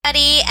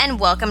everybody, and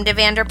welcome to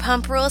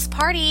Vanderpump Rules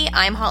Party.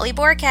 I'm Holly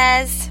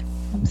Borquez.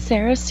 I'm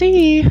Sarah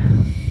C.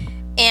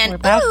 And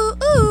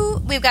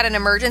we've got an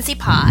emergency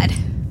pod.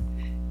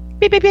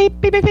 Beep, beep, beep,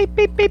 beep, beep,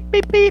 beep, beep,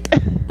 beep, beep.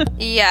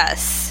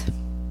 Yes.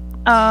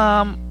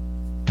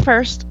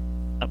 First,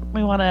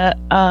 we want to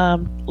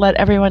let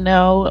everyone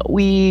know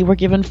we were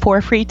given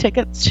 4 free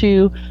tickets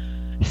to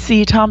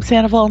see Tom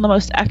Sandoval and the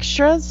Most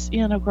Extras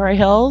in Agoura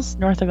Hills,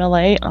 north of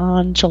LA,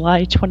 on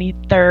July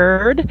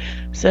 23rd.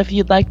 So if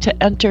you'd like to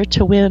enter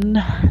to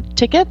win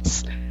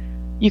tickets,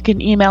 you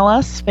can email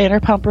us,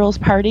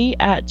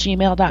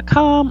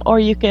 vanderpumprulesparty@gmail.com, or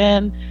you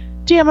can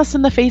DM us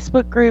in the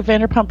Facebook group,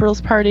 Vanderpump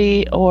Rules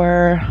Party,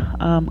 or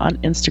on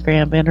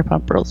Instagram,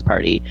 Vanderpump Rules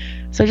Party.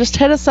 So just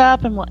hit us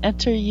up and we'll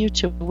enter you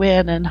to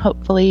win, and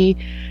hopefully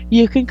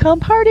you can come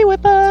party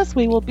with us.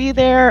 We will be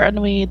there,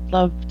 and we'd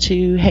love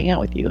to hang out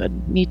with you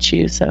and meet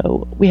you.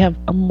 So we have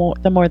the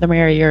more the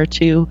merrier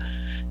to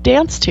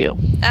dance to.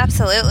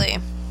 Absolutely.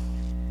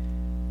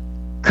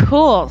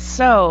 Cool.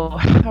 So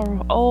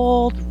our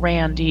old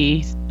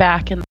Randy's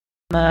back in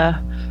the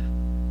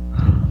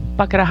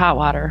bucket of hot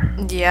water.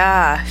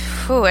 Yeah.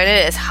 Whew, and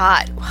it is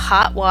hot.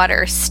 Hot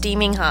water.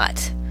 Steaming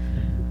hot.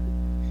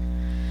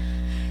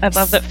 I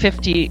love that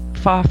 50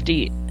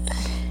 posted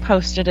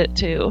it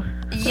too.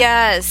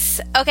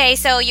 Yes. Okay,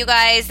 so you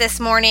guys, this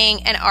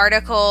morning an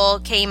article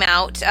came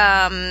out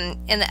in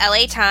the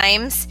LA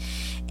Times,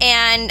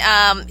 and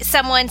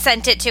someone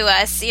sent it to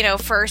us,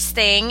 first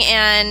thing,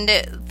 and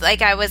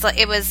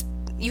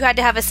you had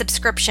to have a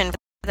subscription for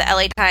the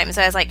LA Times.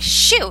 So I was like,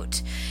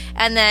 shoot.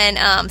 And then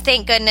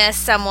thank goodness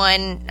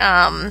someone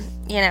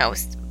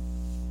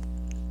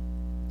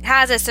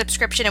has a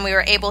subscription and we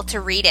were able to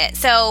read it.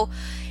 So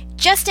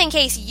just in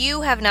case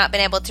you have not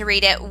been able to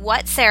read it,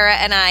 what Sarah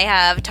and I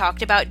have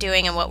talked about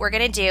doing and what we're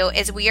going to do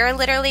is we are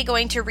literally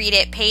going to read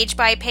it page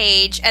by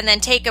page and then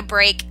take a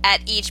break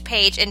at each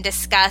page and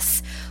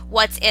discuss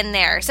what's in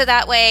there. So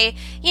that way,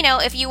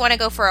 if you want to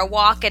go for a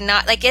walk and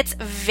not, it's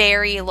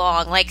very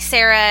long. Like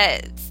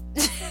Sarah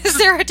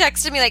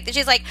texted me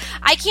she's like,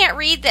 I can't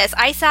read this.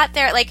 I sat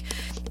there,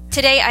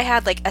 today I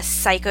had a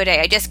psycho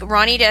day.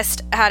 Ronnie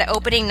just had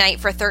opening night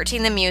for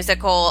 13 the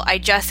musical. I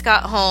just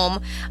got home.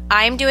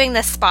 I'm doing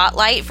the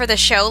spotlight for the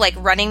show,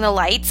 running the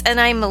lights, and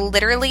I'm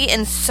literally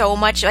in so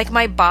much,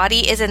 my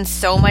body is in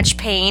so much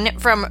pain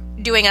from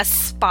doing a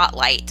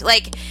spotlight.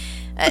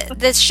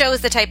 This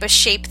shows the type of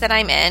shape that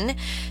I'm in.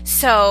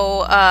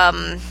 So,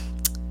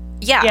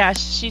 yeah. Yeah,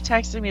 she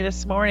texted me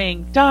this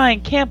morning,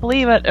 dying, can't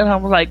believe it. And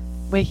I'm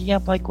waking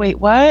up wait,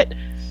 what?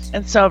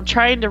 And so I'm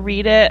trying to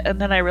read it,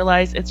 and then I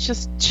realized it's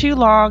just too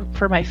long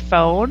for my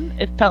phone.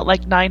 It felt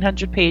like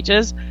 900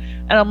 pages,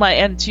 and I'm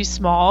and too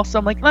small. So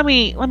I'm let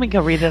me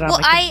go read it on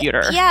my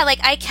computer.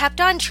 I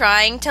kept on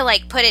trying to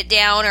put it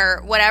down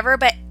or whatever,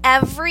 but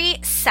every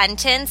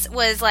sentence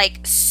was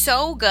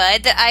so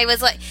good that I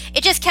was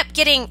it just kept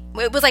getting,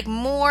 it was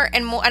more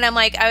and more, and I'm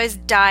I was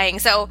dying.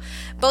 So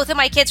both of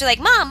my kids are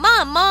Mom,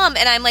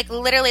 and I'm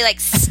literally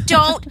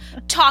don't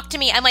talk to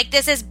me. I'm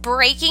this is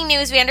breaking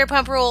news,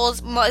 Vanderpump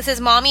Rules. This is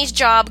Mommy's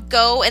job.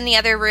 Go in the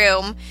other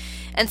room.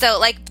 And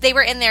so, they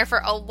were in there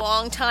for a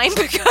long time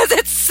because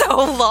it's so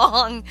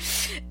long.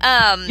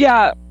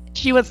 Yeah.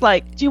 She was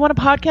do you want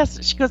a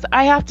podcast? She goes,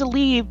 I have to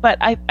leave, but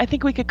I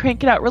think we could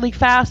crank it out really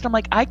fast. I'm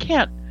I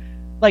can't.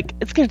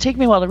 It's going to take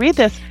me a while to read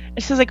this.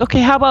 And she's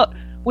okay, how about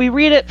we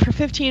read it for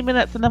 15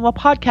 minutes and then we'll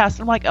podcast?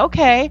 I'm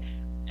okay.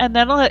 And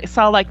then I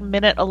saw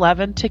minute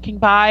 11 ticking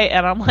by,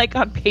 and I'm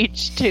on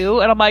page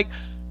 2, and I'm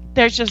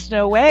there's just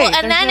no way. Well,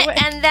 and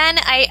then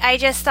I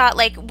just thought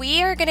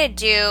we are gonna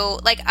do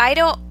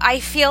I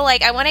feel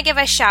I want to give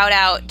a shout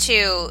out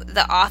to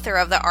the author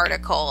of the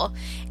article,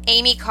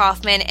 Amy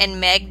Kaufman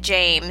and Meg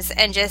James,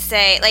 and just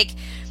say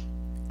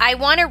I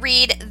want to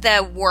read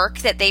the work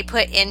that they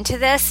put into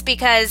this,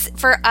 because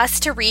for us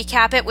to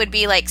recap it would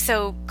be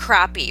so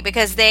crappy,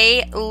 because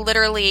they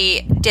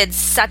literally did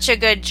such a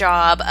good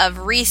job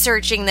of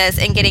researching this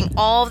and getting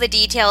all the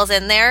details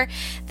in there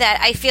that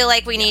I feel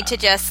we need to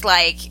just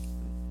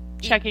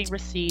checking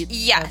receipts.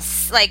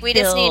 Yes. We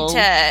just need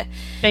to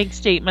bank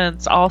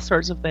statements, all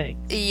sorts of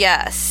things.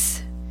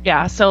 Yes.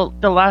 Yeah. So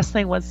the last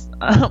thing was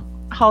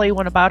Holly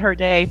went about her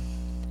day,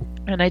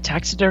 and I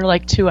texted her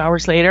 2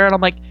 hours later, and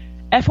I'm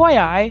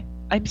FYI,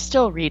 I'm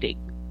still reading.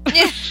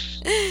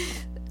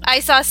 I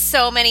saw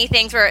so many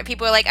things where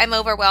people were I'm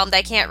overwhelmed,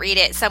 I can't read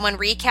it. Someone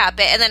recap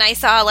it. And then I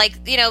saw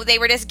they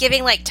were just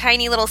giving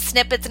tiny little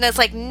snippets, and it's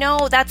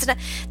no, that's not.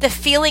 The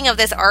feeling of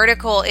this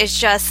article is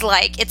just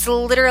it's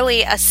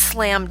literally a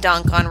slam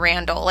dunk on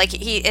Randall.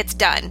 It's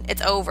done.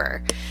 It's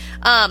over.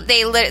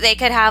 They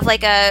could have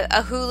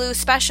a Hulu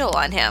special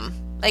on him.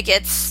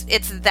 It's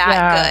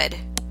that good.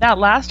 That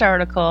last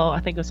article, I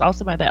think it was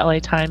also by the LA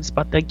Times,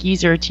 but the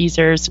geezer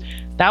teasers,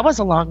 that was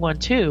a long one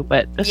too,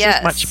 but this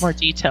is much more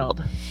detailed.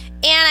 And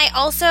I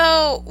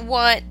also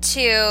want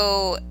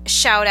to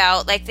shout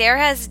out, there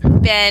has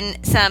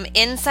been some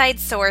inside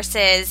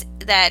sources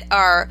that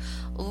are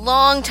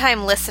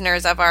longtime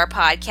listeners of our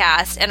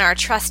podcast and our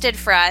trusted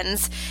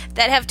friends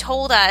that have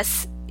told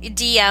us,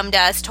 DM'd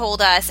us,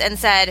 told us, and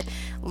said,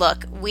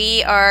 look,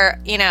 we are,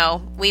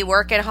 we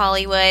work in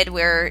Hollywood,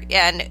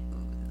 and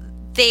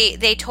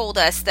they told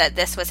us that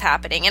this was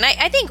happening. And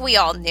I think we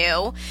all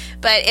knew,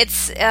 but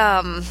it's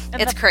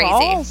crazy.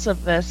 Balls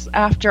of this,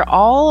 after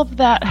all of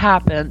that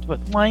happened with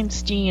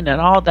Weinstein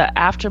and all the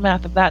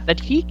aftermath of that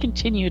he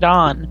continued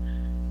on,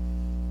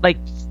 like,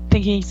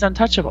 thinking he's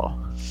untouchable.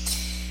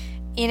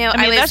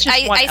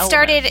 I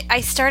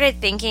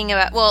started thinking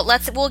about,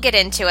 we'll get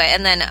into it,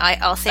 and then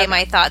I'll say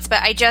my thoughts,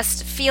 but I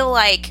just feel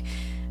like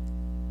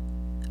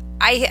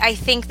I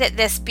think that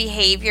this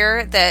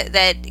behavior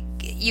that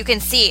you can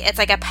see, it's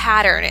like a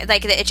pattern,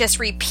 like it just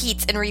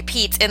repeats and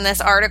repeats in this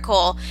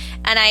article,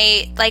 and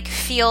I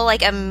feel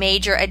like a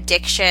major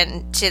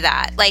addiction to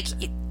that. Like,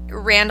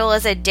 Randall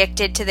is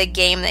addicted to the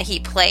game that he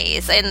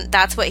plays, and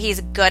that's what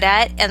he's good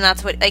at, and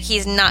that's what,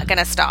 he's not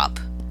gonna stop.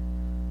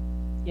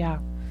 Yeah.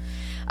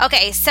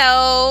 Okay,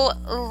 so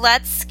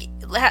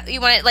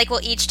you want it, we'll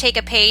each take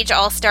a page,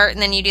 I'll start,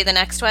 and then you do the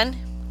next one?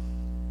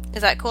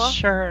 Is that cool?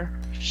 Sure.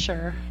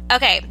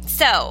 Okay,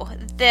 so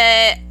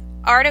the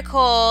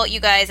article, you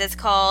guys, is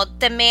called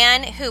 "The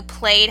Man Who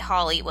Played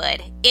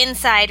Hollywood: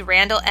 Inside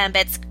Randall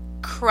Emmett's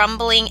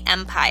Crumbling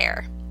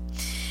Empire."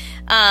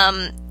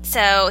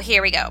 So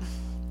here we go.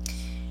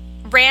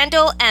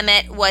 Randall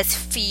Emmett was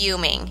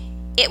fuming.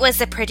 It was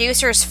the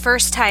producer's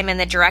first time in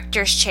the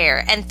director's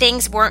chair, and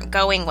things weren't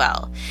going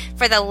well.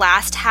 For the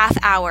last half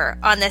hour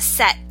on the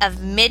set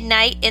of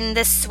Midnight in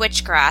the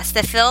Switchgrass,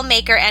 the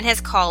filmmaker and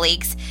his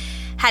colleagues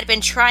had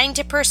been trying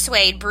to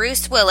persuade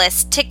Bruce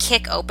Willis to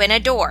kick open a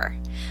door.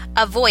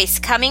 A voice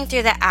coming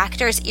through the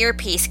actor's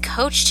earpiece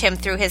coached him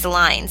through his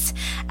lines.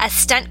 A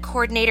stunt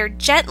coordinator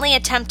gently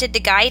attempted to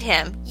guide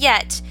him,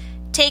 yet,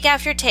 take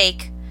after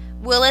take,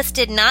 Willis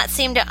did not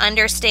seem to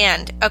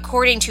understand,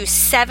 according to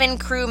 7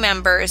 crew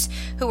members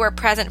who were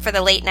present for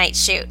the late-night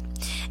shoot.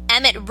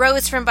 Emmett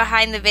rose from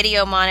behind the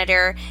video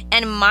monitor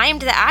and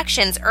mimed the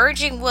actions,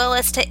 urging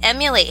Willis to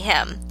emulate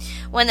him.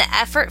 When the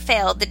effort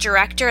failed, the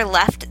director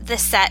left the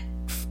set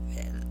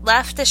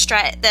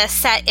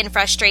in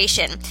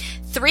frustration.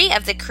 3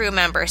 of the crew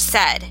members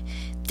said,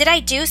 "Did I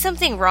do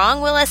something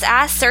wrong?" Willis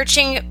asked,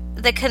 searching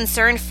the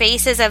concerned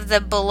faces of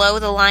the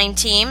below-the-line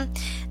team.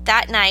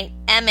 That night,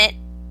 Emmett,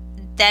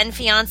 then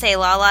fiancée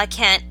Lala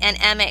Kent, and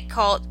Emmett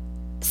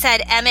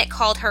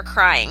called her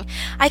crying.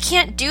 "I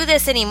can't do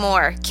this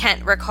anymore,"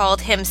 Kent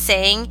recalled him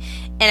saying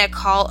in a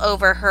call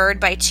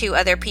overheard by 2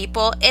 other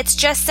people. "It's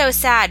just so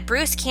sad.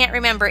 Bruce can't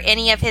remember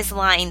any of his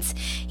lines.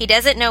 He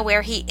doesn't know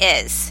where he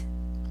is."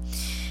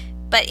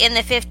 But in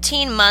the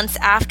 15 months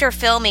after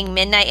filming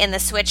Midnight in the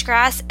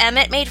Switchgrass,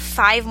 Emmett made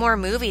 5 more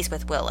movies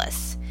with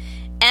Willis.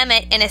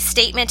 Emmett, in a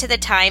statement to the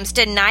Times,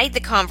 denied the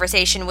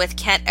conversation with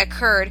Kent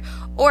occurred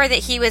or that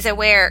he was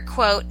aware,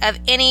 quote, of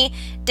any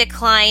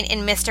decline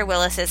in Mr.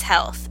 Willis's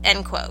health,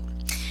 end quote.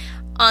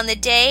 On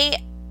that day,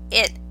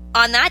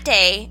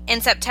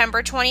 in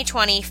September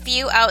 2020,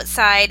 few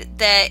outside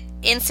the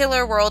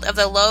insular world of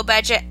the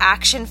low-budget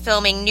action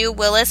filming knew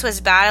Willis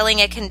was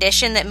battling a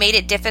condition that made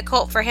it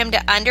difficult for him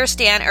to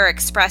understand or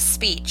express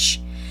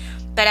speech.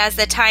 But as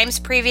the Times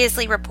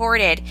previously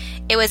reported,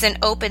 it was an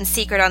open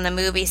secret on the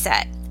movie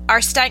set.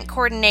 "Our stunt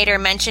coordinator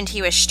mentioned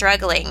he was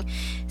struggling,"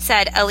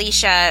 said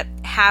Alicia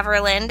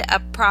Haverland, a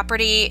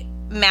property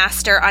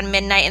master on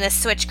Midnight in the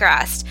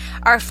Switchgrass.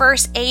 "Our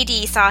first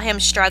AD saw him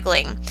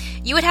struggling.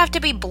 You would have to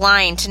be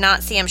blind to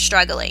not see him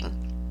struggling."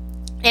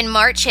 In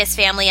March, his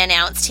family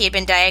announced he had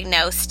been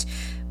diagnosed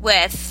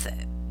with,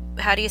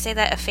 how do you say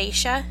that,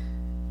 aphasia?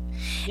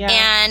 Yeah.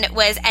 And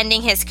was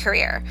ending his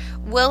career.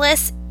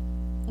 Willis's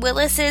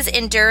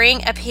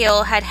enduring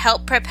appeal had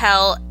helped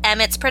propel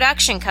Emmett's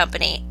production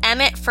company,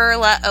 Emmett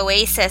Furla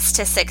Oasis,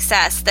 to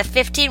success. The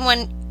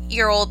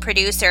 51-year-old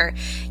producer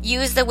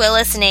used the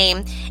Willis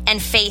name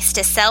and face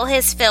to sell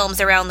his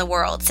films around the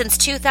world. Since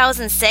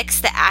 2006,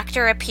 the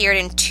actor appeared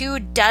in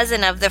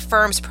 24 of the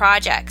firm's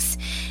projects,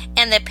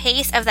 and the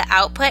pace of the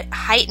output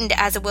heightened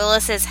as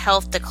Willis's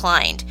health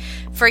declined.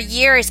 For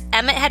years,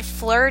 Emmett had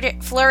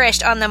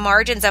flourished on the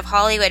margins of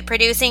Hollywood,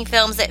 producing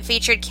films that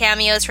featured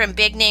cameos from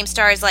big-name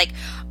stars like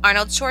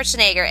Arnold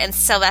Schwarzenegger and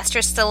Sylvester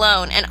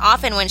Stallone, and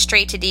often went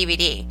straight to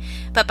DVD.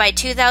 But by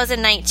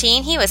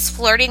 2019, he was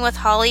flirting with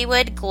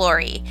Hollywood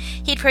glory.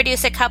 He'd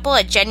produced a couple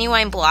of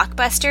genuine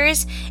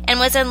blockbusters and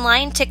was in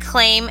line to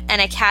claim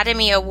an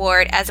Academy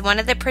Award as one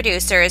of the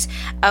producers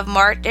of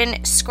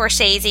Martin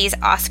Scorsese's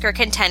Oscar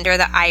contender,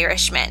 The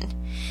Irishman.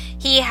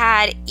 He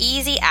had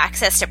easy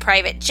access to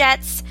private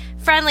jets,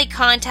 friendly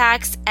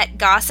contacts at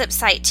gossip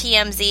site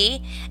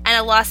TMZ, and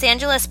a Los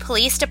Angeles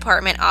Police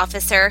Department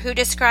officer who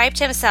described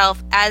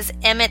himself as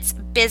Emmett's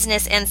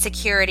business and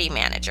security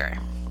manager.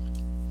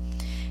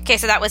 Okay,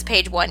 so that was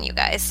page 1, you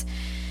guys.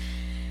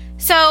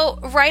 So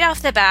right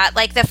off the bat,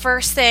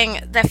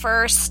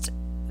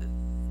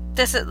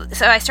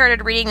 so I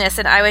started reading this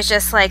and I was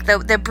just like,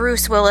 the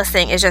Bruce Willis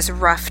thing is just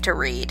rough to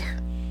read.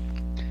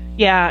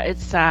 Yeah,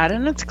 it's sad,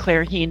 and it's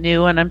clear he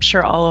knew, and I'm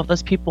sure all of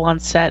those people on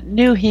set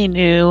knew he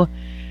knew.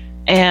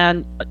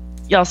 And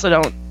you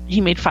also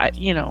he made 5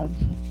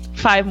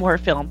 5 more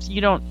films. You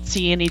don't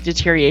see any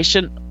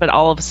deterioration, but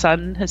all of a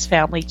sudden his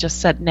family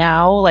just said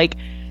now, like,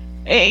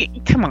 hey,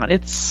 come on,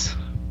 he's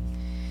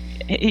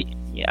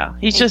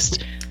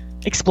just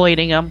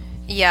exploiting him.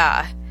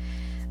 Yeah.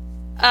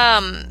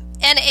 And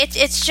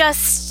it's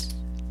just,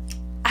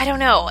 I don't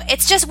know.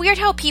 It's just weird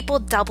how people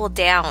double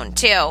down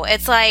too.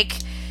 It's like,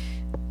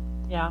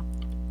 yeah.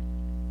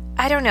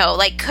 I don't know,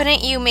 like,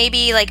 couldn't you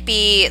maybe, like,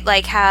 be,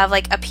 like, have,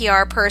 like, a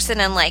PR person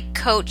and, like,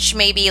 coach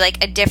maybe,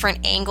 like, a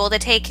different angle to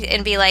take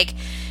and be like,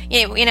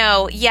 you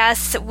know,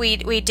 yes, we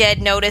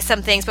did notice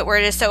some things, but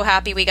we're just so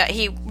happy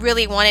he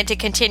really wanted to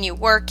continue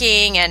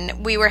working,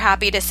 and we were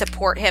happy to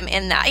support him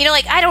in that. You know,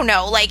 like, I don't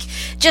know, like,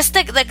 just,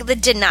 the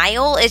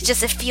denial is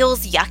just, it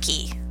feels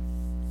yucky.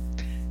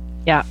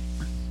 Yeah.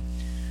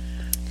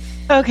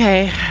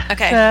 Okay.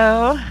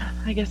 So,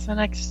 I guess the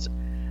next...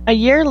 A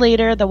year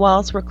later, the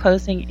walls were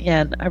closing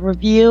in. A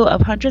review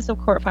of hundreds of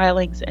court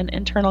filings and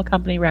internal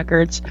company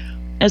records,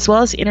 as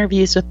well as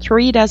interviews with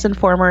 36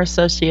 former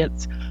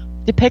associates,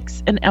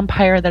 depicts an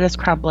empire that is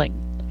crumbling.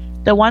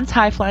 The once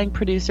high-flying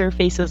producer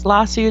faces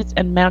lawsuits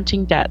and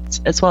mounting debts,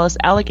 as well as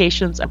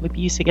allegations of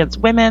abuse against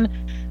women,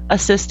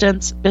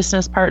 assistants,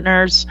 business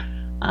partners.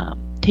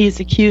 He is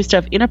accused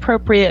of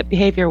inappropriate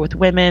behavior with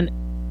women,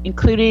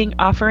 including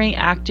offering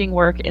acting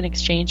work in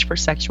exchange for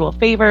sexual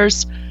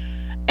favors,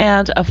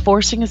 and of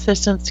forcing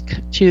assistants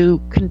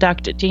to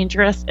conduct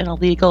dangerous and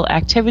illegal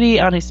activity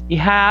on his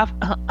behalf.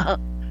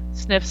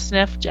 Sniff,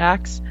 sniff,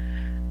 Jax.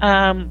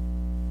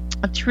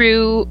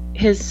 Through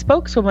his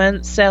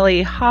spokeswoman,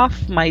 Sally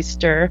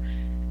Hoffmeister,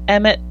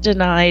 Emmett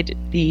denied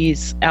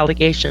these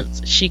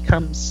allegations. She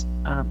comes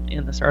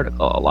in this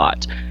article a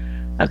lot.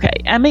 Okay,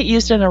 Emmett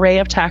used an array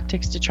of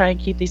tactics to try and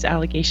keep these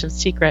allegations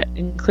secret,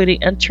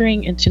 including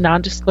entering into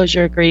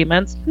non-disclosure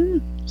agreements.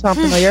 Sound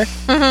familiar?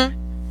 Mm-hmm.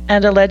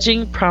 And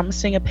alleging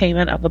promising a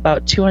payment of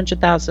about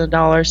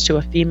 $200,000 to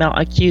a female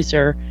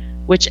accuser,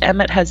 which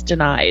Emmett has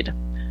denied.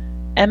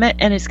 Emmett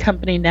and his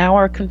company now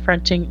are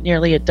confronting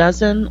nearly a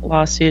dozen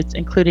lawsuits,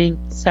 including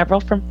several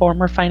from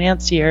former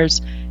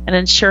financiers, an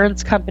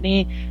insurance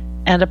company,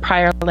 and a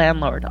prior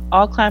landlord,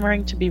 all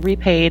clamoring to be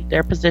repaid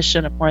their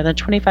position of more than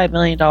 $25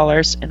 million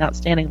in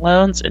outstanding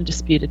loans and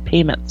disputed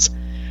payments.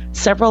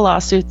 Several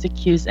lawsuits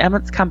accuse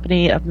Emmett's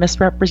company of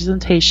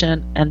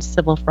misrepresentation and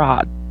civil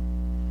fraud.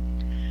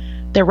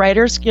 The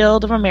Writers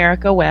Guild of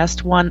America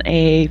West won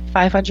a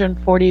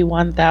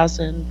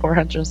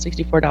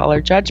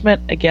 $541,464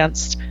 judgment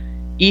against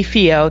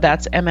EFIO,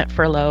 that's Emmett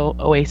Furlow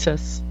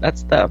Oasis,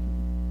 that's the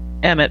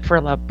Emmett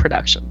Furlow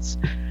Productions,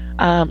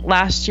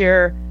 last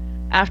year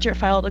after it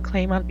filed a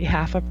claim on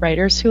behalf of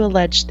writers who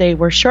alleged they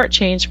were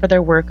shortchanged for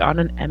their work on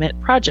an Emmett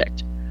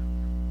project.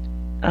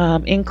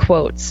 In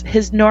quotes,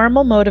 "His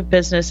normal mode of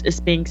business is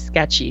being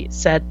sketchy,"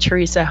 said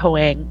Teresa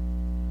Huang,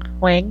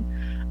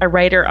 a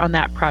writer on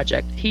that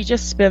project. "He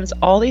just spins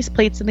all these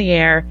plates in the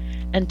air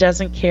and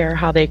doesn't care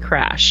how they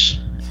crash."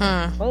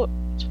 Quote.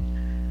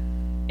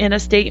 In a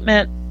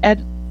statement,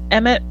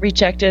 Emmett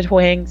rejected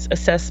Huang's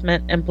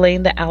assessment and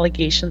blamed the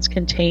allegations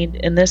contained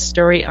in this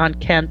story on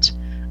Kent,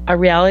 a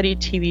reality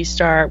TV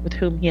star with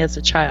whom he has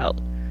a child.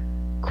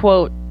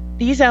 Quote,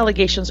 "These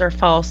allegations are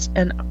false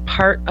and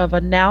part of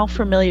a now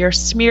familiar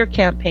smear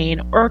campaign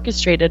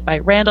orchestrated by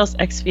Randall's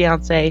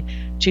ex-fiancée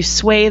to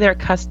sway their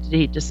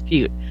custody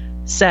dispute,"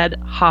 said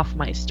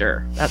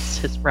Hoffmeister. That's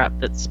his rep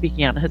that's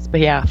speaking on his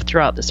behalf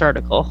throughout this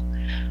article.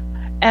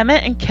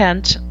 Emmett and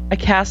Kent, a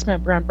cast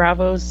member on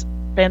Bravo's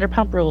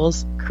Vanderpump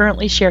Rules,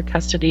 currently share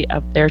custody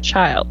of their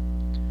child.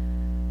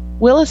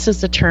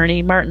 Willis's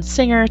attorney, Martin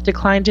Singer,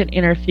 declined an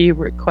interview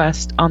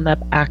request on the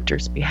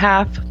actor's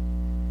behalf.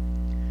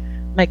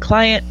 My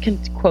client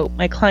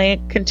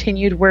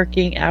continued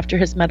working after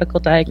his medical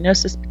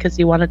diagnosis because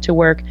he wanted to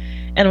work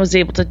and was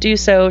able to do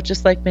so,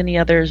 just like many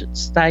others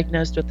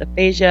diagnosed with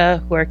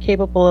aphasia who are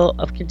capable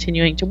of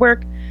continuing to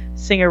work.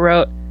 Singer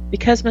wrote,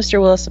 "Because Mr.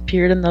 Willis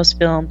appeared in those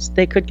films,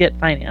 they could get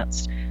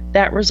financed.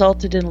 That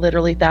resulted in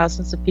literally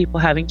thousands of people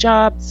having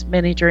jobs,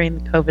 many during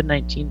the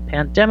COVID-19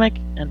 pandemic,"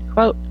 end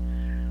quote.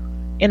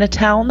 In a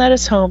town that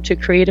is home to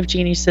creative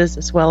geniuses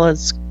as well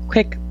as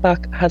quick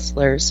buck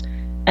hustlers,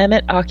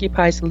 Emmett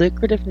occupies a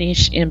lucrative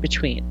niche in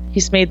between.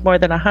 He's made more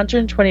than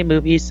 120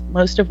 movies,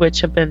 most of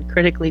which have been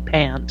critically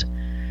panned.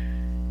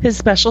 His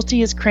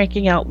specialty is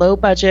cranking out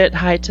low-budget,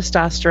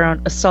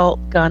 high-testosterone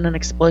assault, gun, and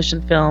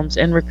explosion films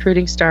and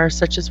recruiting stars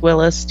such as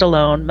Willis,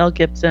 Stallone, Mel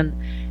Gibson,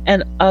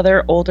 and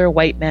other older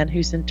white men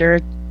whose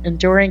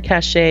enduring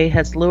cachet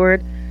has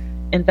lured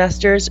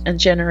investors and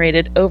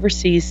generated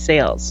overseas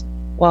sales.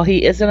 While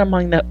he isn't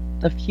among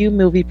the few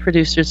movie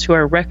producers who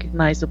are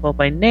recognizable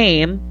by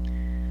name,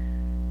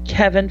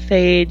 Kevin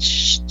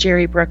Feige,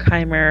 Jerry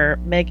Bruckheimer,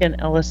 Megan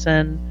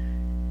Ellison,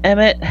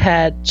 Emmett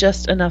had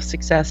just enough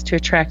success to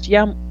attract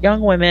young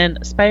women,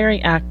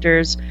 aspiring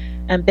actors,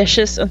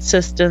 ambitious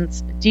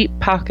assistants,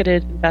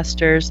 deep-pocketed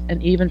investors,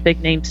 and even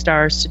big-name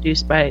stars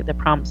seduced by the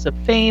promise of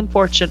fame,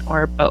 fortune,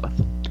 or both.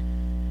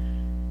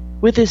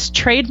 With his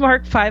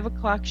trademark 5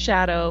 o'clock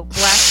shadow,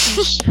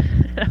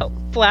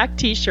 black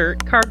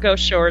t-shirt, cargo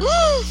shorts,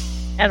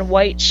 and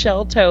white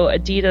shell-toe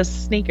Adidas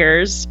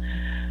sneakers,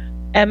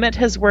 Emmett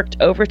has worked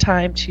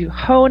overtime to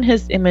hone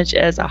his image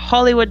as a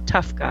Hollywood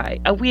tough guy,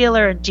 a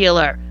wheeler and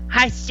dealer,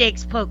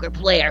 high-stakes poker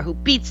player who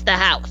beats the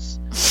house.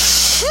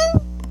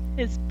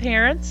 His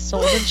parents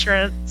sold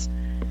insurance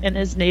in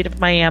his native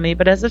Miami,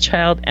 but as a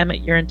child,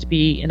 Emmett yearned to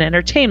be in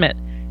entertainment.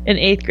 In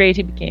 8th grade,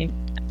 he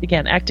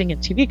began acting in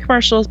TV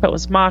commercials, but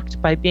was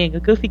mocked by being a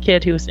goofy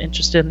kid who was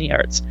interested in the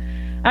arts.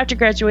 After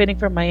graduating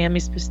from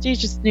Miami's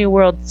prestigious New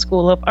World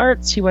School of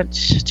Arts, he went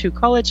to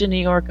college in New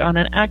York on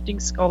an acting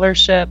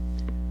scholarship.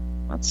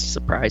 That's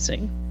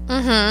surprising.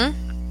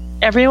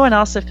 Everyone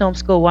else at film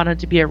school wanted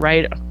to be a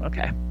writer.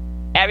 Okay.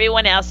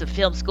 Everyone else at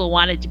film school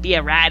wanted to be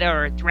a writer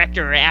or a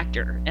director or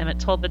actor. Emmett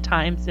told the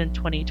Times in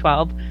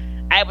 2012,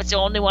 "I was the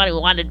only one who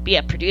wanted to be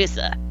a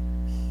producer."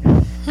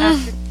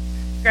 After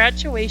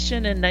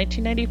graduation in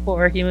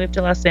 1994, he moved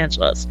to Los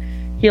Angeles.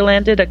 He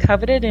landed a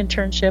coveted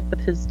internship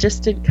with his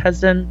distant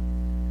cousin,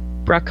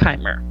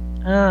 Bruckheimer.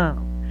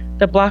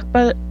 The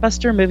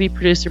blockbuster movie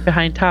producer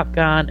behind Top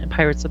Gun and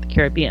Pirates of the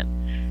Caribbean,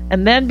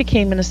 and then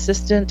became an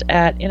assistant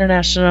at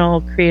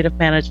International Creative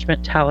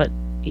Management Talent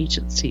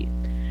Agency.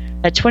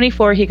 At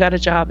 24, he got a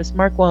job as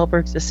Mark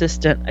Wahlberg's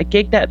assistant, a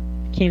gig that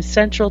became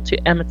central to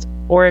Emmett's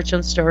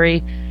origin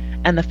story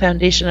and the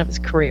foundation of his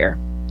career.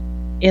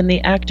 In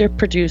The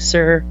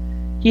Actor-Producer,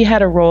 he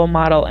had a role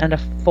model and a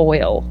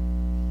foil.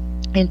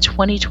 In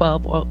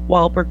 2012,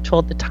 Wahlberg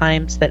told the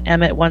Times that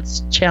Emmett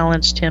once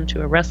challenged him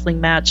to a wrestling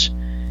match.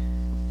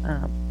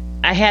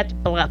 "I had to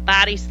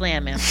body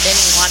slam him, then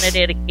he wanted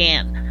it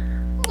again."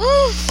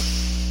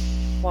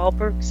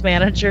 Wahlberg's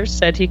manager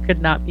said he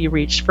could not be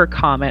reached for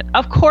comment.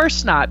 Of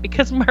course not,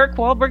 because Mark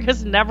Wahlberg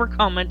has never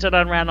commented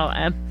on Randall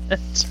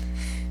Emmett.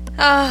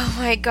 Oh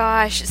my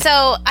gosh.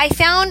 So I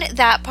found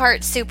that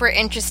part super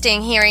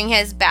interesting, hearing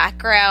his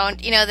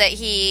background, that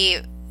he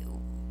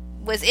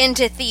was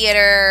into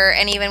theater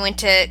and even went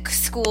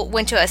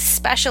to a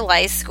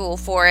specialized school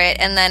for it,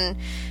 and then,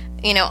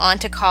 on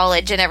to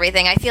college and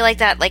everything. I feel like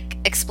that,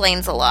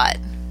 explains a lot.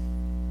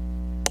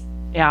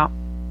 Yeah.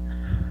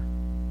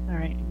 All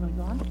right, you want to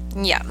go on?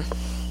 Yeah.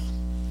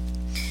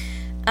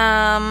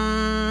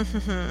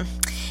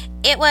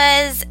 It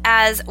was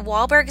as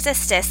Wahlberg's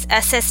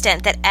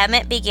assistant that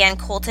Emmett began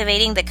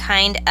cultivating the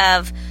kind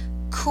of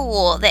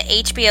cool that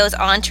HBO's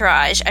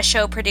Entourage, a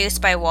show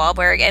produced by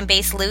Wahlberg and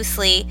based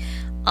loosely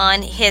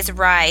on his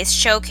rise,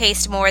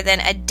 showcased more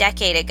than a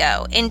decade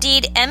ago.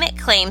 Indeed, Emmett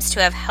claims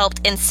to have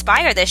helped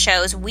inspire the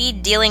show's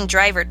weed-dealing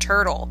driver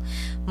Turtle.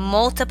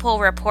 Multiple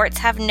reports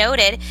have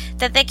noted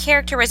that the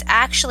character was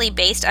actually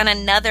based on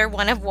another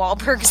one of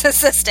Wahlberg's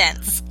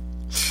assistants.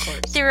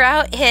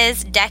 Throughout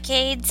his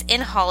decades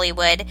in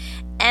Hollywood,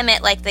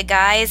 Emmett, like the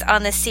guys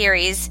on the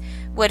series,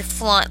 would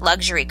flaunt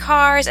luxury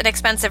cars and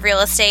expensive real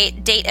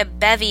estate, date a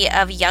bevy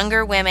of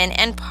younger women,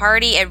 and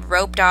party at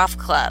roped-off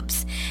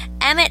clubs.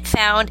 Emmett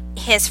found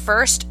his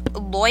first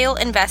loyal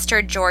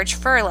investor, George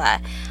Furla,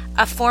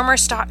 a former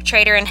stock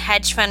trader and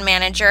hedge fund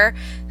manager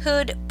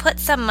who'd put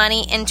some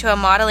money into a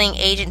modeling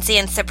agency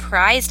and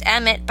surprised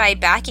Emmett by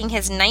backing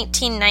his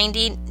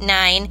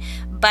 1999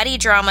 buddy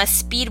drama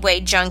Speedway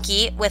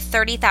Junkie with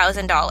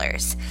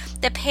 $30,000.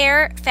 The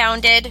pair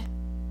founded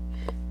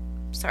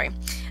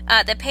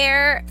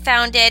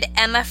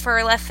Emma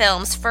Furla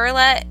Films.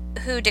 Furla,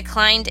 who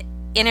declined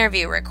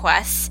interview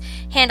requests,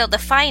 handled the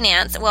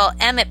finance, while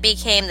Emmett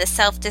became the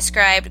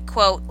self-described,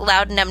 quote,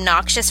 loud and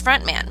obnoxious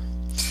frontman.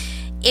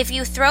 "If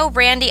you throw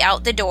Randy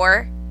out the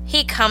door,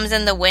 he comes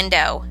in the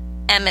window,"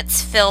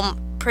 Emmett's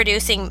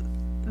film-producing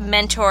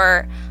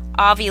mentor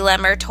Avi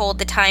Lemmer told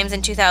the Times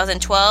in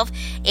 2012.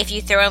 "If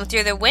you throw him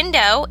through the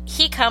window,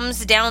 he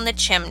comes down the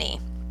chimney."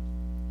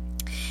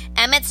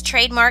 Emmett's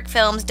trademark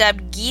films,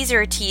 dubbed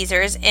geezer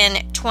teasers,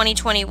 in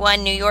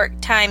 2021 New York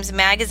Times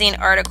Magazine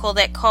article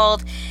that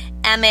called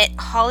Emmett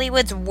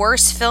Hollywood's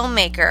worst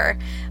filmmaker,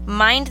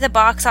 mined the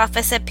box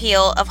office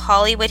appeal of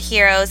Hollywood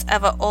heroes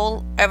of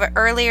an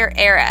earlier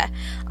era.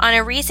 On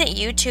a recent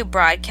YouTube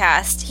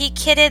broadcast, he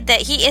kidded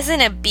that he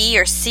isn't a B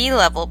or C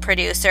level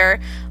producer,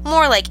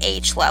 more like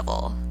H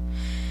level.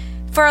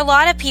 "For a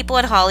lot of people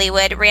in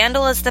Hollywood,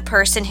 Randall is the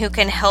person who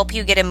can help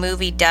you get a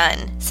movie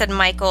done," said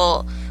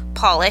Michael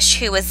Polish,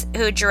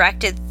 who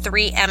directed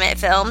 3 Emmett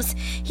films.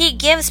 "He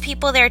gives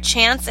people their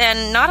chance,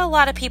 and not a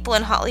lot of people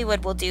in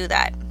Hollywood will do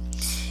that."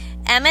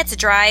 Emmett's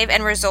drive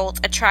and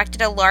results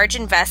attracted a large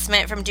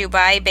investment from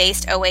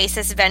Dubai-based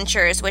Oasis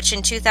Ventures, which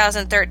in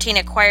 2013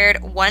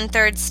 acquired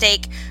 1/3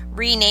 stake,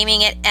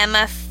 renaming it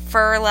Emma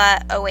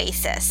Furla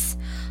Oasis.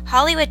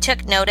 Hollywood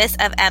took notice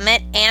of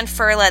Emmett and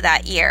Furla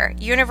that year.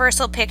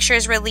 Universal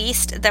Pictures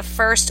released The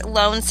First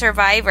Lone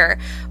Survivor,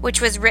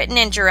 which was written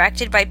and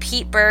directed by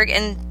Pete Berg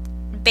and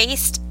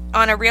based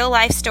on a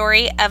real-life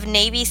story of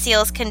Navy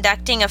SEALs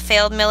conducting a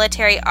failed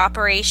military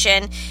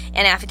operation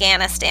in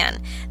Afghanistan.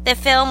 The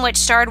film, which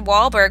starred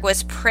Wahlberg,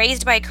 was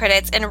praised by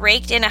critics and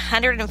raked in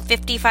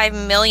 $155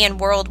 million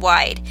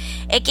worldwide.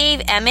 It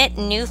gave Emmett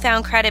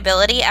newfound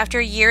credibility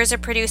after years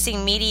of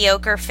producing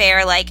mediocre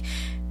fare like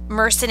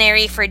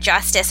mercenary for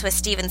justice with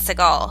Steven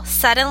Seagal.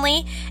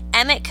 Suddenly,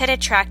 Emmett could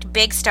attract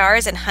big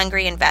stars and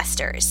hungry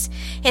investors.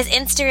 His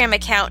Instagram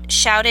account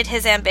shouted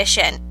his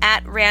ambition,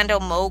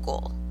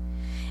 @RandallMogul.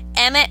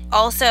 Emmett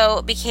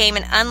also became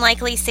an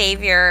unlikely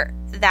savior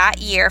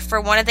that year for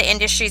one of the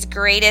industry's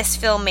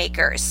greatest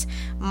filmmakers.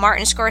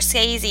 Martin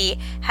Scorsese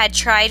had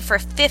tried for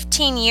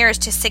 15 years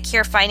to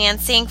secure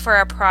financing for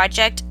a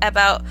project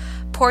about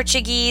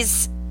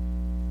Portuguese,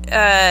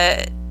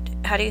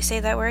 how do you say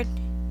that word?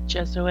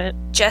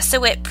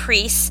 Jesuit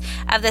priests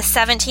of the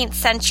 17th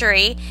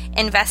century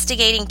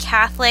investigating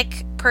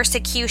Catholic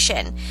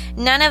persecution.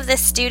 None of the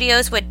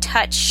studios would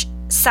touch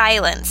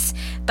Silence,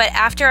 but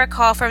after a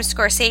call from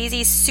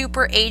Scorsese's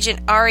super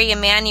agent Ari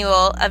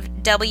Emanuel of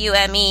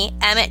WME,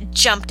 Emmett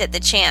jumped at the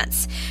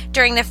chance.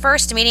 During the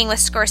first meeting with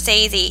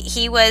Scorsese,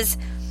 he was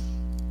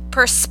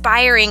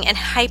perspiring and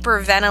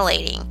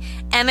hyperventilating.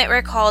 Emmett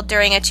recalled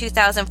during a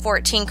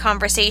 2014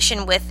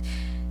 conversation with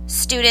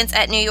students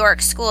at New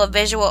York School of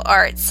Visual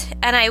Arts,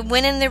 and I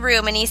went in the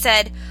room and he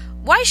said,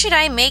 why should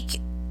I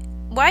make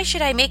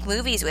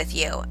movies with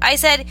you? I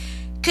said,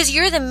 'cause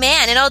you're the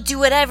man and I'll do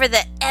whatever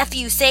the F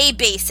you say,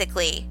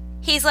 basically.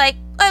 He's like,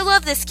 I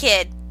love this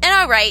kid, and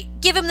alright,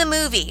 give him the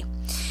movie.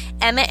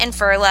 Emmett and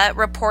Furla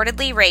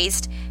reportedly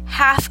raised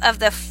half of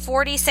the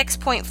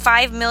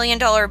 $46.5 million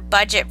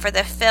budget for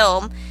the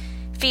film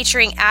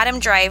featuring Adam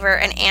Driver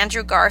and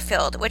Andrew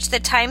Garfield, which the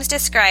Times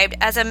described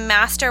as a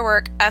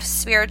masterwork of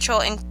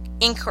spiritual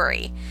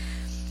inquiry.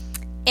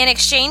 In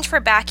exchange for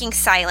backing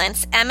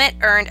Silence, Emmett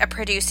earned a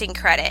producing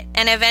credit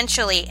and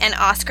eventually an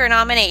Oscar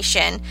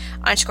nomination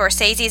on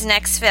Scorsese's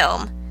next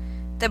film,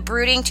 the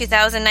brooding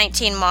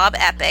 2019 mob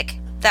epic,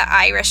 The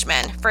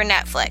Irishman, for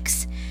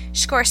Netflix.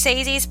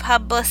 Scorsese's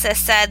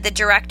publicist said the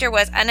director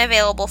was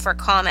unavailable for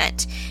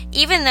comment.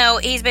 Even though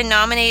he's been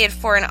nominated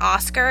for an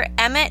Oscar,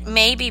 Emmett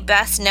may be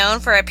best known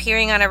for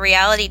appearing on a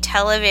reality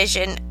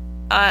television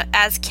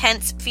as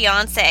Kent's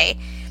fiancé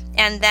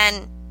and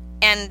then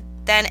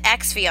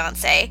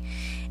ex-fiancé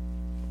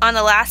on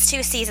the last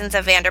 2 seasons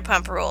of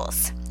Vanderpump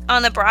Rules.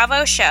 On the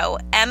Bravo show,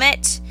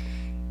 Emmett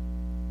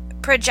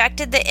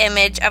projected the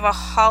image of a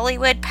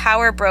Hollywood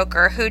power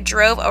broker who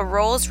drove a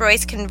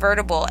Rolls-Royce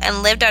convertible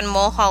and lived on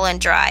Mulholland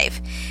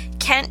Drive.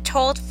 Kent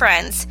told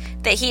friends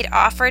that he'd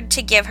offered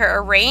to give her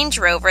a Range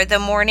Rover the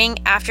morning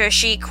after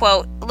she,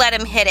 quote, let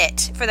him hit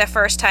it for the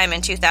first time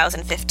in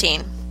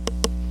 2015.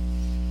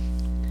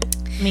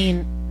 I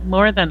mean,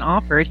 more than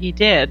offered, he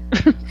did.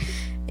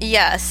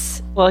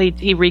 Yes. Well,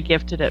 he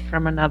re-gifted it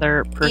from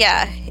another person.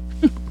 Yeah.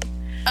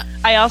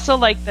 I also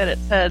like that it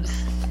says,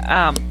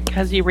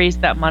 because he raised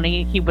that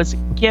money, he was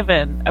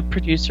given a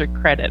producer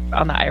credit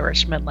on The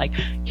Irishman. Like,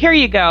 here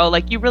you go.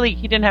 Like, he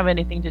didn't have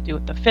anything to do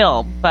with the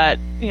film, but,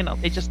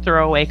 they just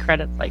throw away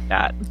credits like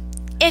that.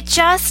 It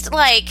just,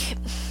 like...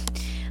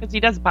 Because he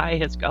does buy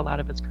a lot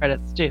of his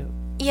credits, too.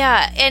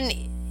 Yeah, and...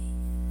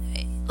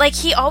 like,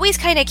 he always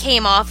kind of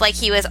came off like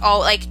he was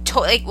all,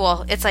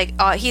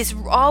 he's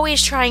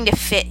always trying to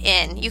fit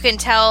in. You can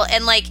tell,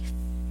 and, like,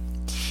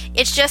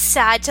 it's just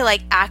sad to,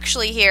 like,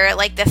 actually hear,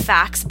 like, the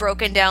facts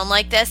broken down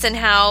like this and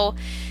how,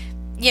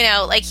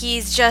 like,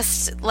 he's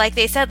just, like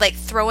they said, like,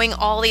 throwing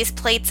all these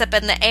plates up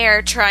in the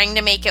air trying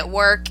to make it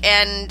work,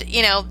 and,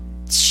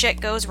 shit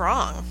goes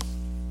wrong.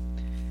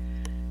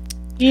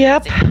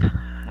 Yep.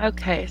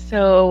 Okay,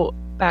 so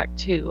back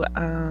to,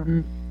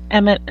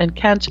 Emmett and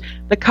Kent.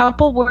 The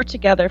couple were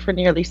together for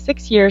nearly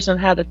 6 years and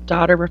had a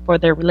daughter before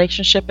their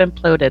relationship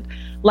imploded.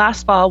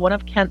 Last fall, one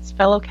of Kent's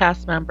fellow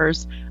cast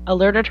members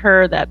alerted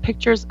her that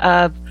pictures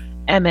of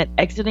Emmett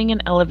exiting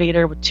an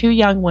elevator with 2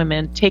 young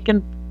women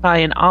taken by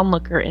an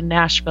onlooker in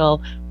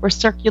Nashville were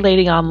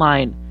circulating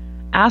online.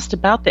 Asked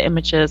about the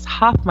images,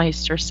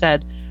 Hoffmeister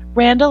said,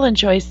 Randall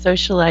enjoys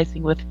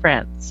socializing with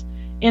friends.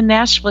 In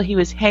Nashville, he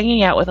was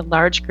hanging out with a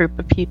large group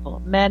of people,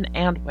 men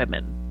and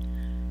women.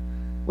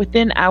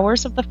 Within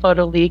hours of the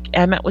photo leak,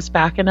 Emmett was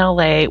back in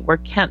L.A., where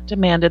Kent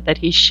demanded that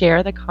he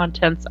share the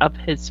contents of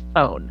his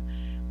phone.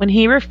 When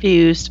he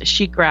refused,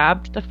 she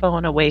grabbed the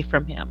phone away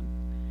from him.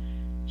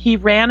 He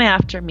ran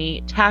after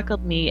me,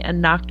 tackled me,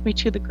 and knocked me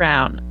to the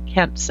ground,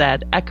 Kent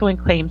said, echoing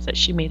claims that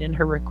she made in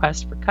her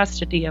request for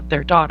custody of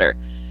their daughter.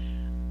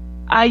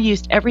 I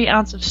used every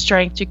ounce of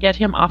strength to get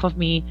him off of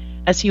me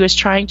as he was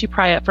trying to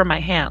pry it from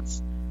my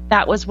hands.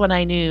 That was when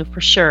I knew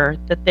for sure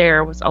that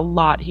there was a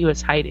lot he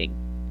was hiding.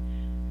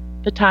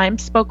 The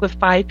Times spoke with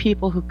 5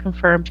 people who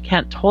confirmed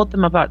Kent told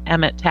them about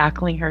Emmett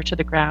tackling her to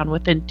the ground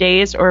within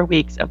days or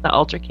weeks of the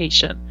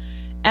altercation.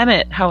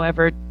 Emmett,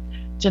 however,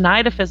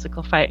 denied a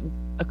physical fight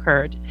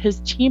occurred. His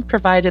team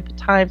provided the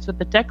Times with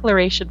a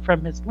declaration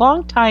from his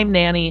longtime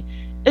nanny,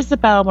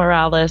 Isabel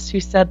Morales, who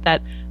said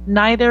that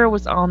neither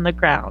was on the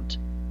ground.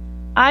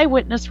 I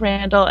witnessed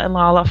Randall and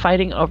Lala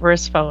fighting over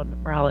his phone,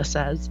 Morales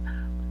says.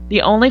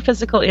 The only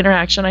physical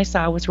interaction I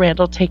saw was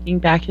Randall taking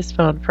back his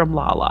phone from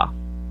Lala.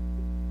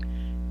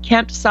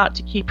 Kent sought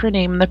to keep her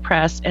name in the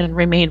press and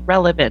remain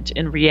relevant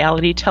in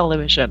reality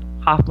television,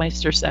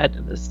 Hoffmeister said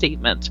in a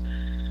statement.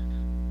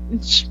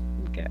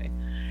 Okay.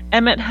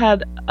 Emmett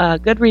had a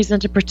good reason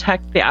to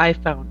protect the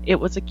iPhone. It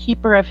was a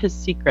keeper of his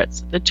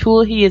secrets, the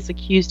tool he is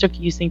accused of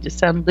using to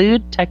send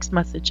lewd text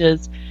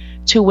messages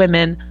to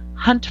women,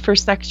 hunt for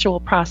sexual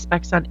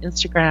prospects on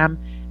Instagram,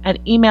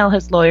 and email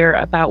his lawyer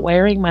about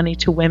wiring money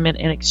to women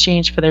in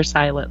exchange for their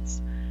silence.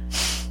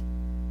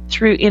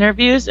 Through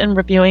interviews and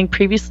reviewing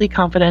previously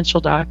confidential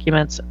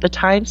documents, the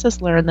Times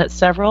has learned that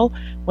several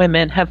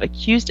women have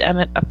accused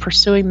Emmett of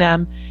pursuing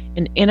them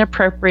in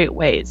inappropriate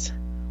ways.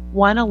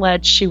 One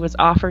alleged she was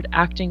offered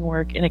acting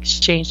work in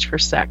exchange for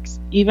sex,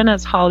 even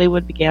as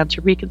Hollywood began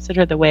to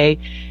reconsider the way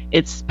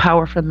its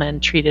powerful men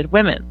treated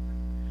women.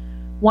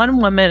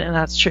 One woman, and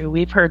that's true,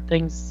 we've heard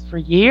things for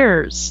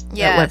years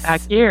that went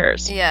back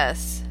years.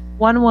 Yes.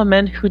 One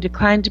woman who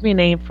declined to be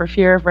named for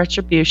fear of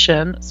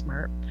retribution,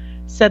 smart,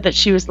 said that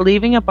she was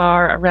leaving a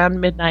bar around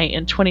midnight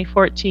in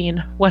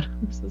 2014 when,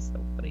 this is so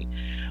funny,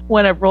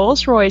 when a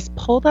Rolls Royce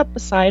pulled up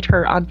beside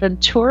her on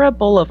Ventura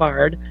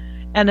Boulevard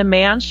and a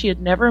man she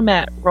had never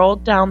met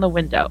rolled down the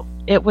window.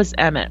 It was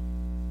Emmett.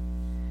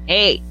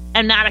 "Hey,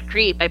 I'm not a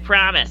creep, I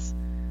promise.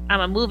 I'm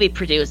a movie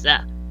producer.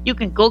 You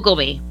can Google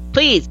me.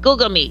 Please,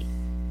 Google me."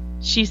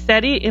 She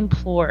said he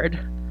implored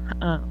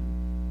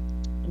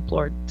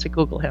to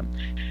Google him.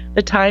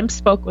 The Times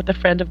spoke with a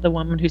friend of the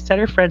woman who said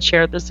her friend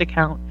shared this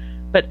account,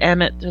 but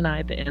Emmett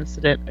denied the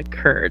incident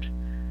occurred.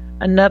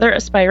 Another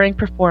aspiring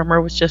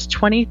performer was just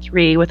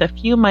 23 with a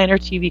few minor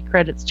TV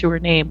credits to her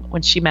name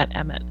when she met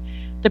Emmett.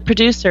 The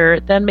producer,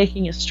 then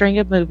making a string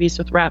of movies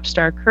with rap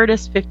star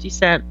Curtis 50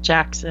 Cent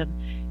Jackson,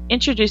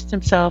 introduced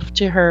himself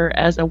to her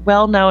as a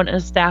well-known and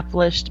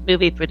established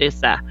movie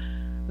producer,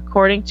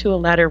 according to a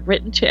letter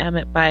written to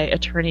Emmett by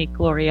attorney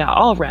Gloria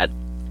Allred.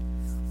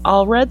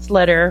 Allred's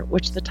letter,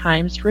 which the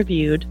Times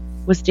reviewed,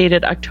 was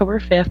dated October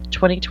 5th,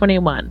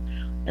 2021,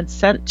 and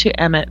sent to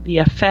Emmett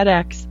via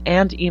FedEx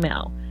and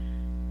email.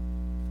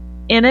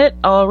 In it,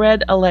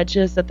 Allred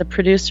alleges that the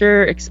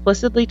producer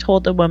explicitly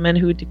told the woman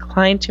who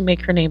declined to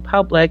make her name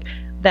public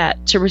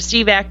that to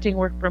receive acting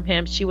work from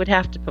him, she would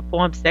have to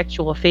perform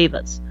sexual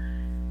favors.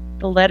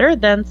 The letter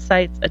then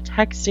cites a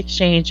text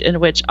exchange in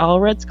which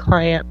Allred's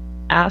client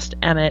asked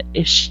Emmett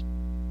if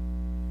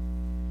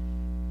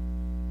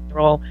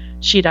role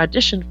she'd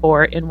auditioned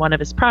for in one of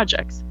his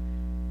projects.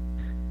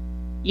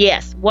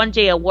 "Yes, one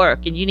day of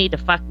work, and you need to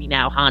fuck me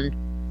now, hon,"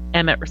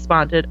 Emmett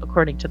responded,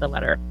 according to the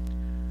letter.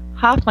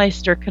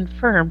 Hoffmeister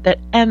confirmed that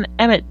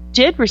Emmett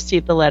did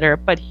receive the letter,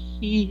 but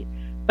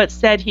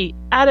said he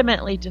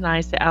adamantly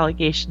denies the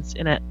allegations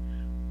in it.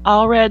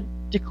 Allred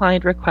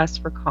declined requests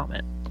for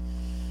comment.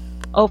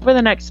 Over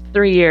the next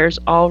 3 years,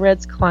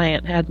 Allred's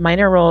client had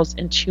minor roles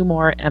in 2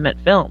 more Emmett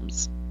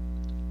films.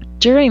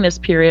 During this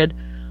period,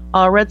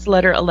 Allred's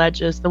letter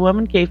alleges the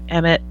woman gave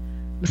Emmett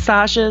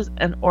massages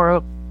and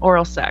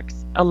oral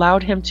sex,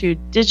 allowed him to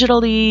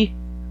digitally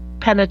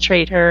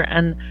penetrate her,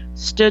 and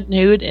stood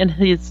nude in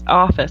his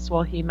office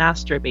while he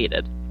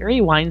masturbated.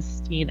 Very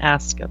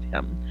Weinstein-esque of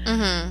him.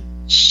 Mm-hmm.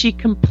 She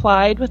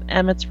complied with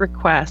Emmett's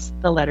request,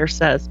 the letter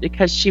says,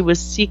 because she was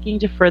seeking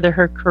to further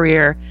her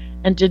career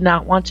and did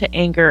not want to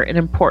anger an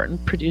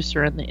important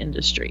producer in the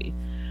industry.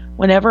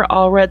 Whenever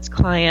Allred's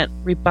client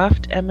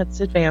rebuffed Emmett's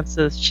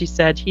advances, she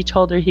said he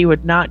told her he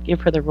would not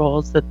give her the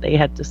roles that they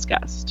had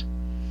discussed.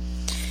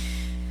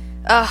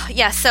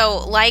 Yeah,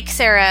 so like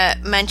Sarah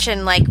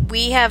mentioned, like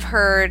we have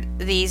heard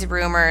these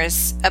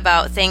rumors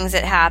about things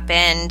that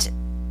happened,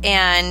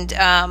 and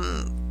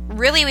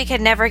really we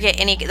could never get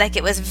any, like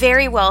it was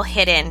very well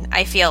hidden,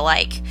 I feel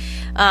like.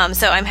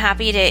 So I'm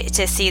happy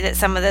to see that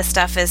some of this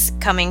stuff is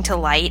coming to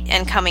light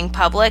and coming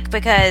public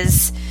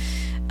because...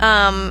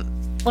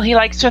 well, he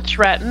likes to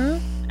threaten,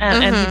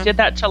 and he did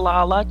that to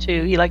Lala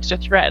too. He likes to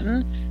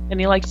threaten, and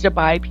he likes to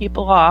buy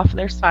people off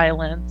their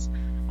silence.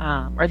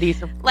 Or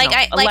these,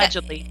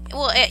 allegedly.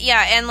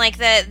 And like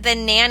the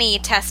nanny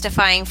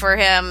testifying for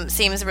him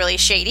seems really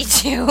shady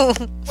too.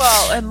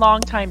 Well, and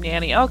longtime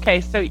nanny.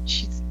 Okay, so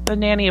she's the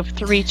nanny of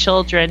 3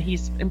 children.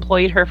 He's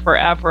employed her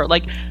forever.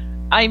 Like,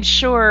 I'm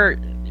sure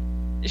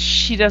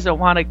she doesn't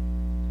want to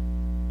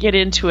get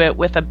into it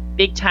with a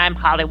big time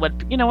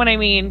Hollywood. You know what I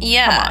mean?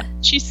 Yeah. Come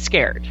on. She's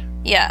scared.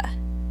 Yeah.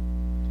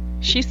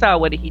 She saw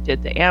what he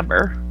did to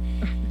Amber.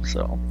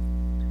 So.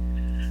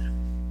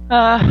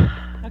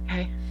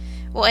 Okay.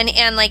 Well,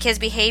 and like his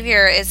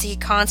behavior is he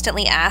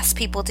constantly asks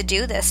people to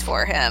do this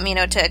for him,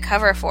 to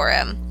cover for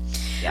him.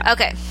 Yeah.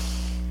 Okay.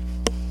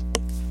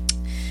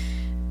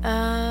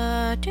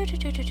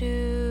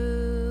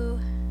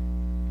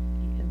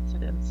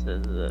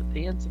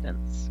 The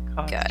incidents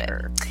caused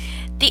her.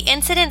 The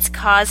incidents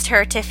caused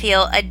her to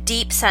feel a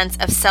deep sense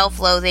of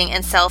self-loathing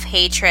and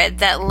self-hatred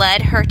that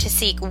led her to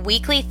seek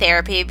weekly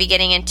therapy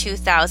beginning in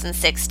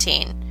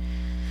 2016.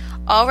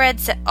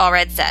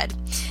 Allred said.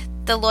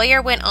 The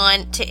lawyer went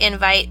on to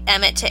invite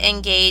Emmett to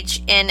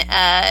engage in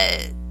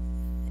a...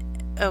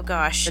 Oh,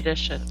 gosh.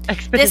 Expedition.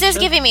 This is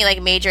giving me,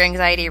 like, major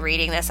anxiety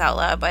reading this out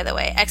loud, by the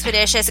way.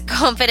 Expeditious,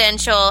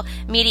 confidential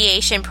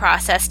mediation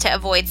process to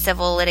avoid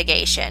civil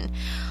litigation.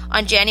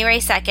 On January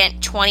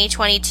 2nd,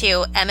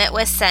 2022, Emmett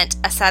was sent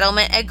a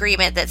settlement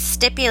agreement that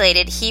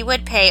stipulated he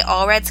would pay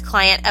Allred's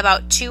client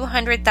about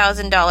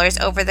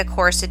 $200,000 over the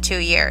course of 2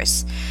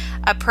 years.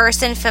 A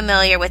person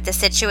familiar with the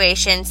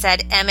situation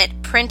said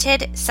Emmett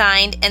printed,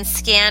 signed, and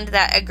scanned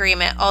that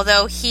agreement,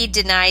 although he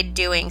denied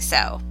doing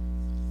so.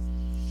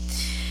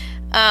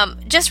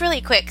 Just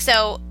really quick,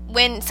 so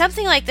when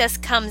something like this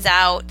comes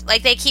out,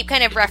 like they keep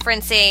kind of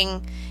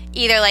referencing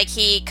either like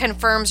he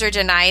confirms or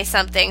denies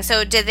something.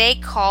 So do they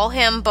call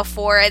him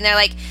before and they're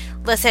like,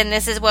 listen,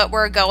 this is what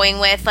we're going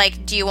with.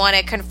 Like, do you want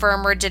to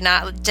confirm or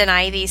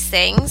deny these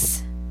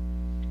things?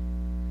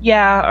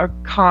 Yeah, or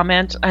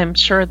comment. I'm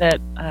sure that,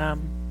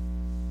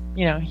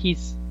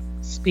 he's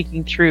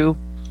speaking through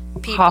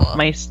people.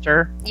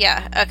 Hoffmeister.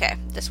 Yeah, okay.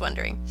 Just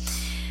wondering.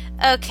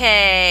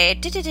 Okay.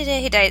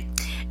 He died.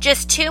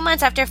 Just 2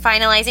 months after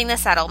finalizing the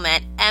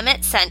settlement,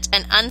 Emmett sent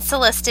an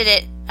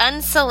unsolicited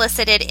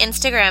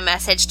Instagram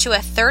message to a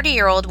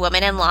 30-year-old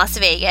woman in Las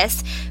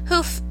Vegas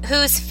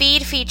whose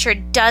feed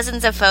featured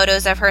dozens of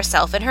photos of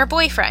herself and her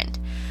boyfriend.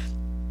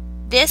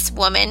 This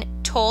woman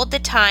told the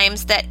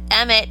Times that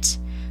Emmett,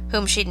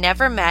 whom she'd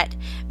never met,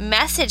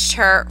 messaged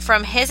her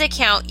from his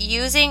account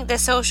using the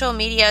social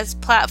media's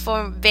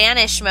platform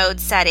vanish mode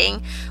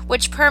setting,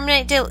 which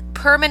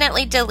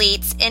permanently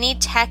deletes any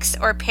texts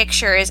or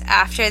pictures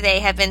after they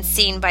have been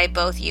seen by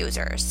both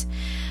users.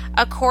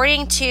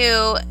 According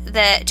to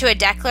a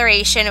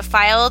declaration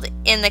filed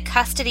in the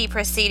custody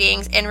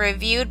proceedings and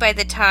reviewed by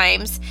the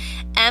Times,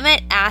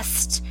 Emmett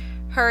asked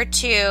her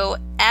to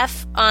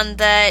F on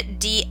the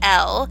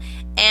DL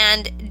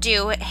and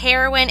do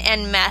heroin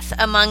and meth,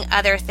 among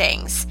other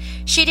things.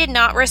 She did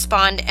not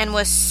respond and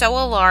was so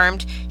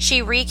alarmed,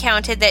 she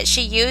recounted that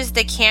she used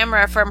the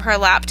camera from her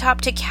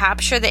laptop to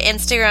capture the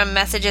Instagram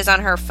messages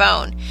on her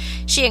phone.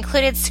 She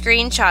included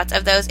screenshots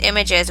of those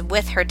images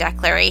with her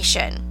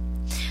declaration.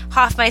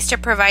 Hoffmeister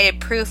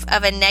provided proof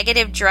of a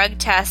negative drug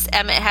test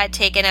Emmett had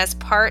taken as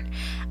part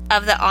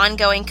of the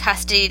ongoing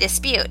custody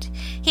dispute.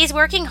 He's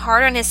working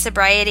hard on his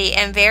sobriety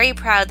and very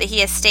proud that he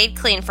has stayed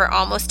clean for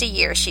almost a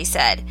year, she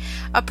said.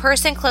 A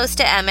person close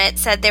to Emmett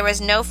said there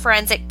was no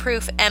forensic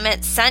proof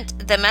Emmett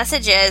sent the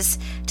messages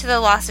to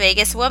the Las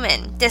Vegas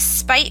woman.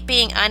 Despite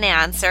being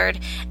unanswered,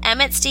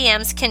 Emmett's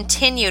DMs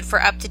continued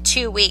for up to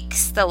 2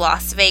 weeks, the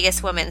Las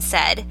Vegas woman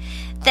said.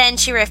 Then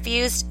she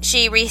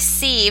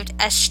received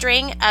a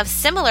string of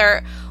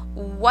similar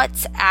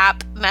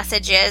WhatsApp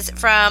messages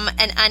from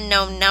an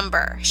unknown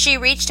number. She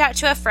reached out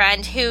to a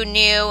friend who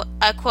knew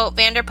a, quote,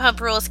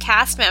 Vanderpump Rules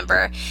cast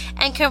member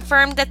and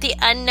confirmed that the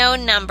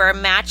unknown number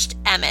matched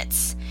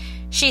Emmett's.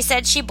 She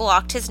said she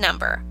blocked his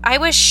number. I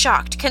was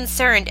shocked,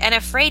 concerned, and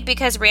afraid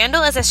because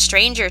Randall is a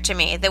stranger to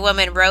me, the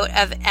woman wrote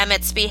of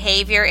Emmett's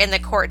behavior in the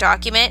court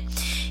document.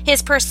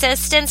 His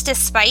persistence,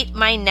 despite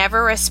my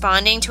never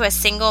responding to a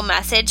single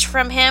message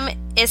from him,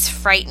 is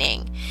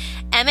frightening.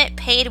 Emmett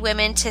paid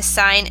women to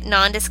sign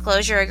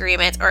non-disclosure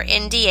agreements, or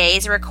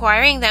NDAs,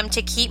 requiring them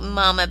to keep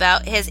mum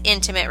about his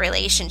intimate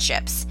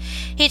relationships.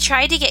 He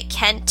tried to get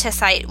Kent to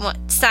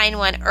sign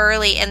one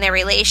early in their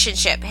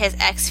relationship, his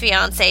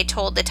ex-fiancée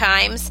told the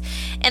Times.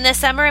 In the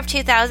summer of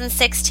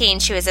 2016,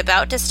 she was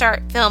about to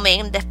start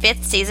filming the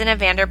 5th season of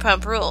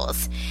Vanderpump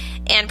Rules,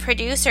 and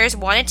producers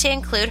wanted to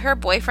include her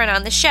boyfriend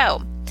on the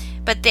show.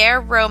 But their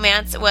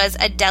romance was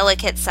a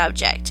delicate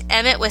subject.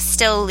 Emmett was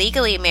still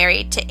legally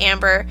married to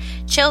Amber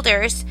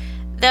Childers,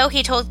 though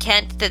he told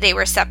Kent that they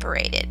were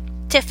separated.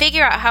 To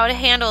figure out how to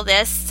handle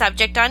this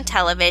subject on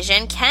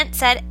television, Kent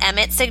said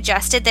Emmett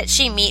suggested that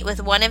she meet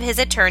with one of his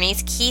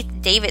attorneys, Keith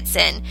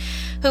Davidson,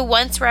 who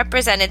once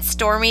represented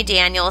Stormy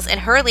Daniels in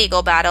her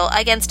legal battle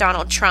against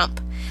Donald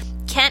Trump.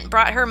 Kent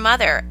brought her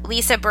mother,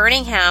 Lisa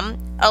Birmingham,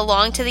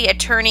 along to the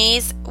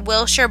attorney's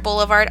Wilshire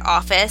Boulevard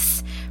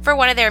office for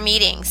one of their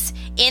meetings.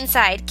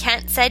 Inside,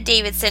 Kent said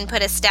Davidson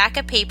put a stack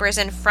of papers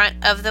in front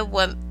of the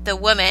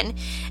woman,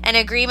 an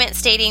agreement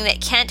stating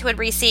that Kent would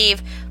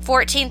receive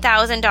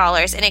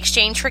 $14,000 in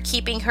exchange for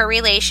keeping her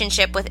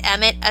relationship with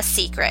Emmett a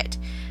secret.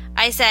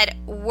 I said,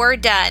 "We're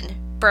done,"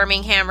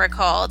 Birmingham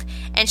recalled,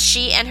 and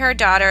she and her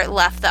daughter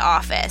left the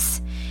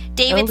office.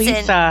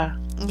 Lisa.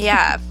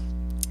 Yeah.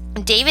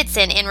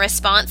 Davidson, in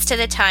response to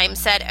the Times,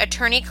 said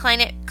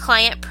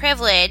attorney-client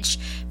privilege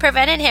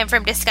prevented him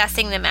from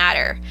discussing the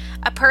matter.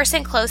 A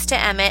person close to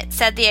Emmett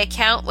said the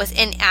account was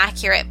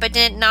inaccurate but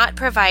did not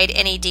provide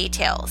any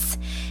details.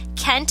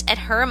 Kent and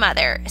her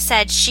mother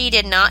said she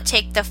did not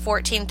take the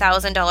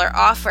 $14,000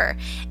 offer,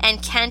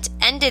 and Kent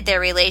ended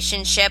their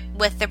relationship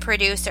with the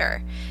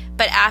producer.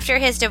 But after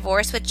his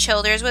divorce with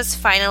Childers was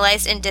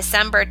finalized in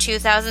December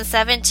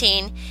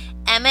 2017,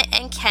 Emmett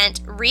and Kent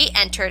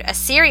re-entered a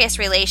serious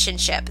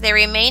relationship. They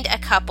remained a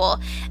couple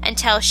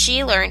until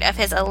she learned of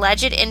his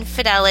alleged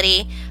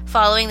infidelity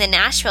following the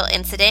Nashville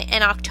incident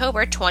in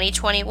October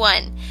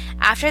 2021.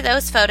 After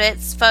those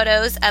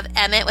photos of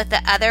Emmett with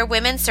the other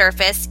women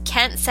surfaced,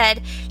 Kent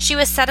said she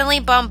was suddenly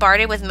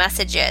bombarded with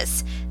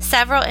messages.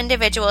 Several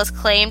individuals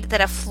claimed that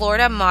a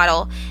Florida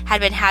model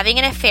had been having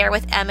an affair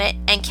with Emmett,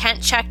 and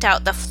Kent checked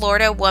out the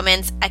Florida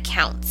woman's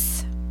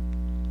accounts.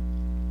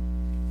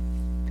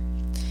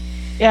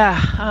 Yeah,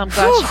 I'm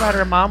glad she brought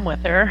her mom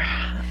with her.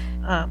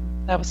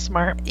 That was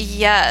smart.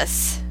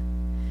 Yes.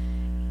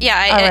 Yeah,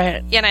 All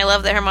right. and I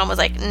love that her mom was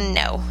like,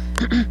 no.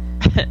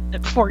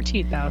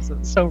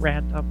 14,000, so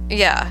random.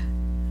 Yeah.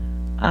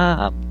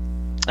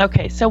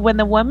 Okay, so when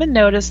the woman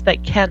noticed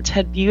that Kent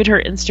had viewed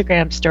her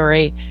Instagram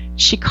story,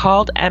 she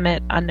called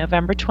Emmett on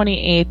November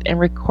 28th and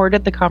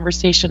recorded the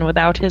conversation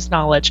without his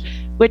knowledge,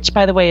 which,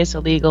 by the way, is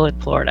illegal in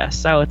Florida.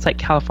 So it's like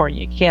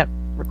California. You can't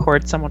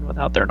record someone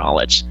without their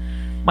knowledge,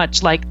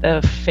 much like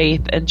the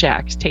Faith and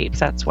Jack's tapes.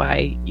 That's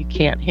why you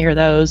can't hear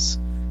those,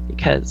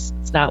 because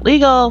it's not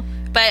legal.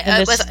 But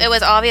it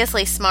was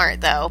obviously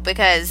smart, though,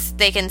 because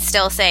they can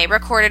still say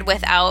recorded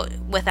without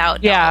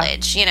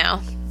knowledge, you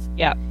know?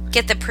 Yeah.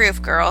 Get the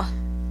proof, girl.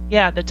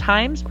 Yeah, the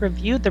Times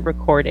reviewed the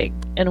recording,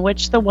 in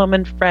which the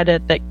woman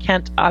fretted that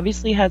Kent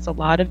obviously has a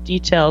lot of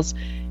details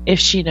if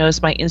she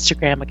knows my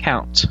Instagram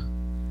account.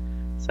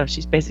 So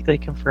she's basically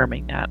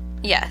confirming that.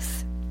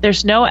 Yes.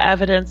 There's no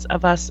evidence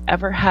of us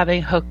ever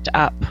having hooked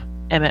up,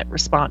 Emmett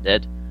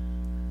responded.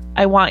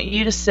 I want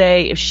you to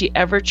say if she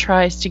ever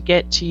tries to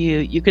get to you,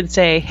 you can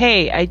say,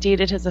 hey, I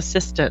dated his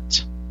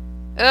assistant.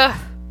 Ugh.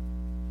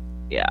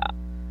 Yeah.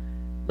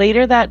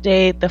 Later that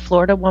day, the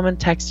Florida woman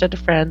texted a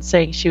friend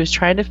saying she was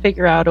trying to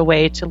figure out a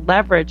way to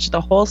leverage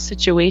the whole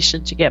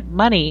situation to get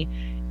money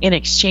in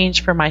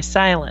exchange for my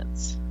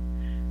silence.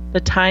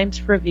 The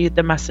Times reviewed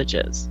the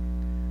messages.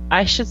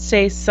 I should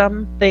say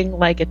something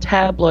like a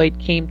tabloid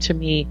came to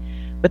me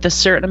with a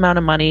certain amount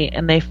of money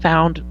and they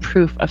found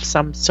proof of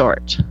some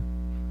sort.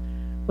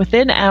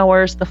 Within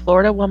hours, the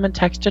Florida woman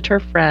texted her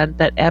friend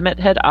that Emmett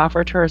had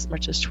offered her as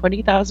much as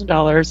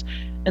 $20,000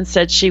 and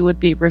said she would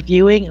be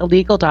reviewing a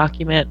legal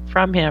document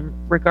from him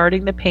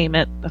regarding the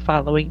payment the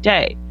following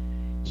day.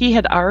 He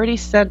had already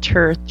sent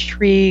her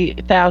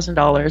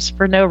 $3,000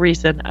 for no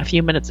reason a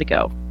few minutes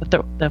ago,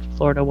 the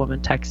Florida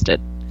woman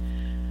texted.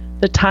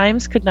 The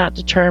Times could not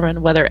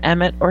determine whether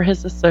Emmett or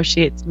his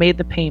associates made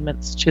the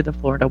payments to the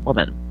Florida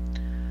woman.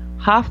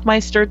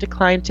 Hoffmeister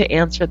declined to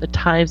answer the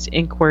Times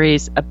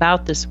inquiries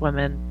about this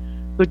woman,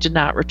 who did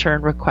not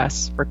return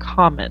requests for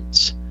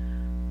comment.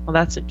 Well,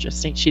 that's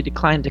interesting. She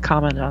declined to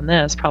comment on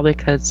this, probably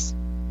because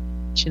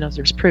she knows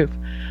there's proof.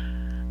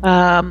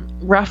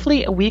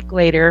 Roughly a week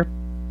later,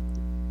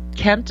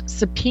 Kent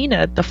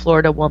subpoenaed the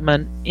Florida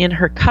woman in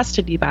her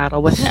custody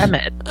battle with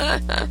Emmett,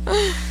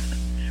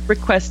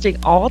 requesting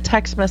all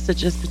text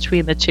messages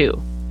between the two.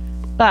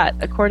 But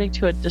according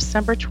to a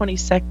December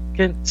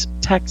 22nd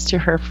text to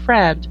her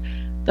friend,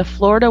 the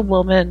Florida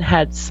woman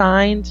had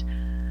signed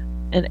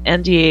an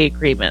NDA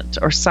agreement,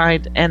 or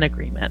signed an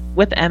agreement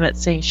with Emmett,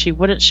 saying she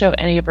wouldn't show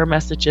any of her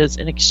messages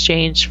in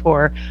exchange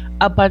for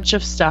a bunch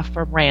of stuff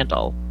from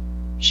Randall,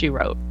 she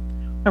wrote.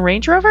 A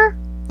Range Rover?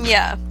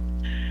 Yeah.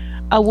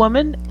 A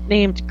woman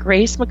named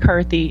Grace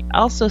McCarthy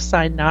also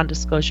signed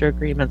non-disclosure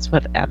agreements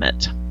with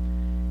Emmett.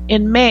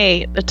 In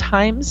May, the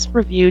Times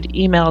reviewed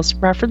emails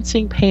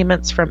referencing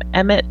payments from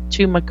Emmett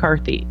to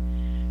McCarthy.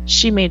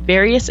 She made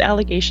various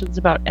allegations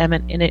about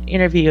Emmett in an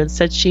interview and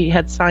said she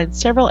had signed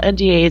several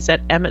NDAs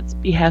at Emmett's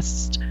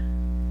behest,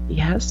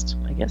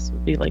 I guess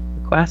would be like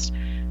request,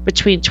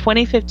 between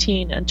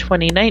 2015 and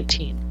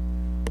 2019.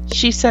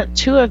 She sent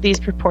two of these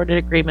purported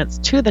agreements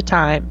to the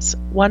Times,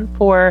 one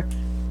for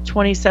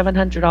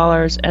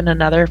 $2,700 and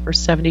another for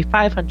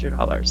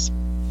 $7,500.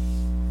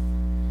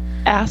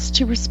 Asked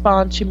to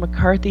respond to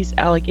McCarthy's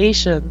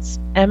allegations,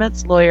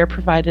 Emmett's lawyer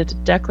provided a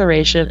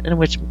declaration in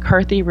which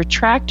McCarthy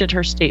retracted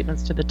her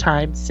statements to the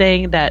Times,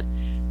 saying that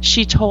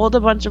she told a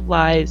bunch of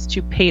lies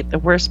to paint the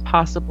worst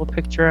possible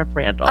picture of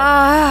Randall.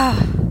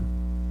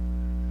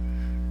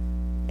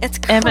 It's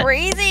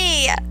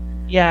crazy.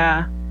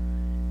 Yeah.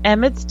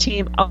 Emmett's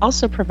team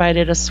also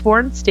provided a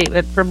sworn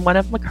statement from one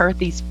of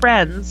McCarthy's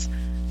friends,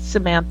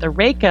 Samantha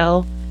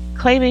Rakel,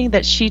 claiming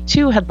that she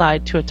too had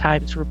lied to a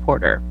Times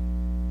reporter.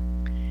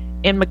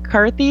 In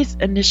McCarthy's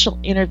initial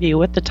interview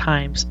with the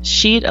Times,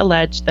 she'd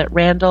alleged that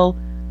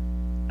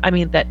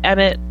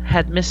Emmett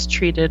had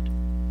mistreated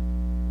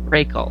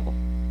Rakel,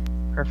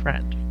 her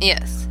friend.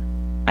 Yes.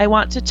 I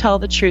want to tell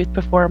the truth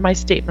before my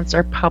statements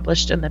are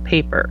published in the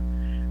paper,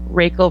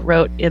 Rakel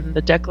wrote in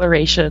the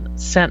declaration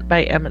sent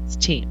by Emmett's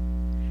team.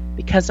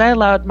 Because I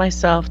allowed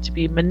myself to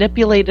be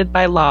manipulated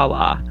by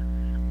Lala,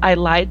 I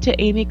lied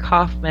to Amy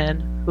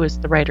Kaufman, who is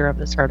the writer of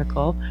this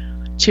article,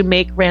 to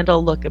make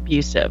Randall look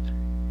abusive.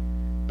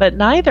 But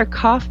neither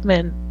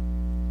Kaufman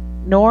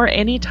nor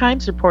any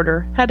Times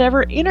reporter had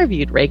ever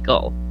interviewed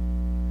Rakel.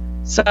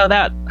 So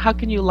how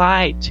can you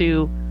lie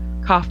to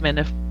Kaufman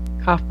if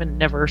Kaufman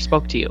never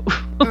spoke to you?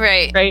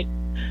 Right. Right?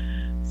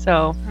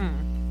 So,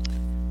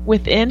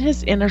 within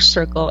his inner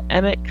circle,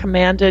 Emmett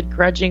commanded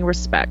grudging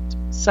respect.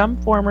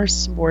 Some former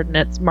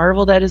subordinates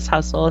marveled at his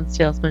hustle and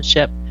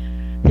salesmanship.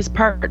 His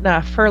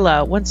partner,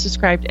 Furla, once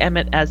described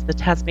Emmett as the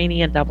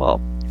Tasmanian devil.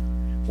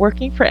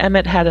 Working for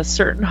Emmett had a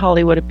certain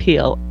Hollywood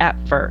appeal at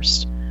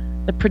first.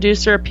 The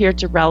producer appeared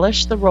to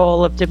relish the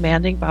role of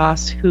demanding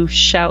boss who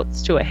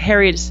shouts to a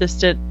harried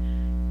assistant,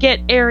 "Get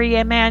Ari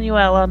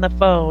Emanuel on the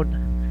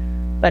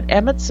phone." But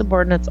Emmett's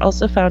subordinates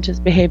also found his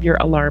behavior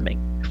alarming.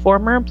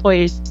 former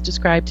employees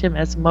described him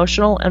as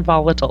emotional and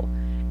volatile.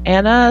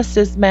 Anna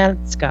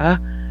Szymanska,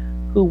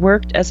 who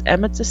worked as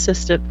Emmett's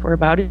assistant for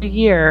about a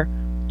year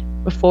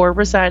before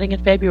resigning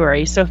in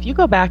February. So if you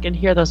go back and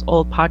hear those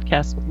old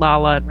podcasts with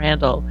Lala and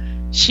Randall,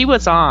 she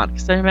was on,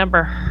 because I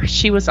remember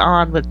she was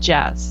on with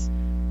Jess.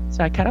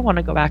 So I kind of want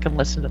to go back and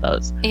listen to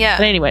those. Yeah.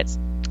 But anyways,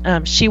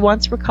 she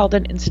once recalled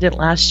an incident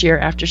last year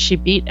after she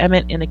beat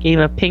Emmett in a game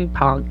of ping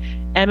pong.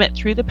 Emmett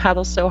threw the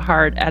paddle so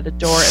hard at a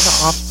door in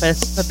the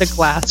office that the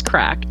glass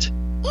cracked.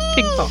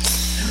 Ping pong.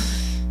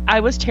 I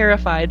was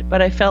terrified,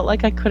 but I felt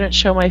like I couldn't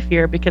show my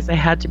fear because I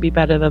had to be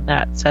better than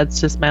that, said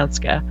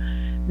Szymanska,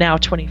 now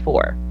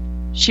 24.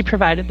 She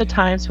provided the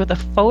Times with a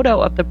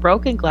photo of the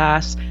broken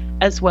glass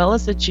as well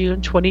as a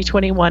June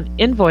 2021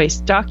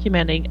 invoice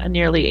documenting a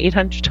nearly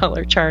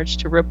 $800 charge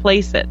to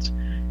replace it.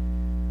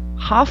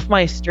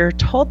 Hoffmeister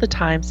told the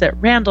Times that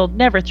Randall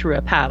never threw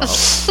a paddle,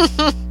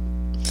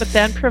 but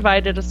then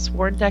provided a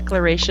sworn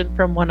declaration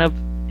from one of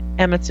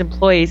Emmett's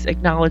employees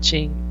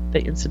acknowledging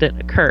the incident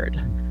occurred.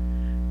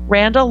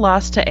 Randall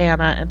lost to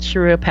Anna and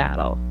threw a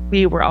paddle.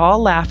 We were all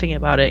laughing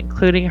about it,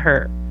 including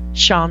her,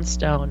 Sean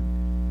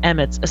Stone,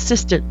 Emmett's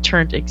assistant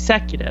turned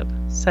executive,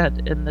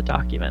 said in the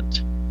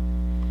document.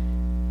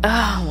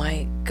 Oh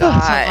my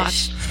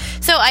gosh.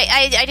 So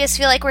I just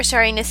feel like we're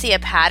starting to see a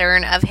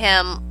pattern of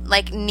him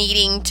like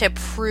needing to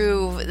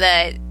prove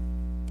that,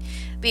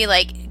 be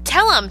like,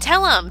 tell him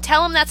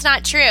that's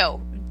not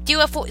true. Do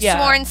a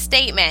sworn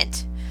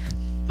statement.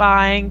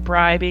 Buying,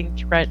 bribing,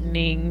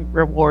 threatening,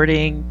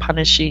 rewarding,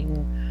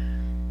 punishing.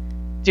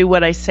 Do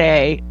what I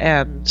say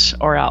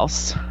or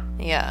else.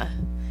 Yeah.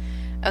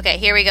 Okay,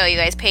 here we go, you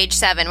guys. Page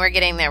 7. We're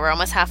getting there. We're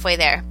almost halfway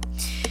there.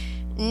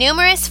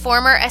 Numerous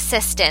former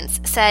assistants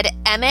said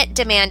Emmett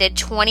demanded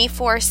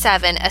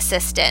 24/7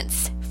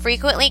 assistance,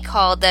 frequently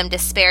called them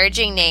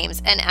disparaging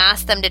names, and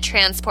asked them to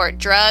transport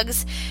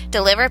drugs,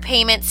 deliver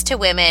payments to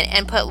women,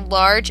 and put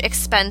large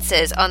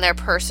expenses on their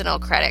personal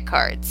credit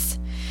cards.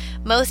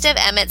 Most of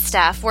Emmett's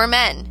staff were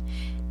men.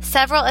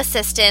 Several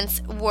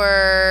assistants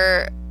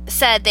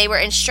said they were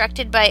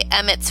instructed by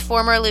Emmett's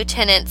former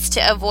lieutenants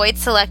to avoid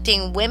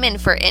selecting women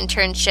for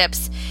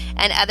internships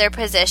and other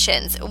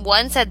positions.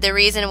 One said the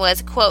reason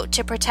was, quote,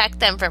 to protect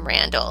them from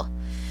Randall.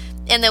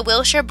 In the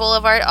Wilshire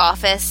Boulevard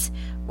office,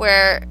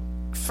 where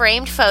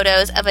framed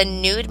photos of a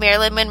nude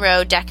Marilyn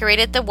Monroe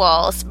decorated the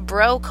walls,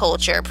 bro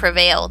culture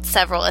prevailed,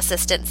 several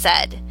assistants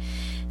said.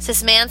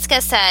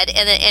 Szymanska said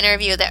in an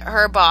interview that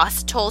her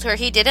boss told her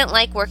he didn't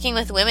like working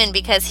with women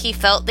because he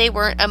felt they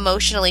weren't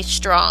emotionally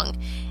strong.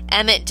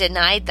 Emmett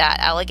denied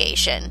that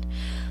allegation.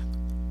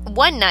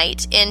 One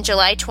night in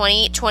July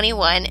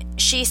 2021,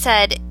 she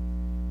said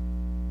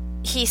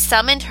he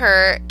summoned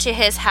her to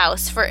his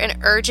house for an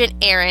urgent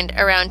errand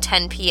around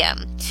 10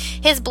 p.m.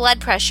 His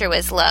blood pressure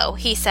was low,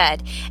 he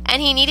said,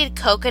 and he needed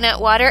coconut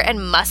water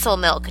and muscle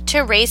milk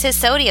to raise his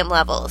sodium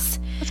levels.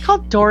 It's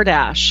called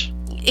DoorDash.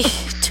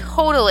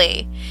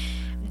 Totally.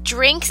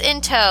 Drinks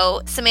in tow,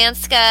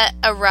 Szymanska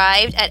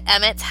arrived at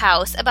Emmett's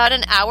house about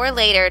an hour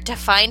later to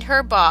find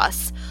her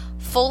boss,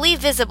 fully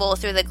visible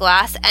through the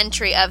glass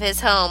entry of his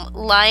home,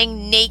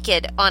 lying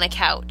naked on a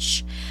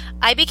couch.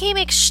 I became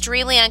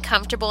extremely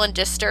uncomfortable and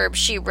disturbed,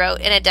 she wrote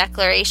in a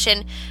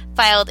declaration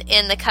filed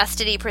in the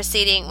custody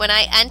proceeding. When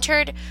I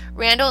entered,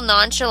 Randall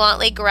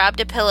nonchalantly grabbed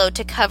a pillow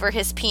to cover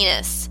his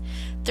penis.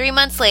 3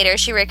 months later,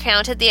 she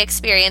recounted the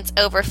experience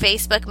over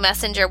Facebook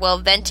Messenger while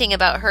venting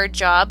about her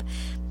job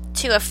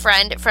to a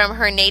friend from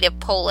her native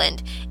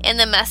Poland. In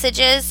the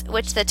messages,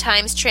 which the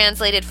Times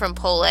translated from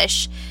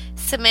Polish,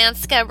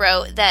 Szymanska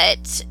wrote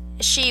that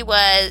she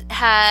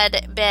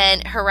had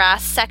been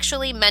harassed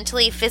sexually,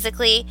 mentally,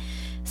 physically,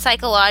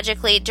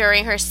 psychologically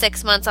during her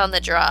 6 months on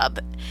the job,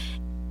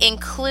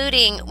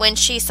 including when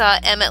she saw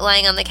Emmett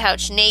lying on the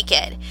couch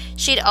naked.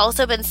 She'd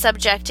also been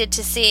subjected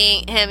to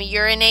seeing him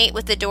urinate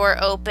with the door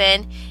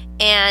open,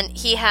 and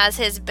he has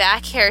his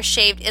back hair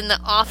shaved in the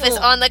office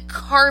on the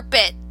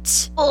carpet.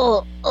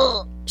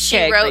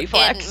 She wrote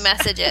in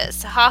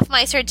messages.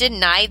 Hoffmeister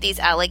denied these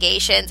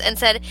allegations and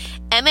said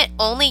Emmett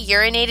only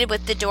urinated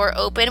with the door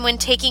open when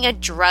taking a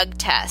drug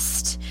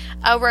test,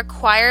 a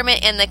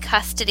requirement in the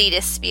custody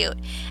dispute,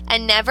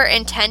 and never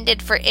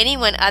intended for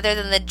anyone other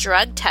than the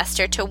drug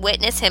tester to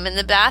witness him in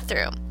the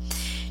bathroom.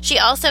 She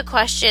also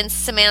questions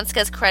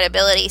Szymanska's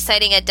credibility,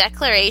 citing a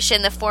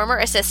declaration the former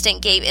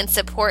assistant gave in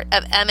support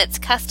of Emmett's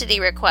custody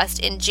request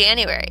in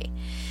January.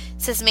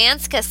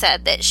 Szymanska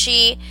said that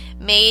she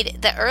made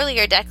the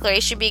earlier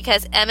declaration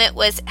because Emmett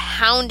was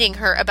hounding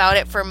her about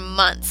it for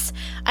months.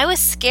 I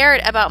was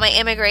scared about my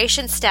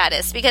immigration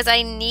status because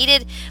I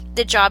needed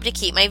the job to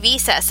keep my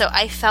visa, so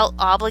I felt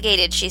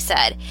obligated, she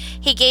said.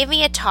 He gave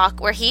me a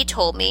talk where he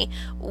told me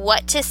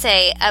what to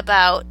say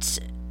about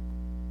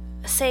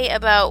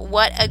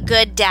what a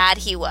good dad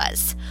he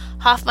was.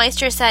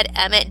 Hoffmeister said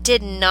Emmett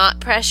did not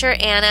pressure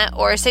Anna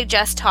or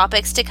suggest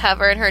topics to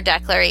cover in her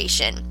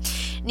declaration.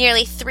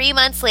 Nearly 3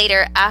 months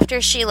later, after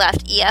she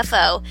left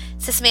EFO,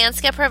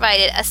 Szymanska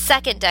provided a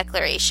second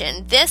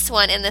declaration, this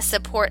one in the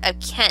support of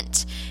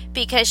Kent,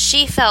 because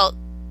she felt,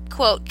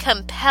 quote,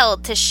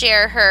 compelled to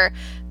share her,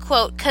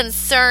 quote,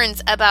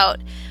 concerns about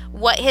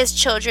what his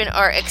children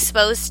are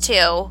exposed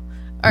to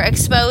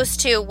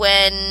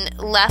when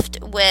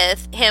left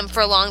with him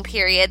for long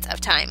periods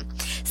of time.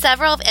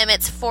 Several of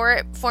Emmett's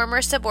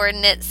former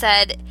subordinates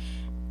said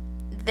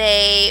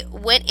they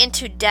went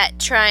into debt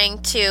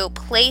trying to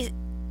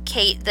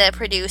placate the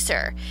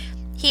producer.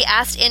 He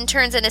asked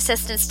interns and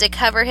assistants to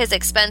cover his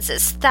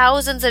expenses,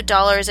 thousands of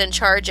dollars in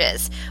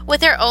charges, with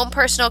their own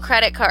personal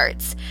credit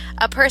cards.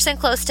 A person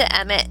close to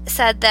Emmett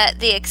said that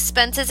the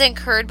expenses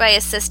incurred by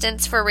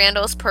assistants for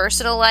Randall's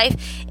personal life,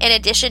 in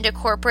addition to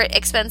corporate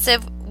expenses,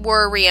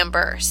 were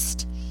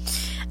reimbursed.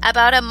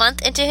 About a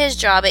month into his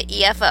job at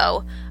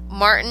EFO,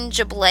 Martin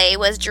Jablay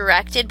was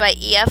directed by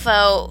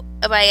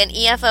an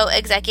EFO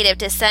executive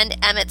to send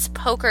Emmett's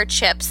poker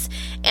chips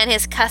and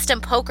his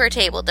custom poker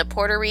table to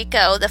Puerto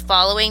Rico the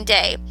following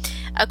day,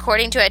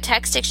 according to a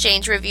text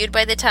exchange reviewed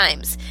by the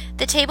Times.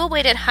 The table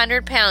weighed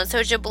 100 pounds,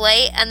 so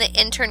Jablay and the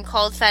intern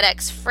called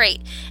FedEx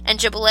Freight, and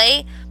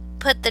Jablay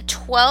put the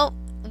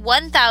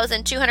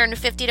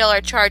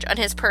 $1,250 charge on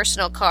his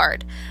personal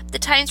card. The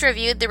Times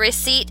reviewed the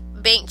receipt,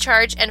 bank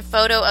charge, and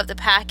photo of the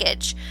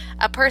package.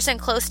 A person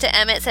close to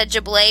Emmett said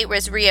Jablay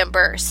was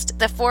reimbursed.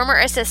 The former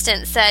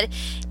assistant said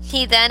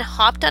he then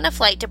hopped on a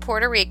flight to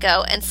Puerto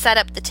Rico and set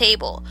up the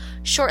table.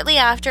 Shortly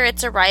after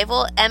its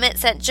arrival, Emmett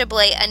sent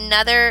Jablay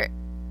another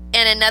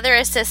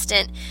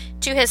assistant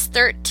to his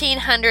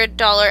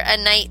 $1,300 a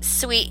night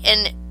suite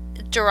in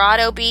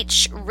Dorado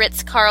Beach,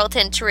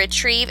 Ritz-Carlton, to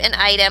retrieve an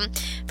item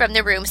from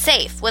the room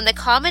safe. When the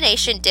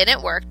combination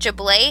didn't work,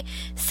 Jablay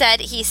said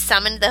he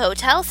summoned the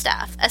hotel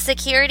staff. A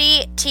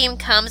security team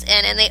comes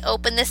in and they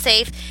open the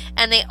safe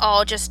and they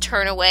all just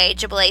turn away,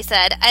 Jablay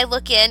said. I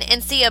look in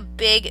and see a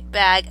big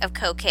bag of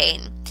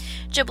cocaine.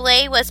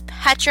 Jablay was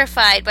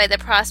petrified by the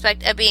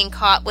prospect of being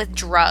caught with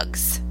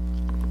drugs.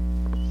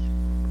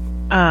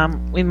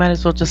 We might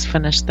as well just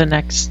finish the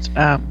next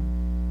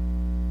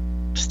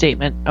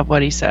statement of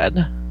what he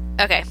said.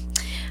 Okay.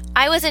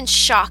 I was in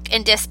shock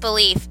and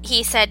disbelief,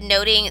 he said,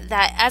 noting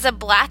that as a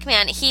black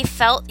man, he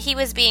felt he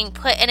was being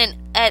put at an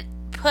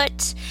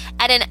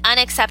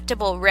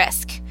unacceptable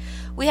risk.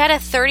 We had a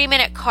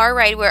 30-minute car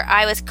ride where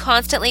I was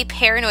constantly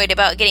paranoid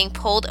about getting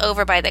pulled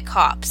over by the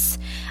cops.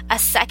 A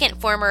second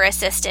former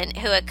assistant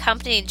who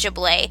accompanied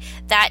Jablay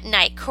that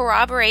night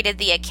corroborated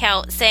the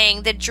account,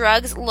 saying the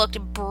drugs looked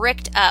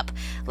bricked up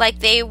like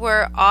they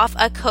were off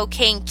a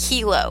cocaine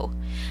kilo.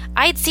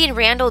 I'd seen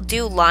Randall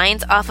do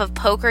lines off of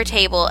poker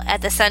table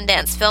at the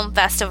Sundance Film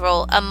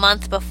Festival a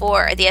month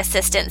before, the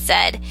assistant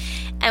said.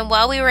 And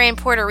while we were in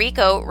Puerto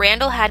Rico,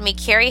 Randall had me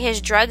carry his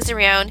drugs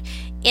around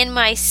in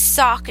my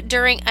sock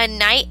during a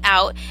night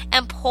out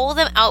and pull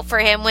them out for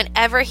him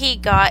whenever he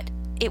got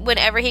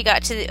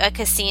to a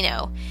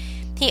casino.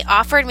 He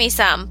offered me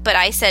some, but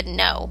I said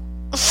no.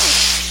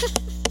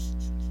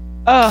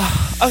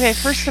 Oh, okay.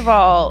 First of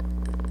all,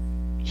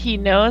 he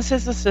knows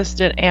his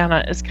assistant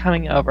Anna is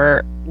coming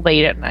over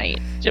late at night.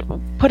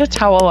 Put a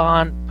towel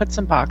on, put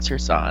some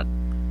boxers on.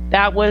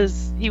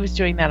 He was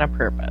doing that on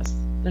purpose.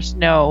 There's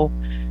no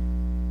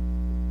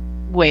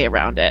way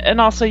around it.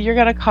 And also, you're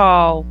gonna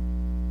call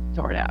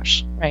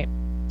DoorDash, right?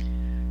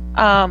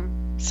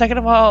 Second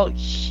of all,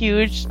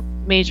 huge,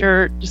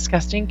 major,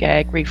 disgusting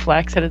gag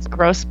reflex at his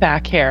gross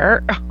back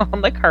hair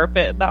on the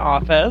carpet in the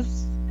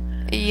office.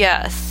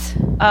 Yes.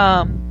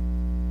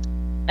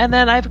 And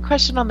then I have a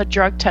question on the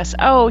drug test.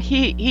 Oh,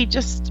 he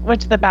just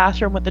went to the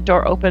bathroom with the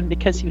door open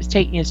because he was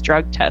taking his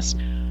drug test.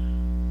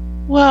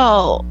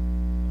 Well,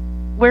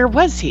 where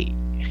was he?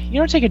 You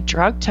don't take a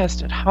drug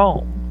test at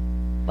home,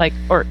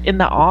 or in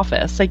the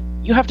office.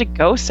 You have to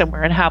go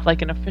somewhere and have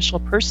an official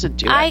person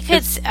do it. I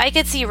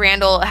could see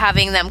Randall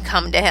having them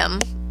come to him.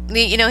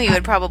 He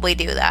would probably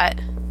do that.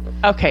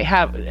 Okay,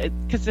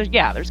 because there's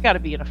got to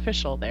be an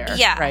official there.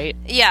 Yeah, right.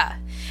 Yeah.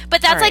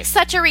 But that's right.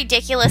 Such a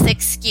ridiculous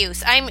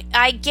excuse.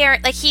 I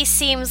guarantee, he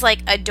seems like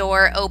a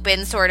door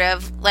open sort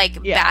of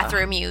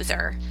bathroom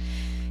user,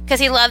 because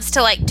he loves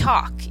to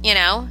talk,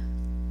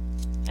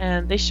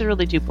 And they should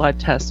really do blood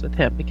tests with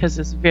him, because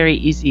it's very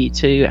easy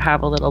to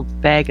have a little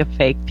bag of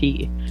fake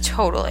pee.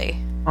 Totally.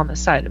 On the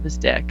side of his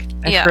dick.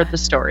 I've heard the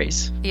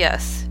stories.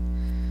 Yes.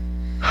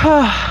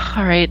 All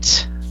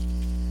right.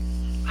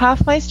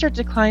 Hoffmeister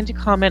declined to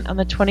comment on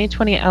the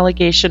 2020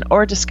 allegation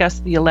or discuss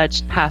the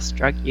alleged past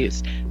drug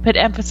use, but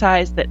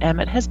emphasized that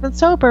Emmett has been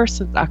sober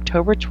since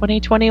October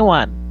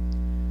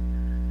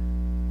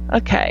 2021.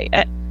 Okay.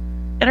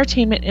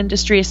 Entertainment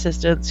industry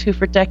assistants who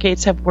for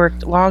decades have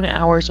worked long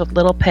hours with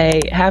little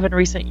pay have in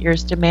recent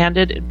years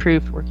demanded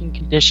improved working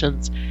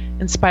conditions,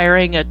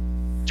 inspiring a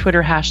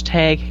Twitter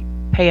hashtag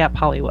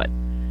 #PayUpHollywood.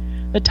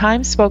 The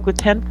Times spoke with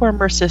 10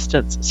 former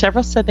assistants.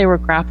 Several said they were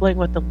grappling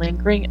with the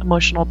lingering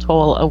emotional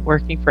toll of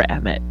working for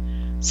Emmett.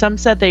 Some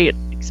said they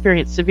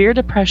experienced severe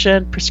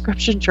depression,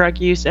 prescription drug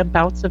use, and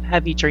bouts of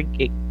heavy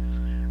drinking.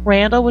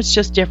 Randall was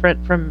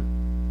different from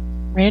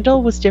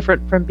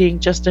being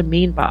just a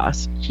mean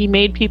boss. He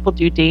made people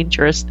do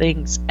dangerous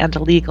things and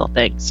illegal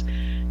things,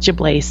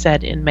 Jablay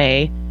said in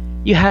May.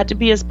 You had to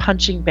be his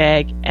punching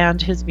bag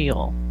and his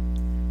mule.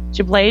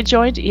 Jablay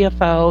joined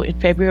EFO in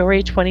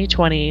February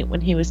 2020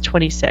 when he was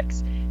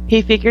 26.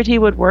 He figured he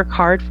would work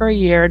hard for a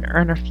year and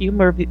earn a few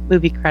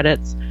movie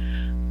credits,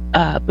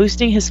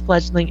 boosting his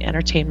fledgling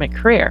entertainment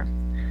career.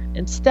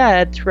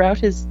 Instead, throughout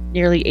his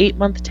nearly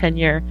 8-month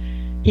tenure,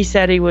 he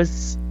said he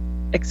was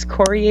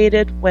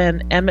excoriated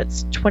when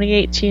Emmett's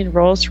 2018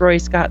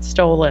 Rolls-Royce got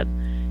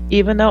stolen,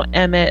 even though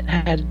Emmett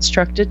had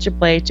instructed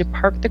Jablay to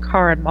park the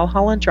car on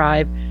Mulholland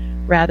Drive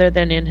rather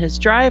than in his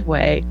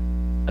driveway,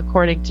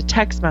 according to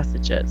text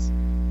messages.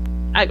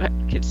 I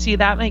could see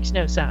that makes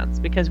no sense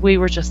because we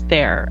were just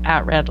there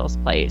at Randall's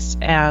place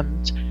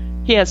and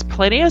he has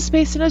plenty of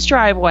space in his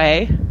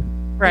driveway,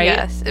 right?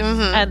 Yes.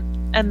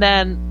 Mm-hmm. And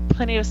then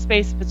plenty of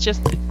space if it's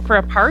just for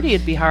a party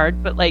it'd be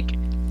hard, but like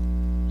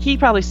he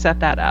probably set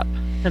that up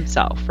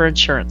himself for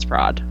insurance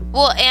fraud.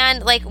 Well,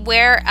 and like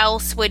where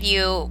else would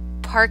you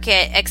park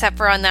it except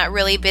for on that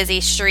really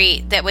busy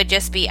street that would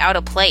just be out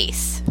of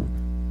place?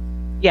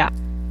 Yeah.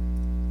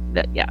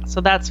 So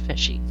that's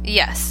fishy.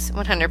 Yes,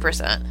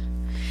 100%.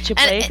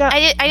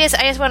 Jablay I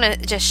just want to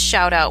just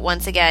shout out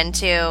once again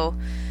to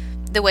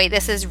the way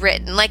this is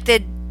written. Like do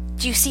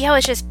you see how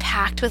it's just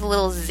packed with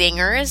little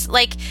zingers?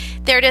 Like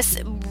they're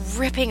just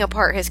ripping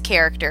apart his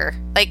character.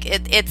 Like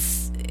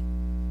it's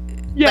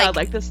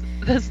like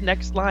this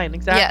next line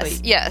exactly.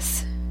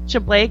 Yes.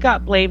 Jablay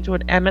got blamed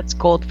when Emmett's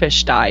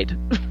goldfish died.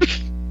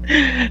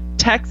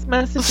 Text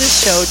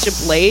messages show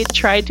Jablay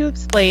tried to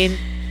explain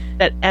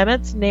that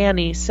Emmett's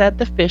nanny said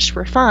the fish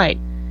were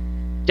fine.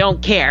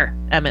 Don't care,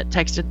 Emmett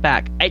texted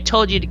back. I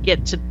told you to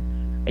get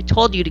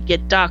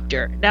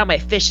doctor. Now my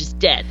fish is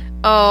dead.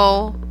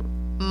 Oh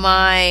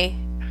my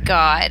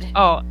god.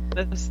 Oh,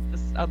 this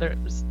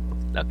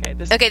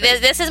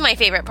is my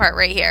favorite part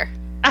right here.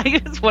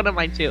 It's one of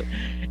mine too.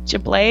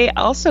 Jablay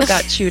also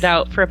got chewed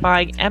out for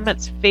buying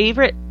Emmett's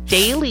favorite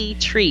daily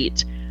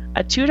treat,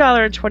 a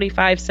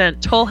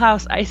 $2.25 Toll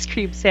House ice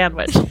cream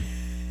sandwich,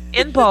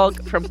 in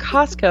bulk from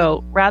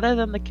Costco rather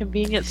than the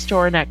convenience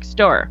store next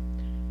door.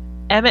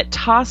 Emmett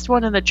tossed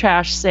one in the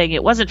trash, saying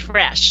it wasn't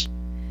fresh.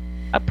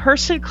 A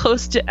person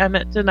close to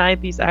Emmett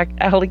denied these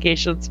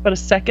allegations, but a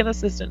second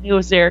assistant who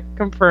was there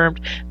confirmed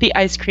the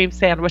ice cream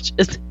sandwich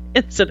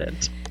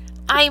incident.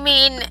 I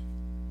mean,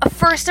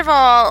 first of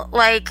all,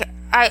 like,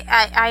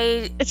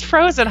 it's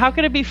frozen. How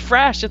can it be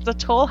fresh? It's a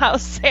Toll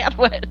House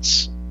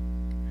sandwich.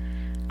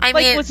 I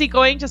mean, was he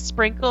going to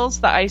Sprinkles,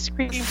 the ice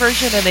cream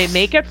version, and they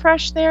make it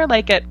fresh there,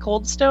 like at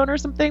Cold Stone or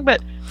something?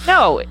 But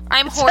no,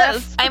 I'm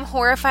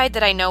horrified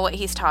that I know what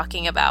he's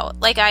talking about.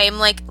 Like, I am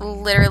like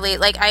literally,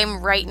 like, I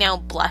am right now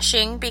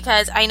blushing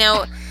because I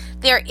know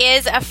there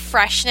is a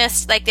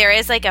freshness, like there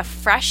is like a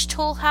fresh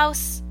Toll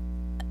House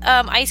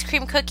ice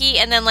cream cookie,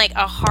 and then like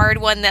a hard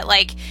one that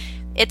like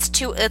it's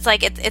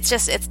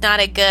not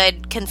a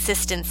good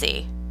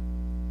consistency.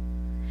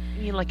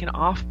 You mean like an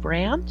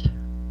off-brand?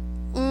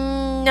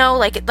 No,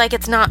 like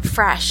it's not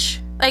fresh.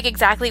 Like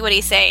exactly what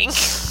he's saying.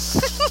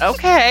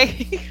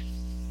 Okay.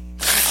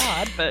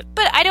 Odd, but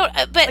I don't.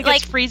 But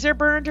like it's freezer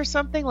burned or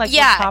something. Like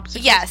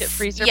popsicles get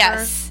freezer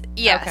burned.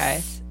 Yes.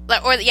 Okay.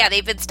 Or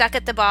they've been stuck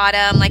at the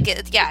bottom. Like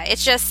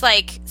it's just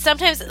like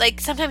sometimes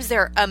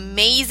they're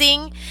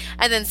amazing,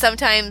 and then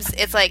sometimes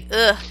it's like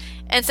ugh.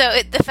 And so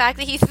the fact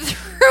that he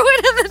threw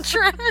it in the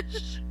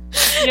trash.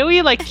 You know,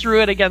 he like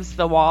threw it against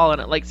the wall and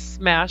it like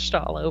smashed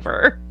all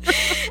over.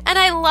 And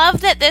I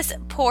love that this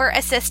poor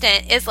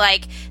assistant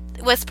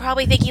was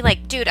probably thinking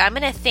like, dude, I'm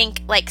going to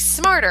think like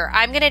smarter.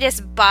 I'm going to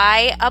just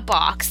buy a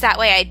box. That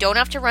way I don't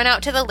have to run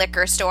out to the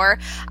liquor store.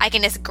 I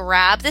can just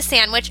grab the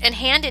sandwich and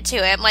hand it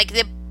to him. Like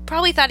they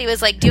probably thought he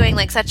was like doing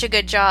like such a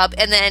good job.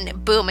 And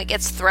then boom, it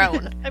gets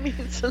thrown. I mean,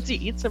 since he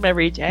eats them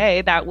every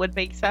day, that would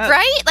make sense.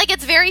 Right? Like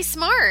it's very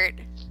smart.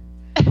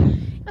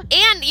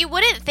 And you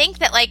wouldn't think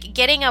that like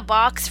getting a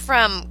box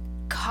from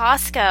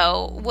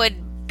Costco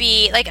would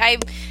be like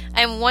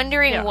I'm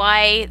wondering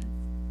why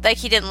like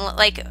he didn't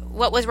like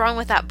what was wrong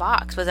with that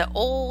box? Was it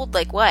old?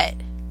 Like what?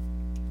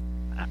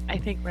 I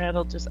think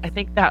Randall I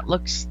think that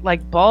looks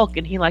like bulk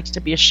and he likes to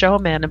be a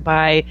showman and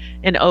buy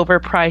an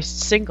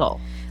overpriced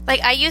single.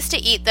 Like I used to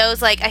eat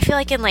those like I feel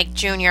like in like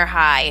junior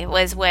high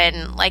was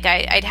when like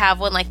I'd have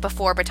one like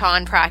before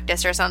baton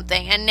practice or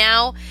something, and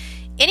now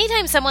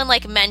anytime someone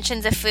like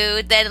mentions a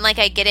food, then like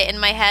I get it in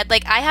my head.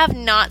 Like I have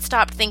not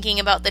stopped thinking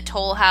about the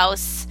Toll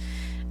House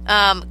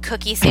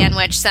cookie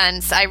sandwich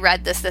since I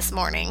read this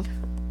morning.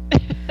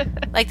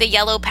 Like the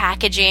yellow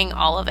packaging,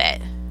 all of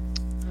it.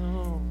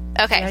 Oh,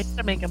 okay. Yeah, I used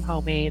to make them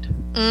homemade.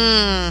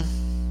 It's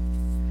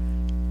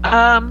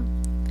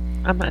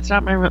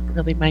not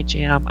really my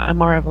jam. I'm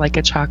more of like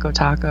a Choco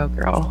Taco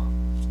girl.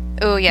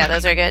 Oh yeah,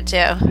 those are good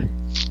too.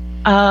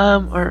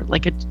 Or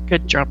like a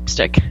good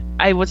drumstick.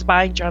 I was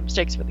buying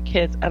drumsticks for the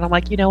kids, and I'm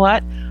like, you know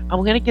what?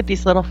 I'm gonna get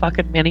these little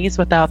fucking minis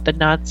without the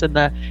nuts and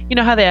the, you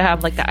know how they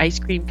have like the ice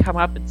cream come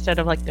up instead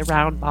of like the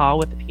round ball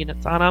with the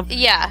peanuts on them.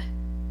 Yeah.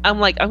 I'm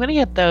like, I'm gonna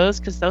get those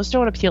because those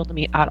don't appeal to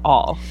me at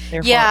all.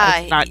 Therefore,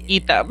 I cannot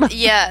eat them.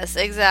 Yes,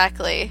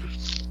 exactly.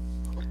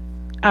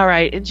 All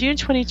right. In June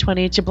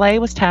 2020, Jablay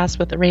was tasked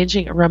with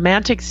arranging a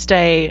romantic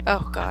stay.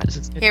 Oh, God. This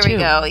is good Here too. we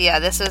go. Yeah,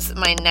 this is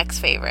my next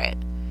favorite.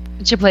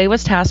 Jablay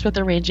was tasked with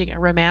arranging a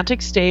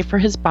romantic stay for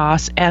his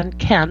boss, Ann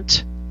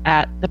Kent,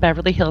 at the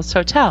Beverly Hills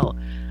Hotel.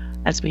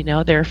 As we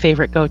know, their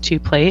favorite go-to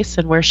place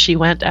and where she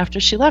went after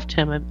she left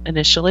him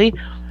initially.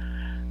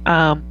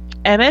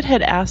 Emmett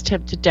had asked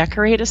him to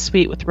decorate a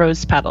suite with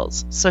rose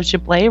petals, so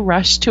Jablay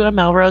rushed to a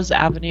Melrose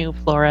Avenue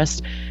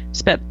florist,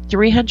 spent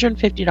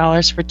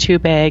 $350 for 2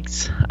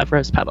 bags of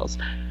rose petals.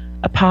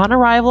 Upon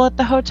arrival at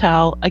the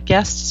hotel, a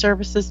guest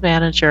services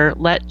manager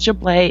let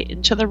Jablay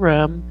into the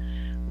room,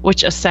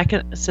 which a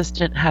second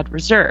assistant had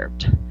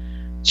reserved.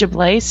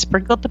 Jablay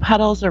sprinkled the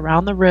petals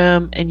around the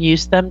room and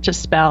used them to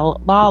spell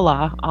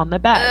Lala on the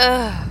bed.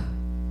 Ugh.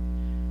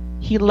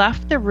 He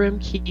left the room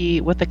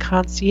key with the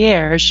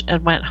concierge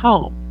and went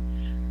home.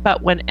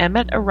 But when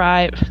Emmett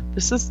arrived,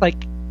 this is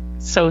like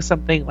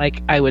something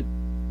like I would.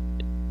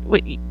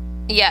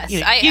 Yes, You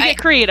get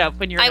creative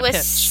when you're. I in a was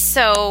pitch.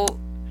 so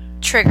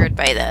triggered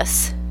by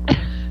this.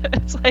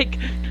 It's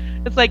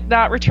like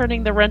not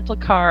returning the rental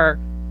car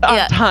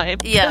on time.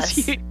 Yes.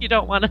 Because you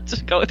don't want it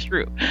to go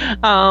through.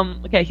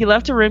 Okay, he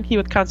left a room key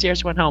with concierge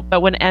and went home.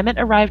 But when Emmett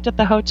arrived at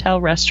the hotel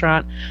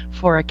restaurant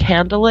for a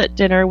candlelit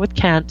dinner with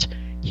Kent,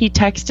 he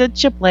texted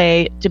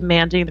Jablay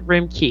demanding the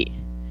room key.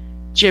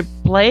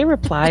 Jablay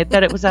replied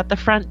that it was at the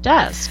front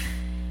desk.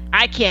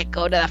 I can't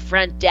go to the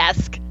front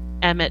desk,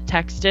 Emmett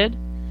texted.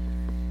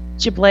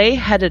 Jablay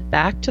headed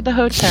back to the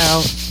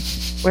hotel,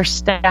 where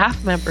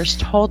staff members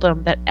told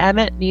him that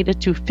Emmett needed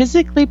to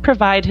physically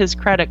provide his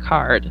credit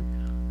card,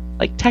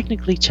 like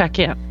technically check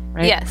in,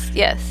 right?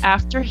 Yes.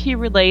 After he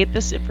relayed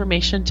this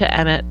information to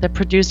Emmett, the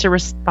producer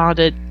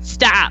responded,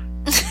 "Stop!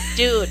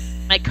 Dude,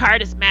 my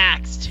card is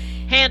maxed.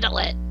 Handle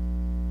it."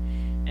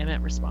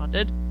 Emmett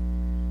responded.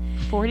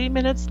 40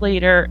 minutes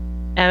later,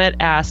 Emmett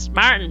asked,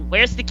 "Martin,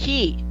 where's the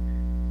key?"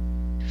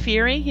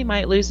 Fearing he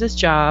might lose his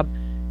job,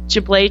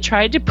 Jablay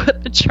tried to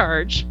put the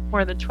charge,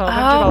 more than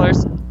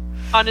 $1,200,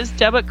 on his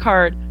debit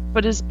card,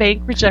 but his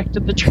bank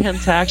rejected the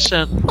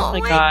transaction. Oh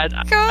my God.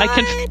 I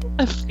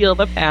can feel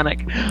the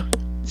panic.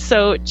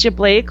 So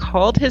Jablay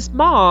called his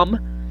mom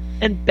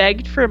and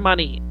begged for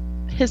money.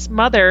 His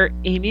mother,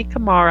 Amy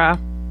Kamara,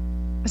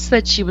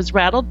 said she was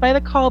rattled by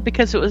the call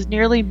because it was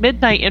nearly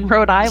midnight in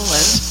Rhode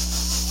Island.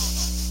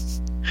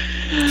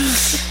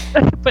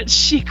 But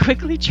she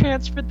quickly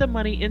transferred the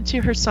money into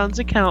her son's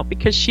account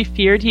because she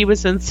feared he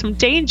was in some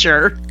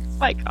danger.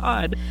 My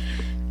God.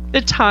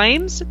 The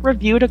Times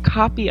reviewed a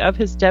copy of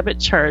his debit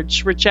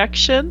charge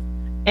rejection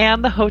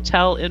and the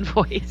hotel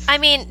invoice. I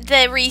mean,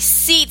 the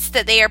receipts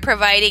that they are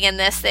providing in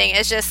this thing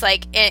is just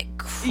like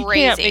crazy. You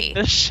can't make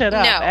this shit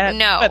up.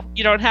 No. But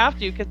you don't have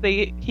to because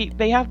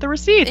they have the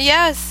receipts.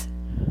 Yes.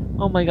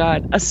 Oh my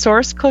God. A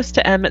source close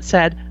to Emmett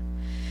said,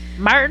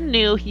 Martin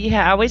knew he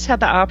always had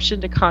the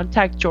option to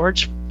contact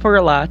George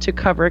Furla to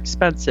cover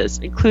expenses,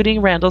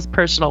 including Randall's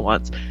personal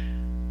ones.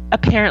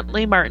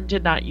 Apparently, Martin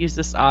did not use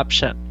this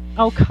option.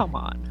 Oh, come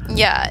on.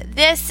 Yeah,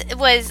 this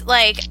was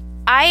like,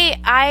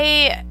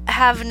 I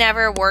have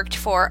never worked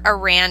for a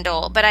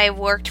Randall, but I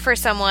worked for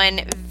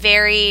someone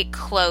very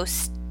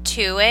close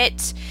to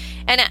it.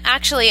 And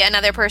actually,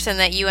 another person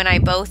that you and I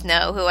both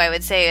know, who I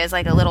would say is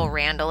like a little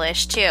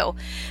Randall-ish too.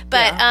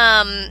 But,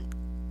 Yeah.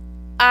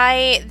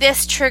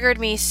 This triggered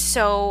me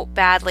so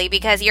badly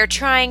because you're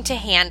trying to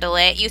handle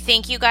it. You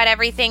think you got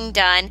everything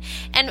done.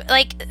 And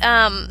like,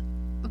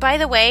 by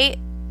the way,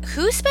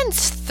 who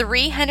spends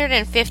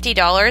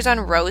 $350 on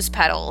rose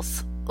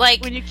petals?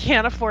 Like, when you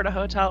can't afford a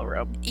hotel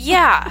room.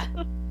 Yeah.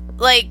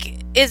 Like,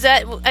 is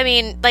that, I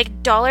mean,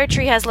 like Dollar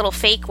Tree has little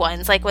fake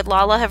ones. Like, would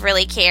Lala have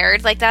really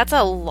cared? Like, that's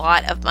a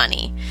lot of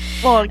money.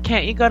 Well,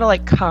 can't you go to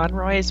like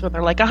Conroy's when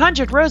they're like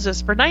 100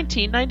 roses for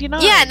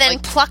 $19.99? Yeah, and then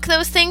pluck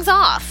those things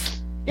off.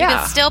 You Yeah.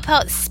 can still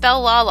spell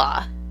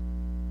Lala.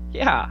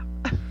 Yeah.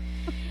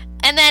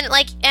 And then,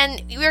 like,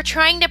 and you're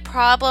trying to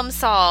problem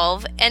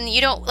solve, and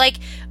you don't, like,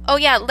 oh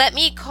yeah, let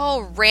me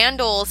call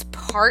Randall's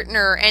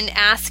partner and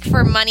ask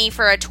for money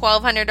for a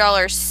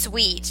 $1,200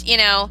 suite, you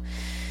know?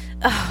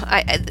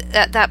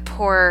 That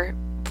poor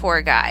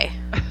guy.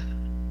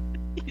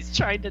 He's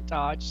trying to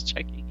dodge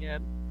checking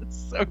in.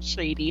 It's so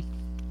shady.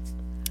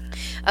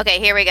 Okay,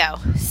 here we go.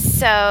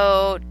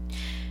 So,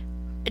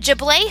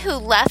 Jablay, who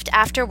left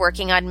after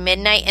working on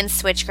Midnight and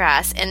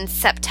Switchgrass in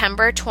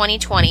September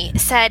 2020,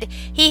 said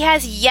he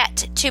has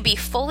yet to be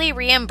fully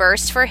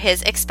reimbursed for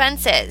his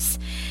expenses.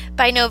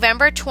 By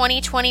November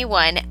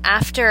 2021,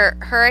 after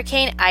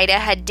Hurricane Ida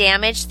had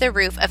damaged the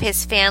roof of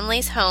his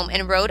family's home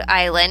in Rhode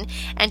Island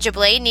and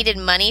Jablay needed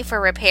money for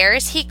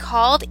repairs, he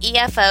called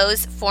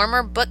EFO's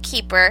former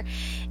bookkeeper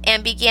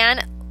and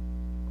began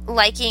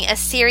liking a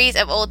series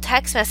of old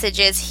text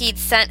messages he'd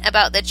sent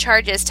about the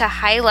charges to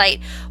highlight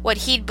what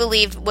he'd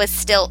believed was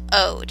still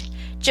owed.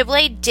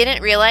 Jablay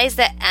didn't realize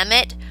that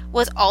Emmett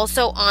was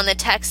also on the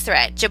text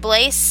thread.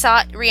 Jablay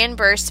sought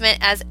reimbursement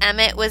as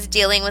Emmett was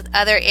dealing with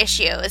other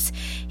issues.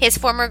 His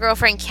former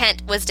girlfriend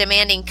Kent was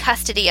demanding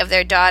custody of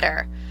their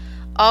daughter.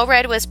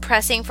 Allred was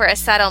pressing for a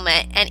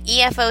settlement, and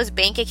EFO's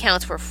bank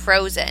accounts were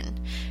frozen.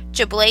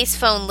 Jablay's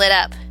phone lit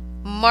up.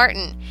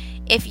 Martin,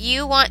 if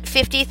you want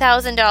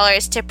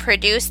 $50,000 to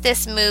produce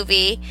this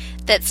movie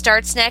that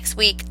starts next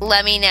week,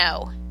 let me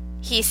know,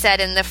 he said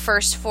in the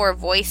first 4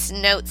 voice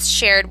notes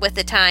shared with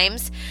the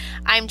Times.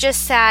 I'm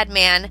just sad,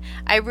 man.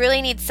 I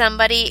really need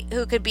somebody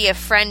who could be a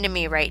friend to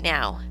me right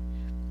now.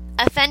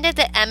 Offended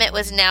that Emmett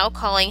was now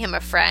calling him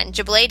a friend,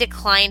 Jablay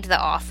declined the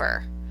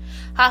offer.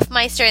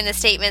 Hoffmeister in the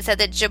statement said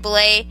that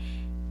Jablay,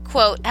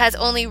 quote, has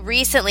only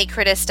recently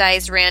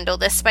criticized Randall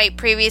despite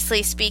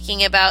previously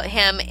speaking about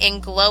him in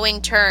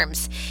glowing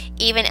terms,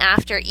 even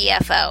after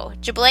EFO.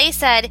 Jablay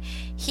said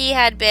he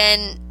had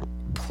been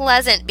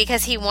pleasant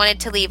because he wanted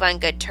to leave on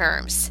good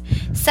terms.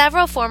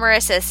 Several former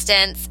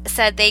assistants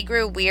said they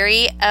grew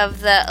weary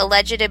of the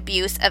alleged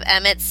abuse of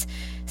Emmett's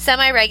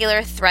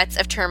semi-regular threats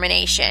of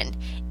termination.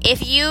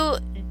 If you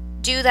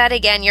do that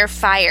again, you're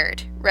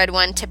fired, read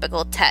one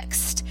typical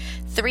text.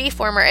 3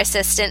 former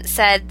assistants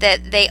said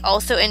that they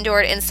also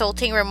endured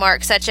insulting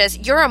remarks such as,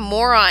 you're a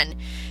moron,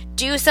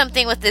 do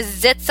something with the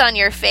zits on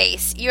your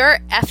face, you're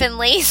effing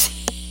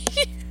lazy.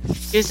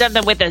 Do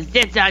something with the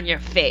zits on your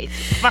face,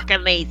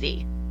 fucking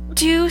lazy.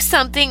 Do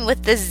something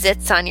with the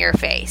zits on your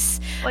face.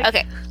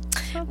 Okay.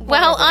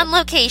 Well, on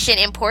location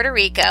in Puerto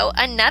Rico,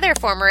 another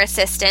former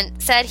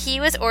assistant said he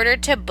was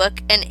ordered to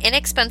book an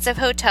inexpensive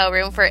hotel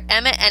room for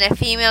Emmett and a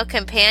female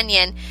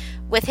companion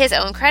with his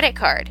own credit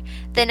card.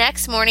 The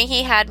next morning,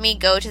 he had me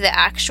go to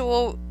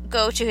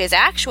his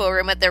actual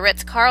room at the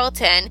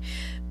Ritz-Carlton,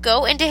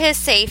 go into his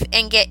safe,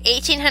 and get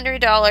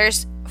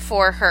 $1,800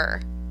 for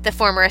her, the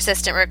former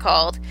assistant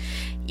recalled.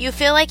 You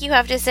feel like you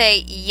have to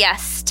say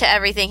yes to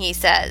everything he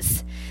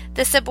says.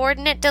 The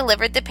subordinate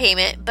delivered the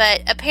payment,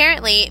 but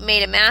apparently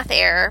made a math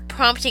error,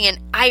 prompting an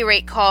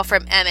irate call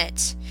from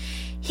Emmett.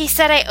 He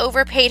said I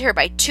overpaid her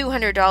by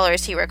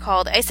 $200, he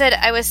recalled. I said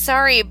I was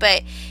sorry,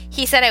 but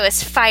he said I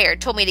was fired,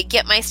 told me to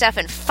get my stuff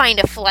and find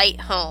a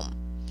flight home.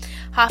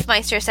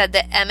 Hoffmeister said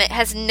that Emmett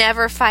has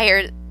never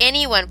fired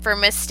anyone for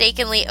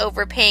mistakenly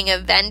overpaying a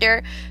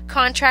vendor,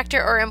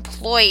 contractor, or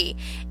employee,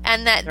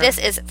 and that this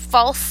is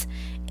false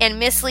and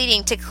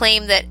misleading to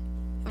claim that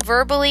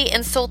verbally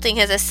insulting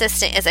his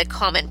assistant is a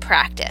common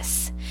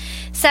practice.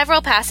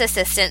 Several past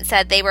assistants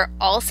said they were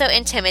also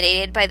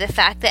intimidated by the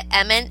fact that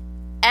Emmett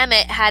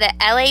had an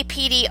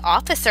LAPD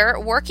officer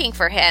working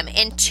for him.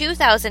 In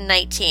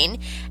 2019,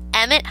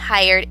 Emmett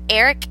hired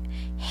Eric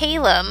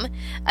Halem,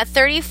 a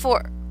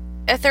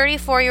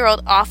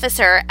 34-year-old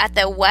officer at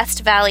the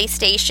West Valley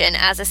Station,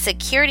 as a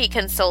security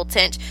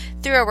consultant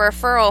through a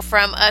referral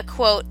from a,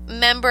 quote,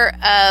 member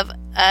of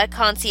a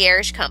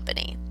concierge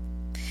company.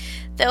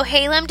 Though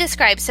Halem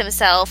describes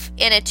himself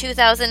in a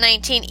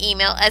 2019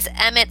 email as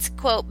Emmett's,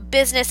 quote,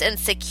 business and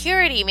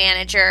security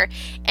manager,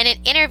 in an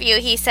interview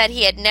he said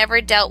he had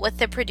never dealt with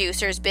the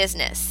producer's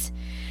business.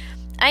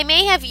 I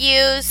may have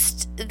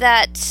used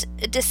that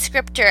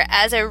descriptor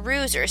as a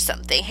ruse or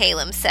something,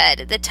 Halem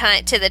said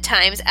to the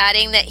Times,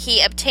 adding that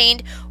he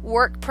obtained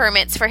work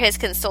permits for his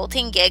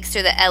consulting gigs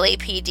through the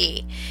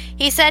LAPD.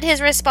 He said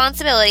his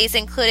responsibilities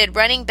included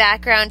running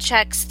background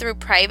checks through a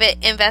private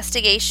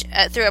investigation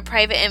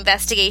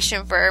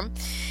firm,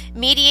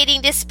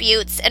 mediating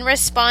disputes, and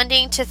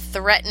responding to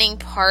threatening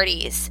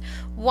parties.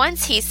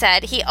 Once, he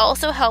said, he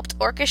also helped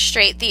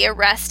orchestrate the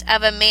arrest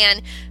of a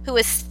man who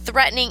was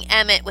threatening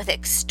Emmett with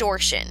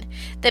extortion.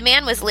 The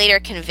man was later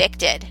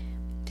convicted.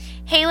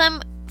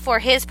 Halem, for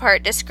his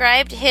part,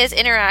 described his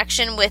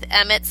interaction with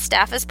Emmett's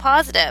staff as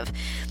positive.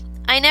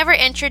 I never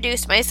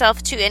introduced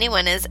myself to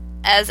anyone as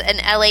an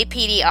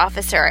LAPD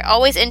officer. I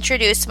always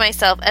introduced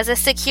myself as a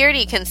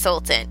security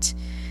consultant,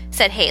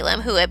 said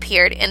Halem, who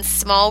appeared in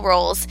small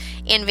roles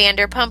in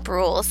Vanderpump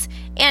Rules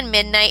and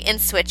Midnight in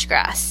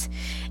Switchgrass.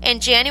 In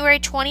January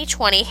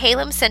 2020,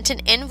 Halem sent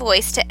an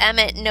invoice to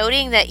Emmett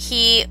noting that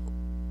he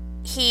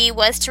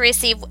was to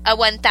receive a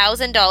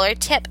 $1,000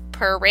 tip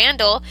per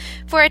Randall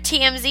for a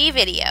TMZ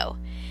video.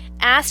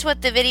 Asked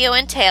what the video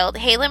entailed,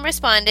 Halem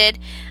responded,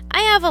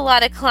 I have a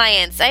lot of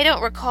clients. I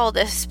don't recall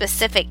the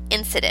specific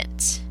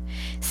incident.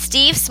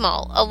 Steve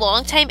Small, a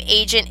longtime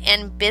agent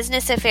and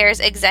business affairs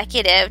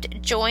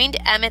executive, joined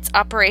Emmett's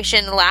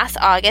operation last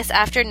August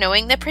after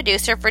knowing the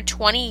producer for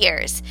 20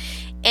 years.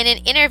 In an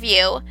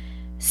interview,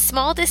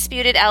 Small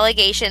disputed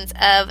allegations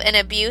of an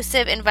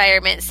abusive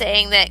environment,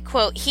 saying that,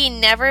 quote, he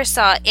never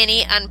saw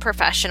any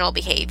unprofessional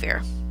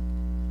behavior.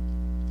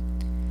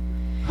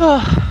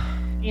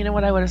 You know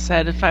what I would have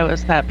said if I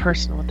was that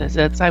person with the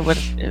zits? I would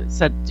have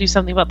said, do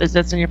something about the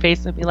zits on your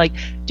face, and be like,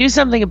 do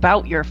something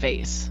about your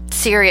face.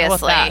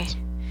 Seriously.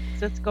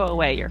 Zits go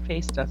away, your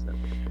face doesn't.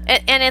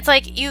 And it's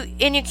like, you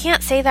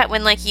can't say that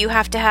when, like, you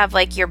have to have,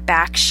 like, your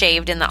back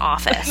shaved in the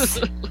office.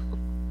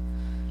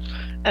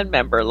 And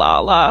remember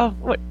Lala.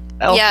 What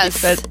else you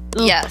said?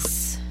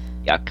 Yes.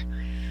 Yuck.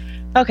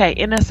 Okay,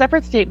 in a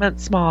separate statement,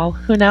 Small,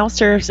 who now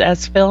serves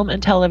as film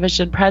and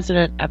television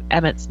president of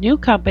Emmett's new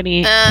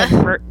company,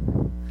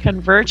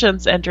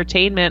 Convergence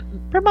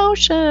Entertainment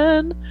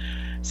Promotion,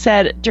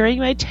 said, during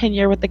my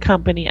tenure with the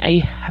company, I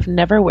have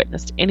never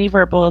witnessed any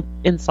verbal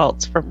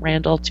insults from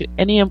Randall to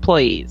any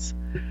employees.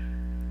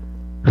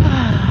 He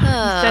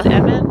said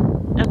Emmett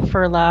and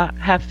Furla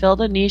have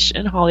filled a niche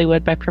in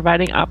Hollywood by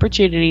providing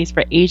opportunities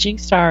for aging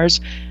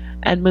stars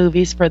and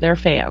movies for their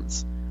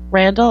fans.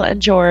 Randall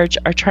and George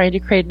are trying to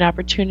create an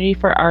opportunity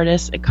for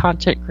artists and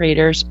content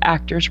creators,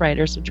 actors,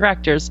 writers, and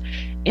directors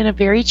in a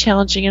very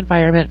challenging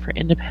environment for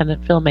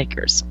independent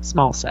filmmakers,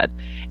 Small said,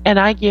 and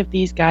I give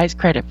these guys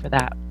credit for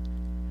that.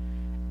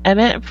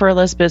 Emmett and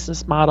Furla's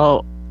business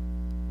model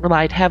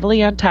relied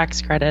heavily on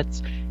tax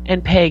credits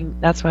and paying,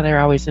 that's why they're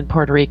always in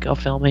Puerto Rico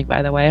filming,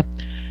 by the way,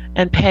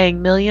 and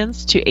paying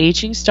millions to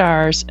aging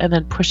stars and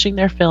then pushing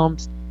their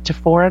films to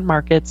foreign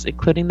markets,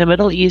 including the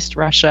Middle East,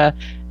 Russia,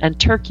 and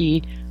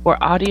Turkey,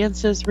 where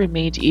audiences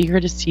remained eager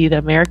to see the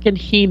American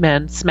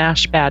He-Men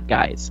smash bad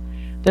guys.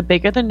 The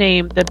bigger the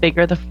name, the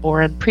bigger the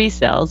foreign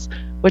pre-sales,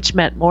 which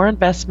meant more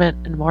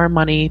investment and more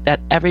money that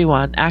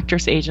everyone,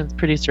 actors, agents,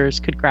 producers,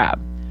 could grab.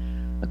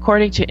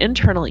 According to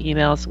internal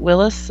emails,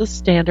 Willis's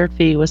standard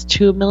fee was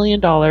 $2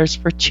 million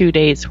for 2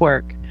 days'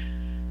 work.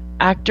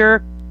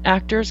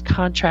 Actors'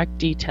 contract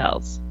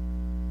details.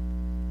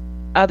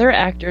 Other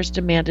actors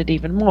demanded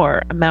even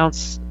more,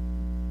 amounts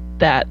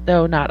that,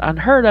 though not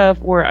unheard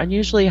of, were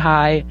unusually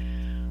high,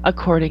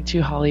 according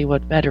to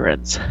Hollywood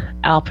veterans.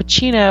 Al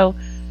Pacino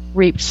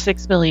reaped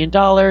 $6 million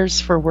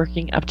for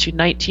working up to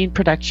 19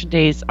 production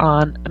days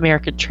on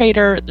American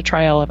Traitor, The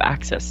Trial of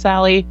Access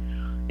Sally,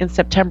 in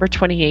September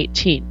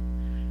 2018.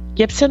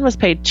 Gibson was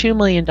paid $2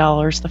 million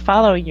the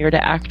following year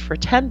to act for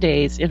 10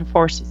 days in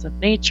Force of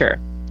Nature,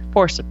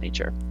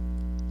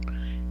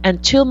 and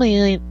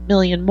 $2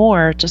 million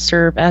more to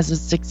serve as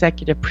its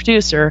executive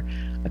producer,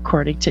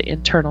 according to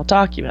internal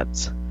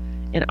documents.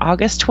 In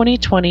August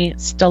 2020,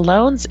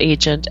 Stallone's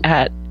agent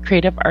at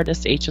Creative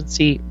Artists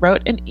Agency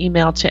wrote an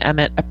email to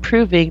Emmett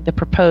approving the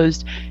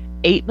proposed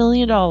 $8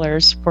 million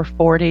for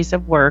 4 days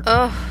of work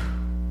on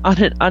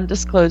an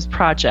undisclosed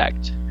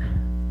project.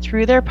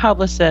 Through their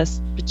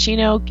publicists,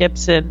 Pacino,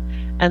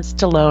 Gibson, and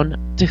Stallone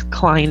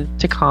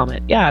declined to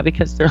comment. Yeah,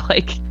 because they're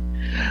like,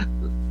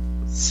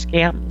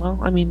 scam. Well,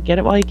 I mean, get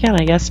it while you can,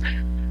 I guess.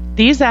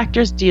 These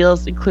actors'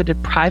 deals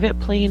included private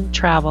plane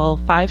travel,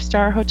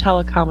 5-star hotel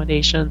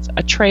accommodations,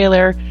 a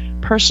trailer,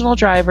 personal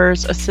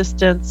drivers,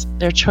 assistants,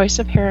 their choice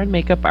of hair and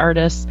makeup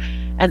artists,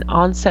 and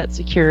on-set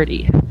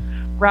security.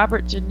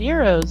 Robert De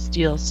Niro's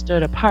deal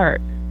stood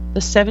apart. The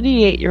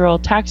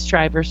 78-year-old taxi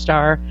driver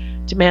star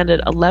demanded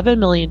 $11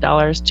 million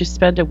to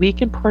spend a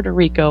week in Puerto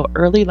Rico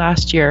early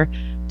last year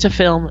to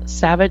film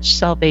Savage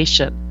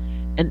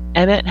Salvation, an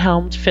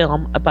Emmett-helmed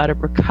film about a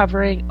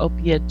recovering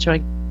opiate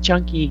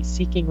junkie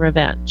seeking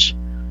revenge.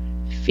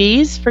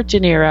 Fees for De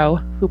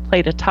Niro, who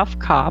played a tough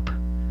cop.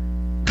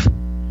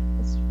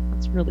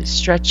 Let's really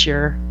stretch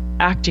your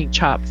acting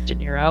chops, De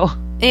Niro.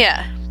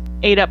 Yeah.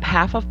 Ate up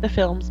half of the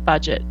film's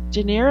budget.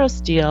 De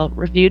Niro's deal,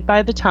 reviewed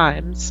by The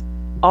Times,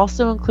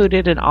 also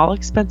included an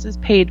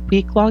all-expenses-paid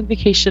week-long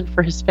vacation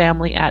for his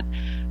family at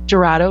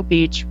Dorado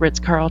Beach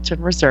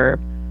Ritz-Carlton Reserve,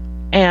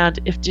 and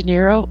if De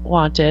Niro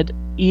wanted,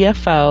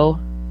 EFO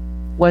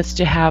was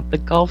to have the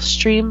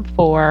Gulfstream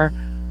 4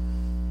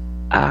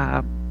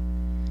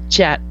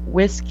 jet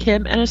whisk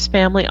him and his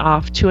family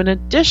off to an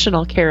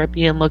additional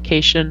Caribbean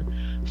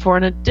location for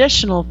an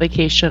additional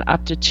vacation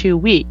up to 2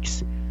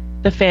 weeks.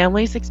 The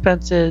family's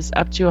expenses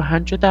up to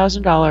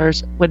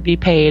 $100,000 would be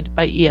paid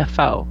by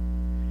EFO.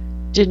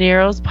 De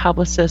Niro's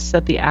publicist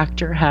said the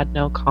actor had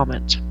no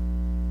comment.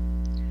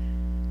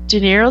 De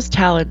Niro's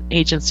talent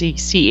agency,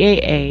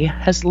 CAA,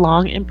 has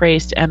long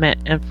embraced Emmett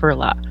and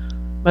Furla.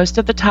 Most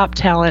of the top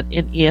talent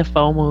in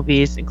EFO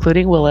movies,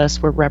 including Willis,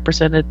 were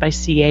represented by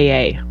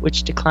CAA,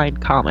 which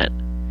declined comment.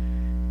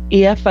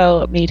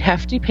 EFO made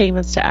hefty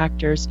payments to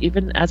actors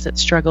even as it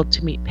struggled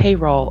to meet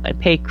payroll and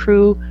pay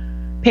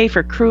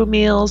for crew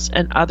meals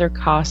and other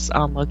costs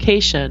on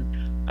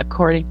location,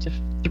 according to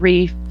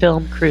 3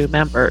 film crew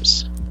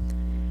members.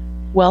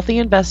 Wealthy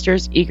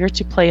investors eager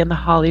to play in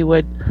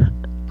Hollywood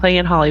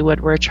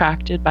were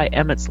attracted by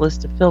Emmett's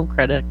list of film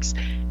critics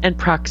and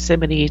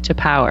proximity to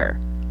power.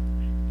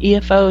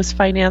 EFO's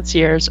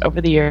financiers over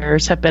the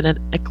years have been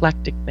an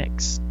eclectic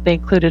mix. They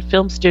included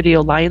film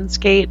studio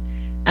Lionsgate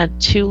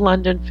and 2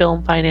 London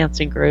film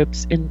financing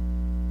groups,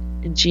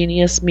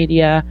 Ingenious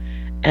Media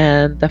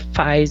and the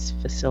FIES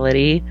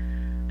facility.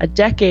 A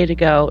decade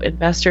ago,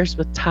 investors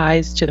with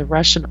ties to the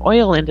Russian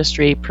oil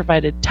industry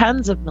provided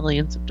tens of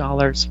millions of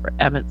dollars for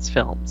Emmett's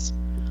films.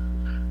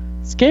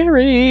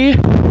 Scary!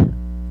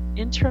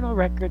 Internal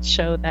records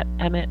show that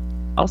Emmett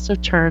also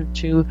turned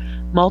to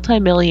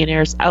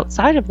multimillionaires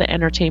outside of the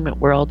entertainment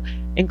world,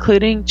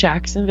 including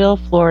Jacksonville,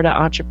 Florida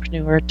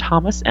entrepreneur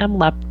Thomas M.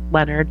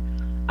 Leonard,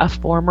 a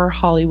former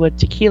Hollywood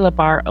tequila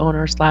bar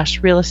owner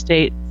 / real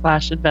estate /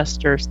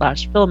 investor /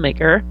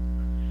 filmmaker,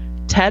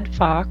 Ted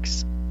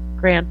Fox,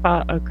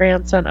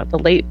 grandson of the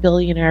late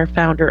billionaire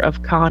founder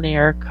of Con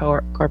Air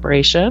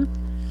Corporation,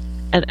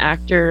 and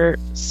actor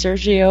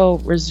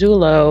Sergio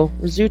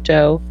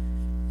Rizzuto,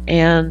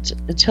 and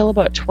until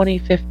about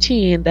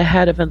 2015, the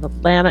head of an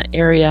Atlanta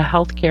area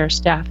healthcare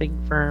staffing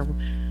firm,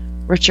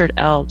 Richard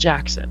L.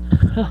 Jackson.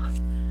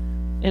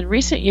 In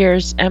recent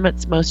years,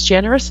 Emmett's most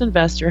generous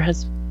investor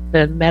has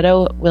been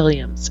Meadow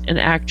Williams, an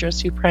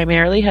actress who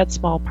primarily had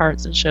small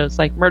parts in shows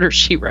like Murder,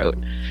 She Wrote,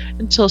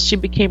 until she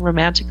became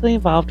romantically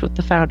involved with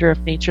the founder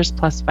of Nature's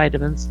Plus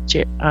Vitamins,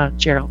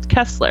 Gerald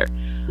Kessler.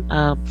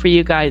 For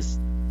you guys,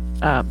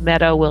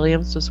 Meadow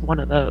Williams was one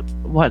of the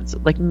ones,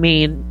 like,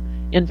 main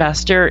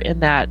investor in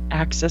that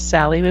Access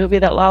Sally movie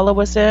that Lala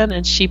was in,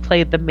 and she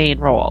played the main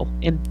role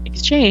in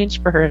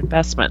exchange for her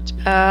investment.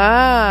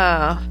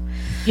 Oh.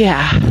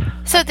 Yeah.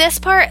 So this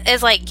part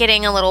is, like,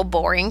 getting a little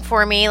boring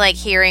for me, like,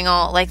 hearing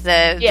all, like,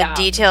 the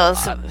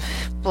details.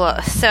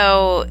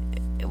 So,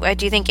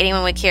 do you think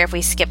anyone would care if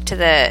we skip to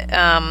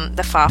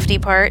the Fofty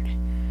part?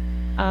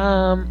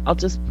 I'll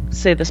just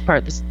say this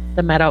part.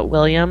 The Meadow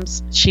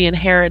Williams, she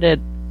inherited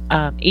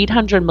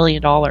 $800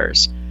 million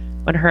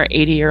when her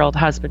 80-year-old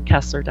husband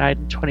Kessler died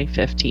in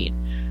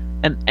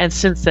 2015. And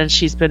since then,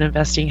 she's been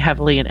investing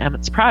heavily in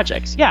Emmett's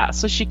projects. Yeah,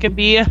 so she can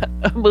be a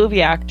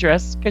movie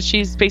actress because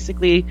she's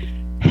basically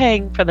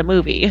paying for the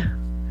movie.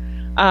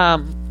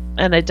 And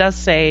it does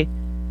say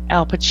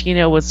Al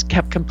Pacino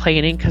kept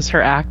complaining because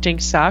her acting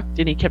sucked,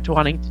 and he kept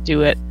wanting to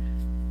do it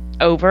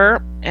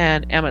over.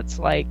 And Emmett's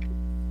like,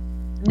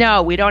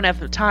 no, we don't have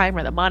the time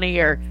or the money.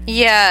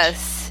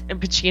 Yes. And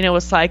Pacino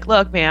was like,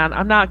 look, man,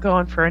 I'm not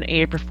going for an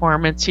A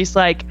performance. He's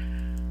like,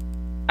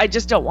 I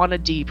just don't want a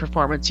D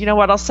performance. You know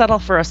what? I'll settle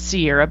for a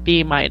C or a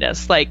B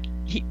minus. Like,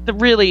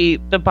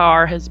 the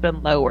bar has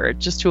been lowered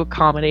just to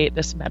accommodate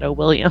this Meadow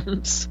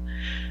Williams.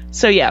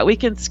 So yeah, we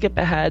can skip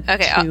ahead.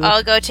 Okay,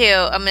 I'll go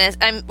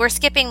to. We're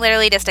skipping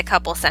literally just a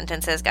couple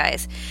sentences,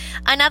 guys.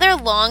 Another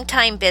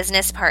longtime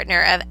business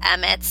partner of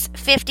Emmett's,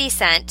 50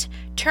 Cent,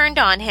 turned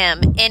on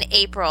him in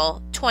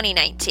April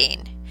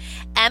 2019.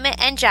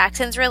 Emmett and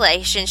Jackson's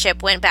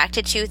relationship went back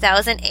to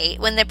 2008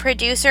 when the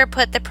producer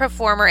put the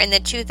performer in the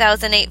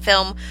 2008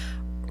 film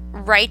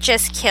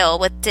Righteous Kill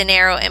with De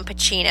Niro and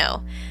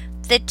Pacino.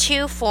 The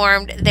two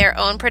formed their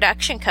own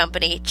production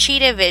company,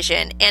 Cheetah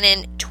Vision, and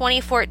in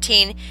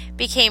 2014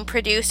 became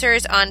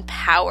producers on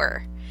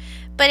Power.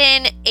 But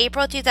in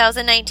April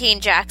 2019,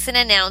 Jackson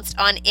announced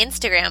on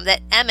Instagram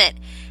that Emmett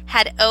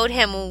had owed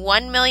him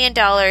 $1 million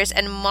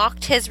and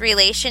mocked his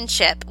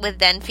relationship with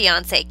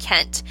then-fiancé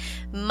Kent.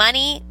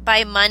 Money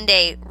by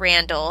Monday,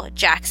 Randall,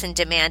 Jackson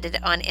demanded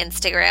on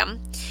Instagram.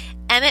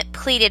 Emmett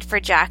pleaded for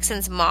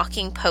Jackson's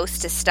mocking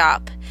post to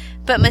stop,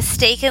 but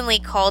mistakenly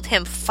called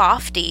him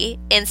Fofty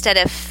instead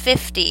of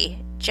 50.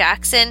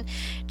 Jackson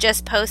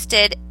just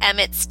posted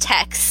Emmett's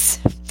texts.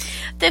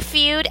 The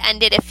feud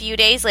ended a few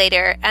days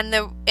later,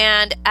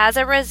 and as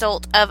a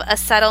result of a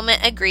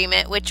settlement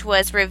agreement which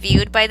was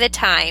reviewed by the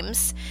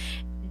Times,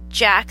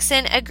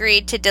 Jackson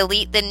agreed to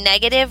delete the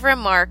negative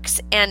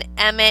remarks, and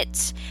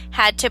Emmett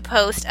had to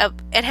post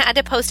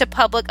a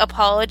public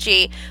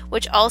apology,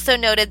 which also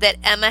noted that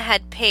Emmett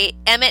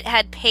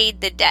had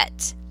paid the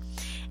debt.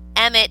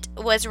 Emmett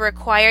was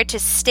required to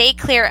stay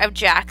clear of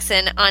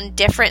Jackson on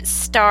different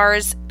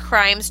Starz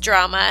crimes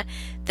drama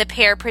the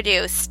pair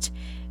produced,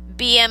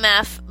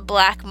 BMF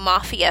Black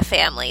Mafia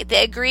Family.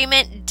 The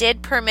agreement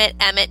did permit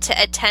Emmett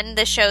to attend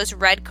the show's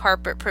red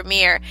carpet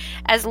premiere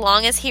as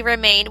long as he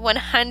remained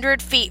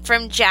 100 feet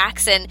from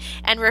Jackson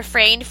and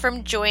refrained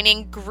from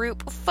joining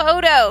group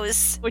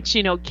photos. Which,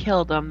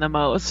 killed him the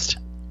most.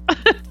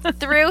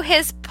 Through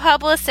his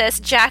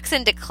publicist,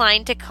 Jackson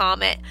declined to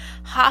comment.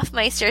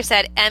 Hoffmeister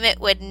said Emmett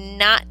would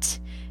not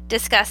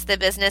discuss the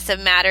business of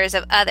matters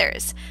of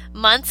others.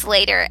 Months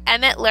later,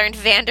 Emmett learned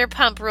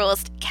Vanderpump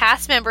Rules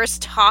cast members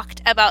talked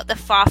about the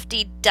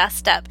Fofty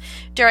dust-up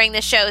during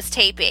the show's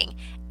taping.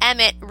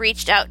 Emmett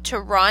reached out to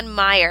Ron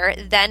Meyer,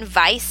 then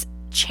vice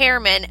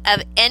chairman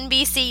of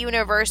NBC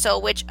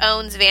Universal, which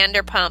owns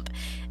Vanderpump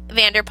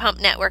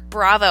Network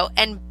Bravo,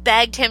 and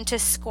begged him to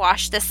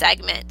squash the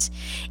segment.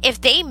 If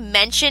they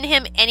mention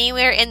him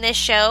anywhere in this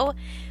show,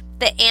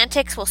 the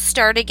antics will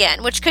start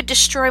again, which could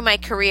destroy my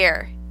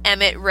career,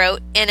 Emmett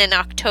wrote in an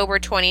October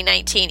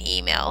 2019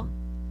 email.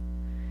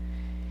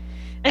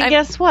 And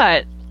guess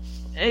what?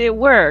 It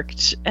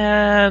worked.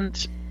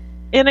 And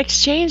in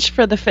exchange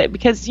for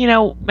because,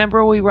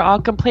 remember we were all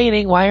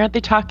complaining, why aren't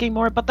they talking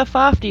more about the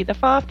Fofty?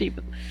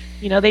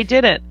 They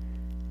didn't.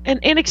 And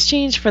in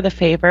exchange for the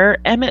favor,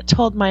 Emmett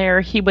told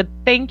Meyer he would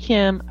thank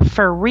him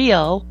for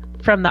real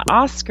from the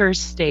Oscars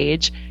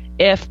stage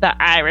if The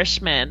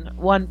Irishman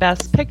won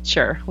Best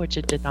Picture, which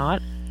it did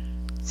not.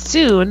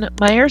 Soon,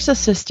 Meyer's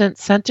assistant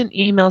sent an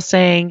email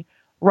saying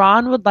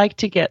Ron would like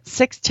to get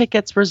 6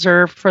 tickets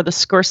reserved for the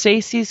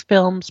Scorsese's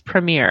film's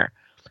premiere.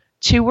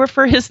 2 were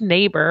for his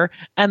neighbor,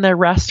 and the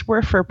rest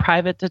were for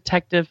private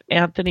detective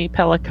Anthony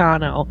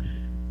Pellicano.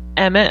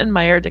 Emmett and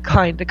Meyer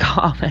declined to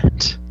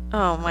comment.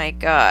 Oh my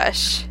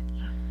gosh.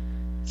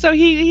 So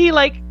he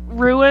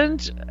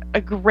ruined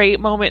a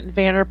great moment in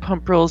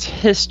Vanderpump Rules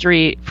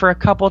history for a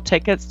couple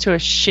tickets to a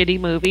shitty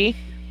movie.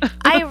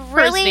 I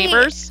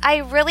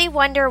really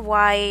wonder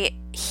why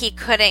he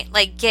couldn't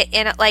get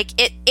in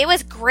it. It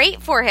was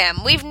great for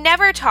him. We've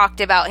never talked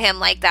about him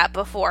like that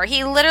before.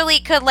 He literally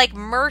could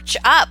merch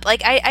up.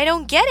 I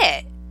don't get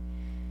it.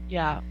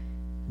 Yeah.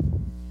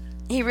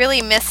 He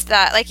really missed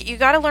that. You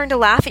got to learn to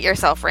laugh at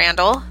yourself,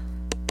 Randall.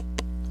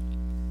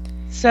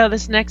 So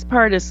this next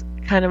part is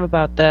kind of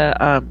about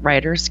the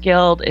Writers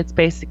Guild. It's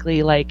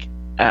basically like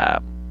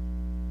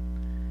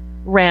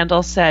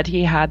Randall said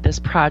he had this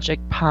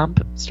Project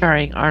Pump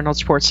starring Arnold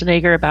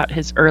Schwarzenegger about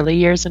his early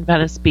years in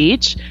Venice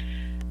Beach,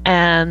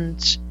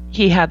 and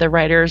he had the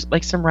writers,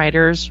 like some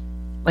writers,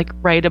 like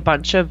write a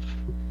bunch of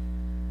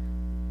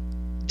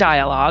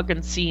dialogue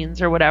and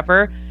scenes or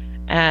whatever,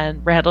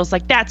 and Randall's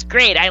like, that's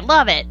great, I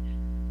love it,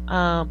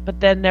 but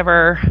then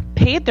never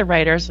paid the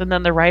writers, and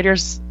then the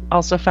writers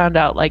also found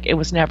out like it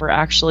was never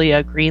actually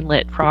a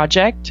greenlit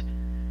project,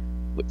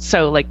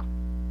 so like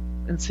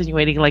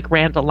insinuating like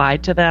Randall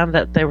lied to them,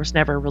 that there was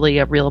never really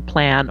a real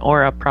plan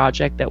or a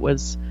project that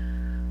was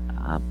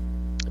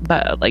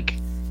but like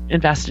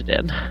invested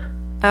in.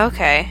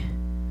 Okay.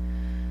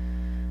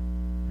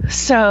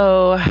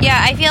 So yeah,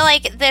 I feel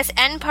like this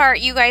end part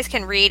you guys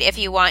can read if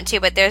you want to,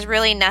 but there's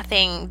really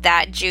nothing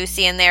that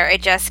juicy in there.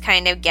 It just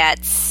kind of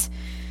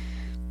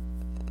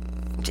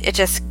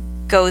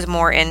goes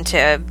more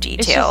into detail.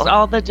 It's just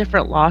all the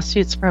different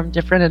lawsuits from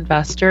different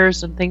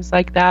investors and things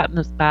like that, and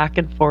this back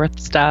and forth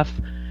stuff.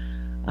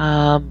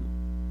 Yeah,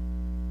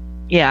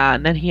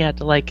 and then he had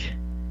to like,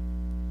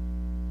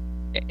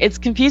 it's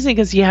confusing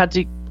because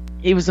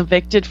he was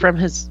evicted from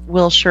his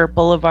Wilshire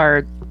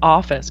Boulevard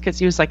office because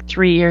he was like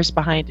 3 years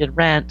behind in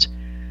rent,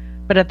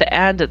 but at the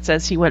end it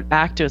says he went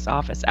back to his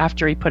office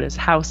after he put his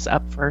house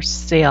up for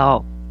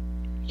sale.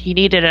 He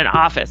needed an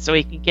office so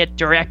he could get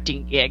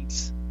directing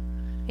gigs.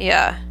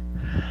 Yeah.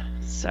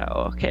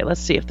 So okay, let's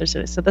see if there's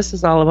any. So this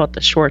is all about the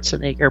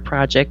Schwarzenegger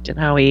project and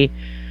how he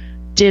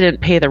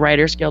didn't pay the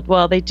Writers Guild.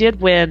 Well, they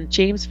did win.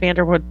 James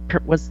Vanderwood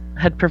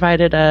had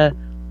provided a.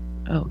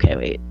 Okay,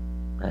 wait,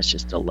 that's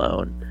just a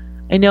loan.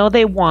 I know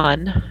they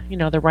won. You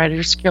know, the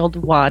Writers Guild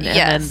won, yes.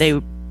 And then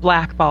they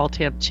blackballed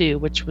him too,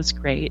 which was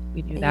great.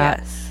 We knew that.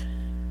 Yes.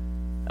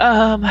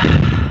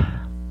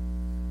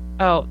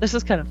 Oh, this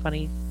is kind of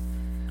funny.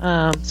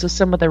 So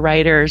some of the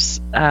writers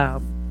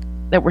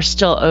that were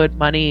still owed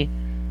money,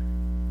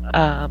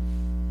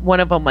 one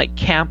of them like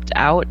camped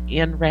out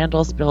in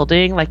Randall's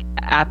building, like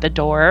at the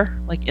door,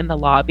 like in the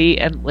lobby,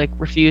 and like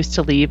refused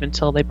to leave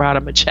until they brought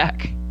him a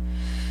check.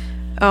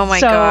 Oh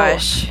my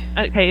gosh.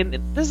 Okay,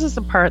 this is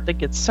the part that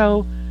gets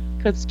so,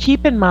 because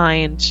keep in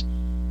mind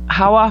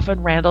how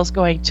often Randall's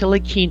going to La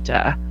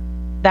Quinta.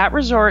 That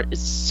resort is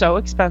so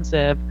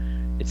expensive.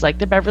 It's like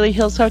the Beverly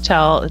Hills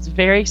Hotel. It's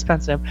very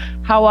expensive.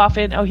 How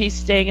often? Oh, he's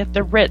staying at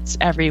the Ritz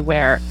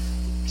everywhere.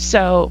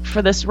 So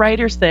for this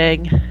writers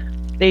thing,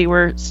 they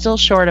were still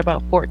short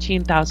about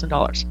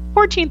 $14,000.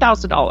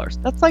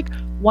 $14,000. That's like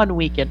one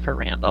weekend for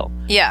Randall.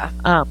 Yeah.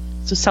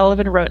 So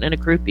Sullivan wrote in a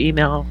group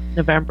email,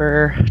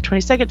 November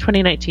 22nd,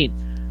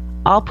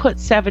 2019, I'll put in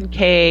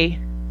 7K.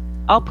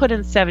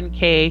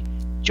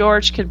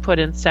 George can put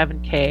in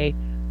 7K.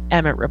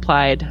 Emmett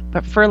replied,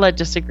 but Furla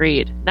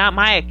disagreed. Not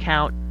my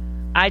account.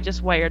 I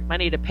just wired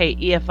money to pay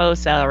EFO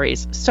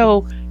salaries.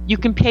 So you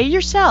can pay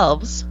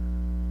yourselves,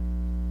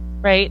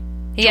 right?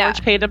 Yeah.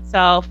 George paid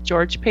himself.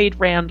 George paid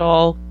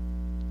Randall.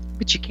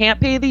 But you can't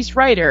pay these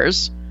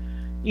writers,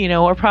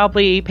 or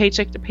probably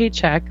paycheck to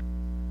paycheck.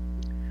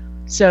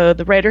 So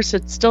the writers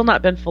had still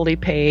not been fully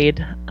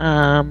paid.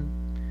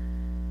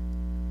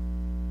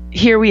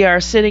 Here we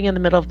are sitting in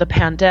the middle of the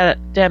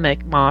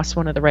pandemic, Moss,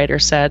 one of the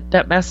writers said.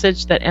 That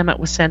message that Emmett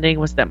was sending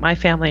was that my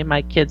family and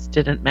my kids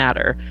didn't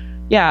matter.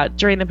 Yeah,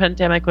 during the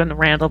pandemic when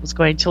Randall was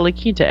going to La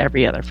Quinta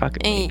every other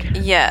fucking week.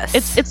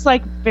 Yes. It's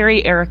like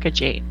very Erica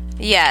Jane.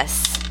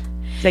 Yes.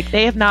 It's like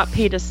they have not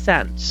paid a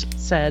cent,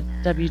 said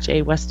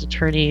WJ West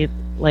attorney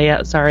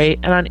Leah Azari.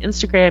 And on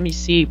Instagram you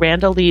see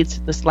Randall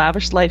leads this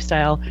lavish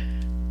lifestyle,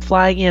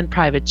 flying in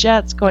private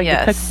jets, going to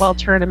pickleball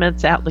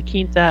tournaments at La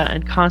Quinta,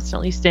 and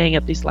constantly staying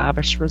at these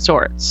lavish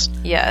resorts.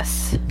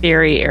 Yes.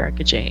 Very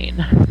Erica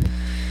Jane.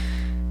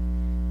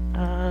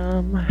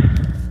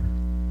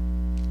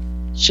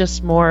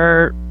 Just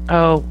more.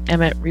 Oh,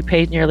 Emmett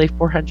repaid nearly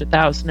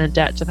 $400,000 in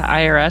debt to the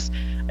IRS.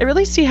 I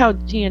really see how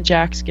he and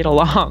Jax get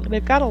along.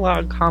 They've got a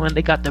lot in common.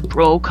 They got the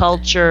bro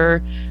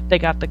culture. They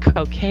got the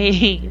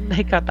cocaine.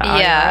 They got the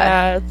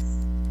IRS.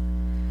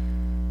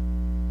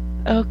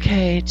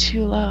 Okay,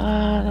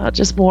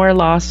 just more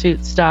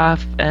lawsuit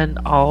stuff and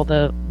all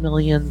the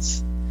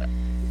millions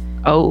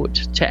owed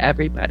to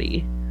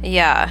everybody.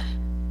 Yeah.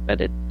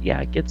 But it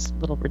gets a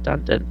little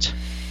redundant.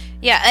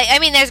 Yeah, I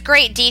mean, there's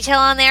great detail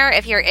on there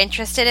if you're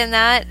interested in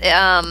that.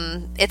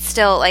 It's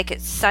still, like,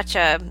 it's such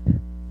a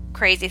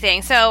crazy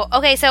thing. So,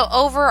 okay, so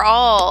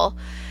overall,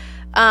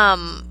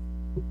 I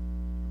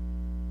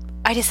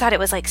just thought it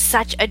was, like,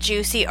 such a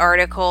juicy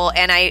article,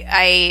 and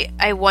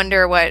I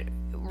wonder what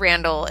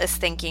Randall is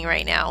thinking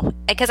right now.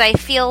 Because I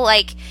feel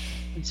like,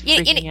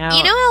 you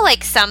know how,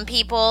 like, some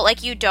people,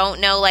 like, you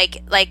don't know,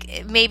 like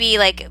maybe,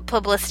 like,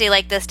 publicity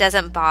like this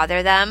doesn't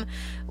bother them.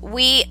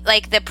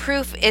 The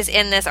proof is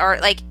in this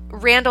art, like,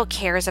 Randall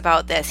cares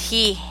about this.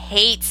 He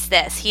hates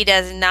this. He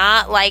does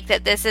not like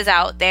that this is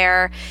out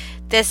there.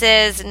 This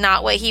is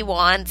not what he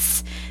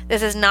wants.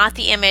 This is not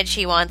the image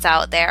he wants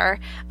out there.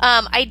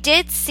 I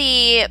did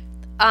see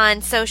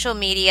on social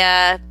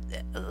media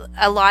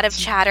a lot of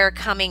chatter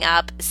coming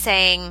up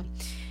saying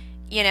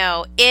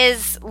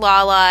is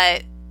Lala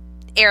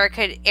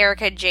Erica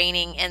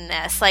Janing in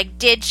this? Like,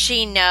 did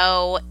she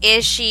know?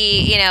 Is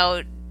she,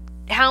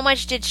 how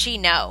much did she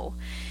know?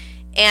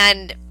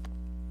 And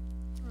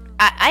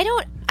I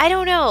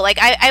don't know. Like,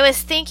 I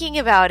was thinking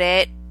about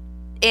it,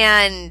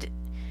 and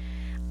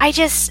I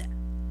just...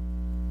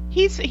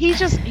 He's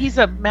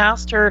a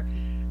master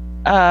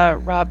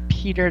rob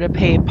Peter to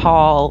pay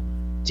Paul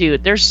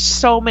dude. There's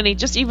so many,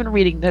 just even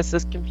reading this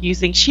is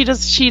confusing. She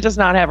does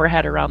not have her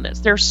head around this.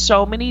 There's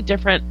so many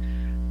different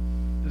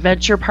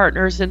venture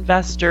partners,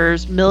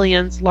 investors,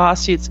 millions,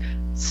 lawsuits,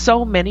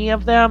 so many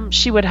of them.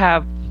 She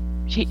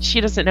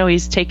doesn't know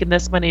he's taking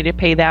this money to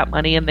pay that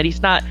money, and that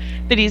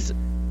he's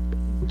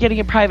getting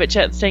a private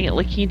jet and staying at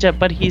La Quinta,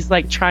 but he's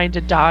like trying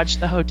to dodge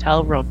the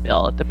hotel room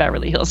bill at the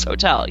Beverly Hills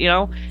Hotel,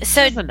 So she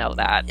doesn't know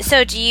that.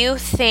 So do you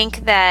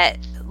think that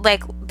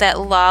that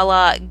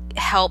Lala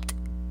helped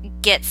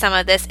get some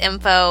of this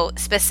info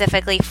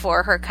specifically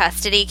for her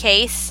custody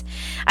case?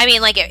 I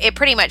mean, like, it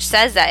pretty much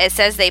says that. It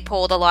says they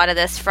pulled a lot of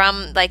this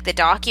from, like, the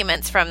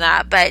documents from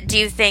that. But do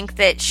you think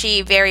that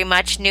she very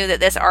much knew that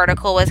this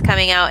article was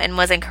coming out and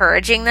was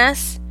encouraging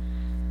this?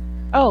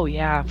 Oh,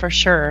 yeah, for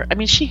sure. I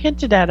mean, she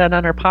hinted at it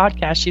on her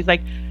podcast. She's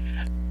like,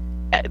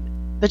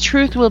 the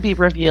truth will be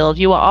revealed.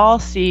 You will all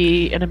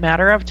see in a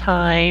matter of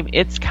time.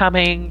 It's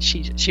coming.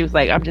 She was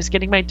like, I'm just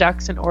getting my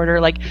ducks in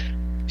order. Like,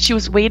 she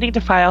was waiting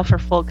to file for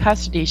full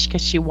custody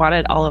because she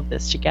wanted all of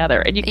this together.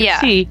 And you can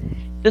see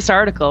this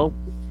article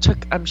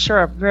took, I'm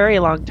sure, a very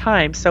long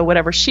time. So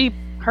whatever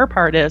her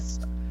part is,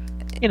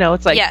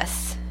 it's like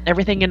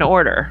everything in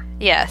order.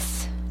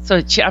 Yes. So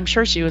I'm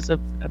sure she was a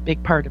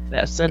big part of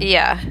this, and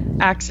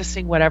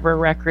accessing whatever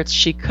records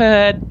she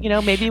could.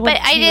 Maybe when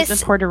he was in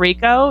Puerto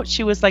Rico,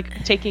 she was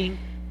like taking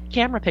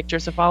camera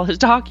pictures of all his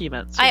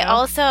documents. I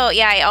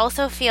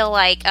also feel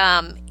like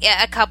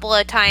a couple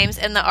of times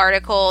in the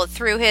article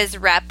through his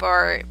rep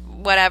or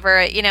whatever,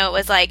 it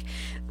was like,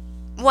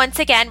 once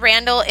again,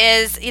 Randall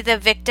is the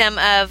victim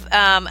of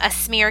a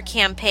smear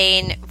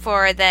campaign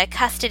for the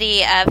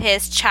custody of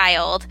his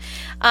child.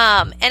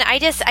 And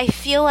I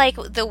feel like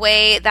the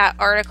way that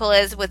article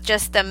is with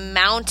just the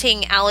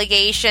mounting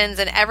allegations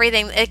and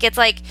everything, it gets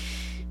like,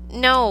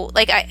 no,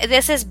 like,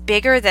 this is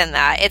bigger than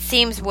that. It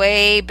seems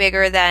way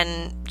bigger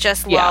than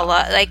just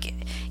Lala. Like,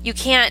 you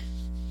can't.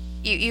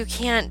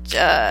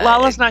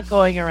 Lala's not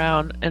going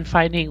around and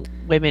finding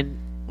women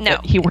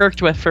that he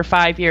worked with for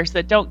 5 years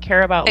that don't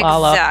care about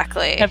Lala.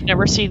 Exactly. Have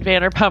never seen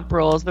Vanderpump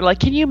Rules. They're like,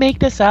 can you make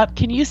this up?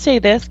 Can you say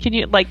this? Can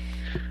you, like...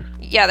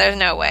 Yeah, there's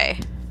no way.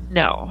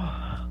 No.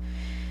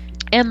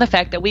 And the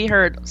fact that we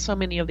heard so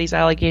many of these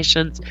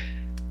allegations,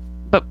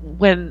 but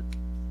when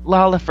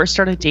Lala first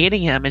started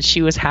dating him and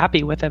she was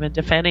happy with him and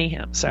defending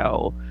him,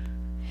 so,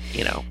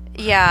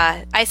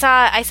 Yeah, I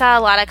saw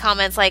a lot of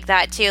comments like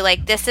that too.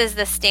 Like, this is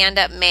the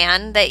stand-up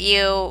man that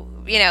you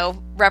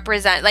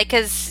represent, like,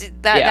 because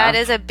that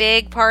is a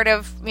big part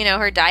of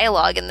her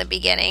dialogue in the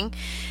beginning.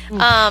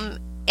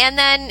 And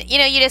then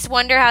you just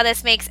wonder how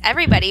this makes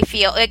everybody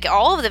feel, like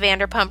all of the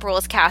Vanderpump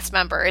Rules cast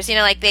members,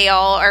 like they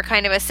all are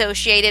kind of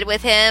associated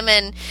with him,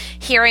 and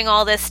hearing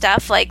all this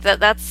stuff, like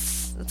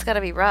that's got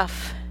to be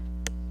rough.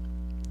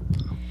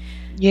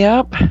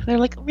 Yep, they're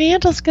like,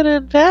 Randall's gonna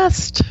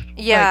invest.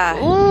 Yeah.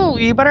 Like, ooh,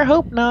 you better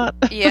hope not.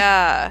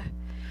 Yeah.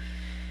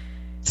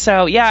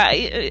 So, yeah,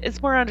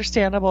 it's more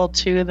understandable,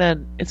 too,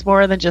 it's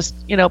more than just,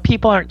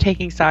 people aren't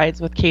taking sides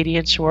with Katie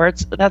and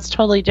Schwartz. That's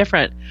totally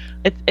different.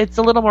 It's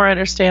a little more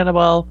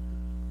understandable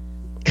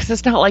because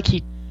it's not like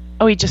he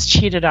just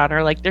cheated on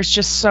her. Like, there's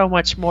just so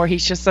much more.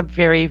 He's just a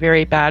very,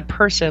 very bad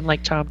person,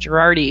 like Tom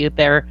Girardi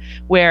there,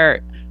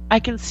 where I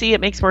can see it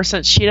makes more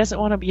sense. She doesn't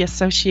want to be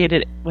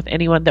associated with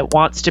anyone that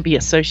wants to be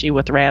associated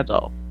with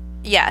Randall.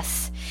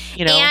 Yes.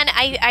 And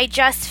I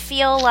just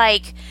feel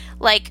like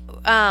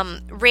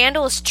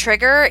Randall's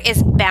trigger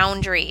is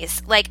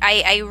boundaries. Like,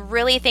 I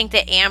really think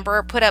that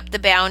Amber put up the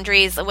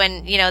boundaries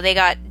when, they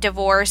got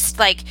divorced.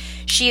 Like,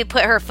 she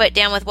put her foot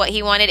down with what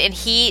he wanted, and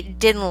he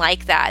didn't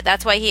like that.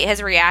 That's why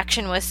his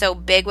reaction was so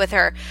big with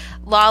her.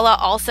 Lala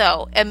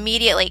also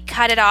immediately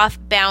cut it off,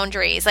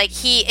 boundaries. Like,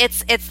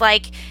 it's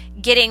like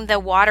getting the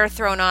water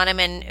thrown on him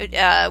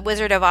in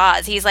Wizard of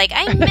Oz. He's like,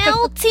 I'm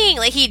melting.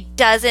 Like, he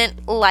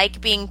doesn't like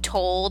being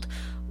told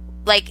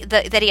like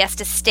that he has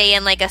to stay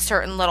in like a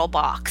certain little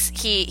box.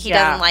 He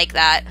doesn't like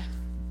that.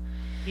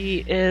 He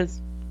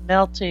is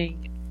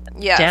melting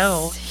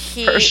down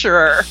for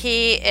sure.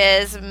 He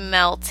is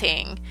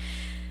melting.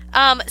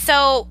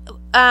 So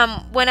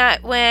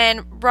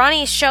when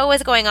Ronnie's show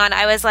was going on,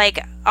 I was like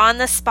on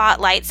the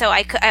spotlight, so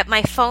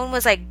my phone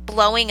was like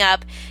blowing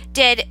up.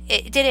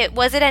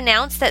 Was it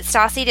announced that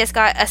Stassi just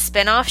got a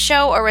spin-off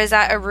show, or was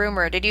that a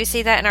rumor? Did you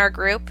see that in our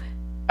group?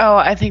 Oh,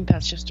 I think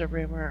that's just a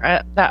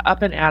rumor. That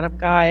Up and Adam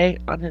guy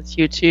on his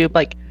YouTube,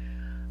 like,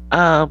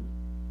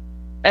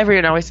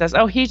 everyone always says,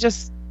 oh, he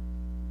just,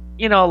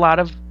 a lot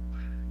of,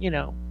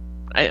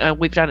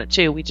 we've done it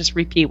too. We just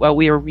repeat what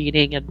we were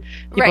reading and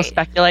people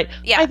speculate.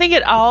 Yeah. I think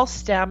it all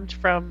stemmed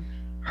from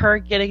her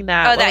getting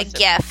that. Oh, that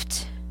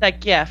gift.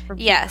 That gift from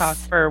Peacock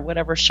for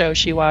whatever show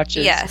she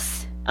watches.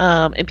 Yes.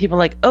 And people are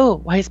like, oh,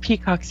 why is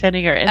Peacock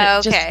sending her?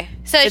 And okay.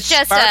 So it's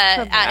just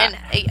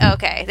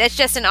okay. That's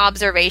just an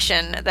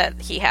observation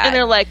that he had. And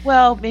they're like,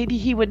 well, maybe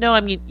he would know.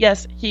 I mean,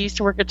 yes, he used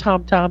to work at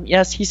TomTom.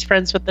 Yes, he's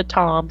friends with the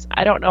Toms.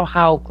 I don't know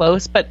how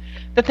close, but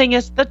the thing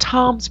is, the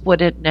Toms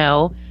wouldn't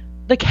know.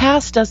 The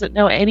cast doesn't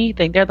know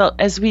anything.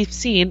 As we've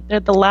seen, they're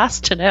the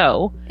last to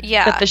know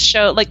that the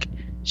show, like,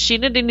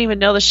 Sheena didn't even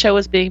know the show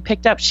was being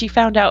picked up. She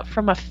found out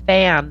from a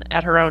fan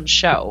at her own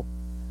show.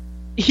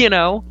 You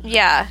know?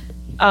 Yeah.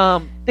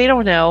 They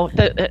don't know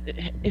that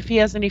if he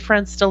has any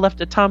friends still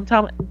left at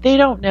TomTom. They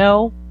don't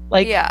know.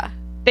 Like,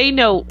 they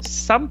know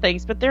some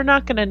things, but they're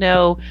not going to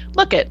know.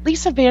 Look at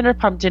Lisa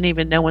Vanderpump didn't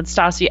even know when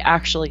Stassi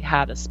actually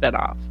had a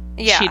spinoff.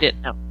 Yeah, she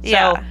didn't know.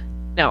 So,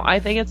 no, I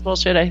think it's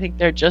bullshit. I think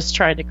they're just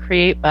trying to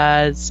create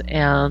buzz,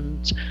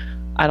 and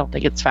I don't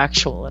think it's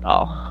factual at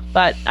all.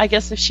 But I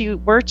guess if she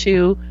were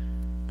to,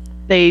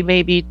 they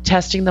may be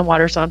testing the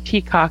waters on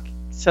Peacock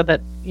so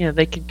that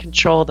they can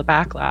control the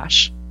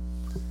backlash.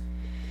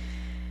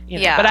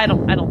 But I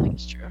don't think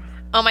it's true.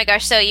 Oh my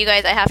gosh! So you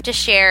guys, I have to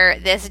share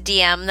this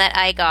DM that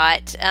I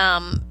got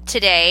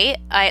today.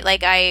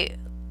 I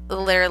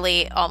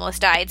literally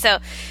almost died. So,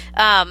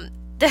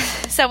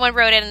 someone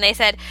wrote in and they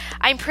said,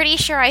 "I'm pretty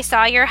sure I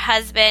saw your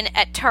husband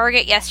at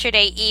Target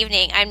yesterday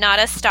evening. I'm not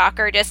a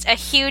stalker, just a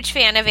huge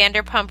fan of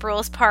Vanderpump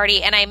Rules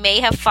Party, and I may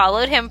have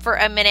followed him for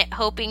a minute,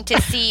 hoping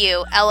to see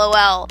you.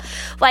 LOL."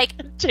 Like,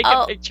 take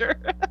a picture.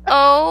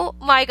 Oh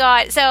my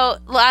god! So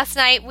last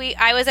night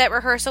I was at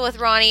rehearsal with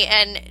Ronnie,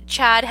 and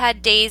Chad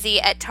had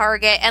Daisy at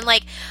Target, and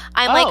it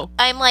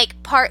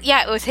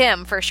was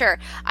him for sure.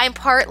 I'm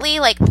partly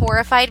like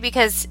horrified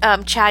because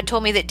Chad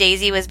told me that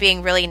Daisy was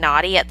being really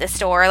naughty at the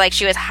store, like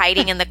she was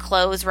hiding in the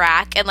clothes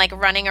rack and like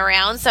running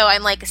around. So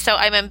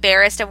I'm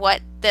embarrassed of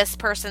what this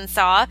person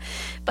saw,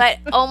 but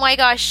oh my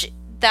gosh.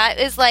 That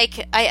is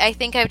like, I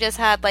think I've just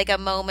had like a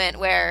moment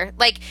where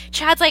like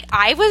Chad's like,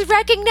 I was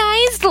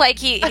recognized. Like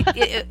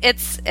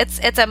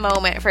it's a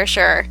moment for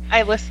sure.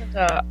 I listened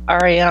to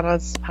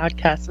Ariana's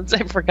podcast since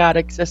I forgot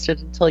it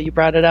existed until you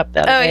brought it up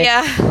that day. Oh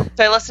yeah.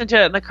 So I listened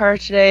to it in the car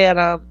today,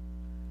 and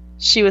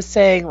she was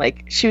saying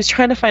like she was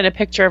trying to find a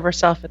picture of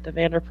herself at the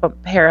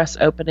Vanderpump Paris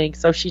opening,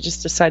 so she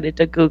just decided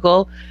to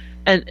Google,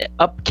 and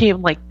up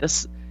came like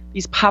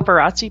these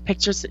paparazzi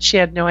pictures that she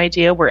had no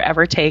idea were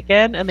ever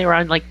taken, and they were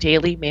on like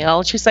Daily Mail.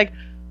 And she's like,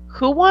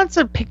 who wants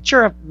a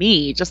picture of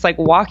me just like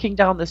walking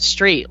down the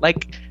street?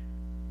 Like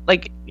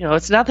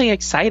it's nothing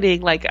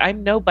exciting. Like,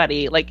 I'm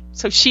nobody. Like,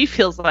 so she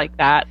feels like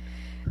that.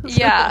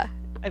 Yeah.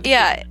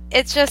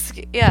 It's just,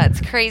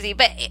 it's crazy.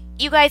 But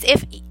you guys,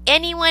 if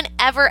anyone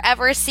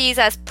ever sees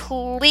us,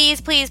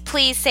 please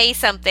say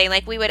something.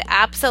 Like, we would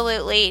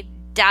absolutely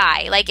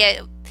die.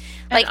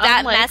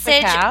 That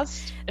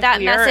message.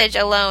 That message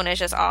alone is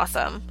just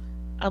awesome.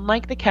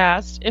 Unlike the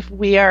cast, if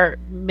we are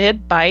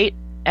mid-bite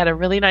at a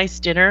really nice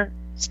dinner,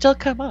 still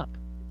come up.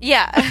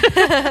 Yeah,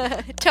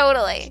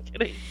 totally.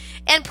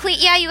 And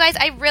please, you guys,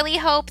 I really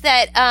hope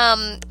that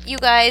you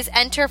guys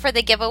enter for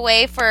the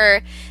giveaway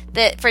for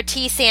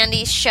T.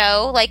 Sandy's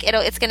show. Like,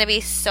 it's going to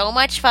be so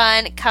much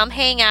fun. Come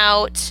hang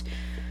out.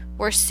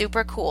 We're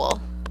super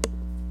cool.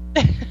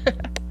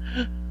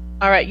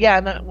 All right,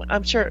 and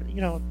I'm sure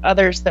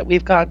others that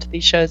we've gone to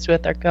these shows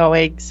with are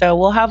going, so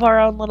we'll have our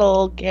own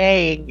little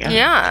gang.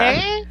 Yeah,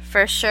 okay?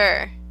 For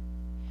sure.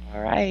 All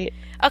right.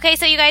 Okay,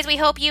 so you guys, we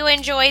hope you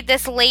enjoyed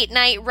this late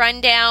night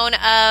rundown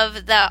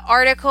of the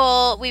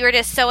article. We were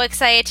just so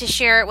excited to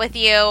share it with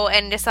you,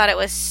 and just thought it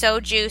was so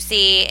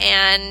juicy.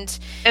 And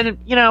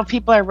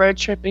people are road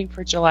tripping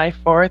for July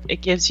 4th. It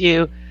gives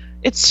you.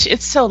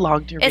 It's so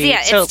long to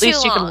read, so at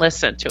least you can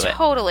listen to it.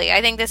 Totally.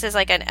 I think this is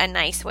like a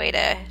nice way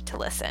to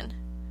listen.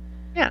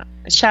 Yeah.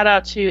 A shout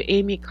out to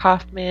Amy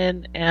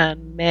Kaufman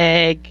and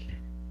Meg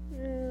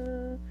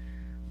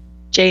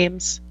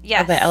James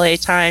of the LA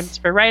Times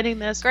for writing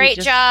this. Great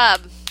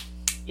job.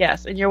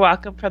 Yes, and you're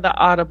welcome for the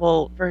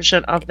Audible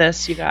version of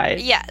this, you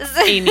guys. Yes.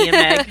 Amy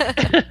and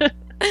Meg.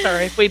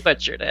 Sorry if we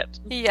butchered it.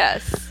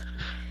 Yes.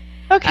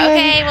 Okay.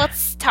 Okay, we'll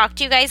talk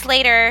to you guys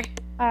later.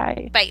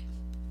 Bye. Bye.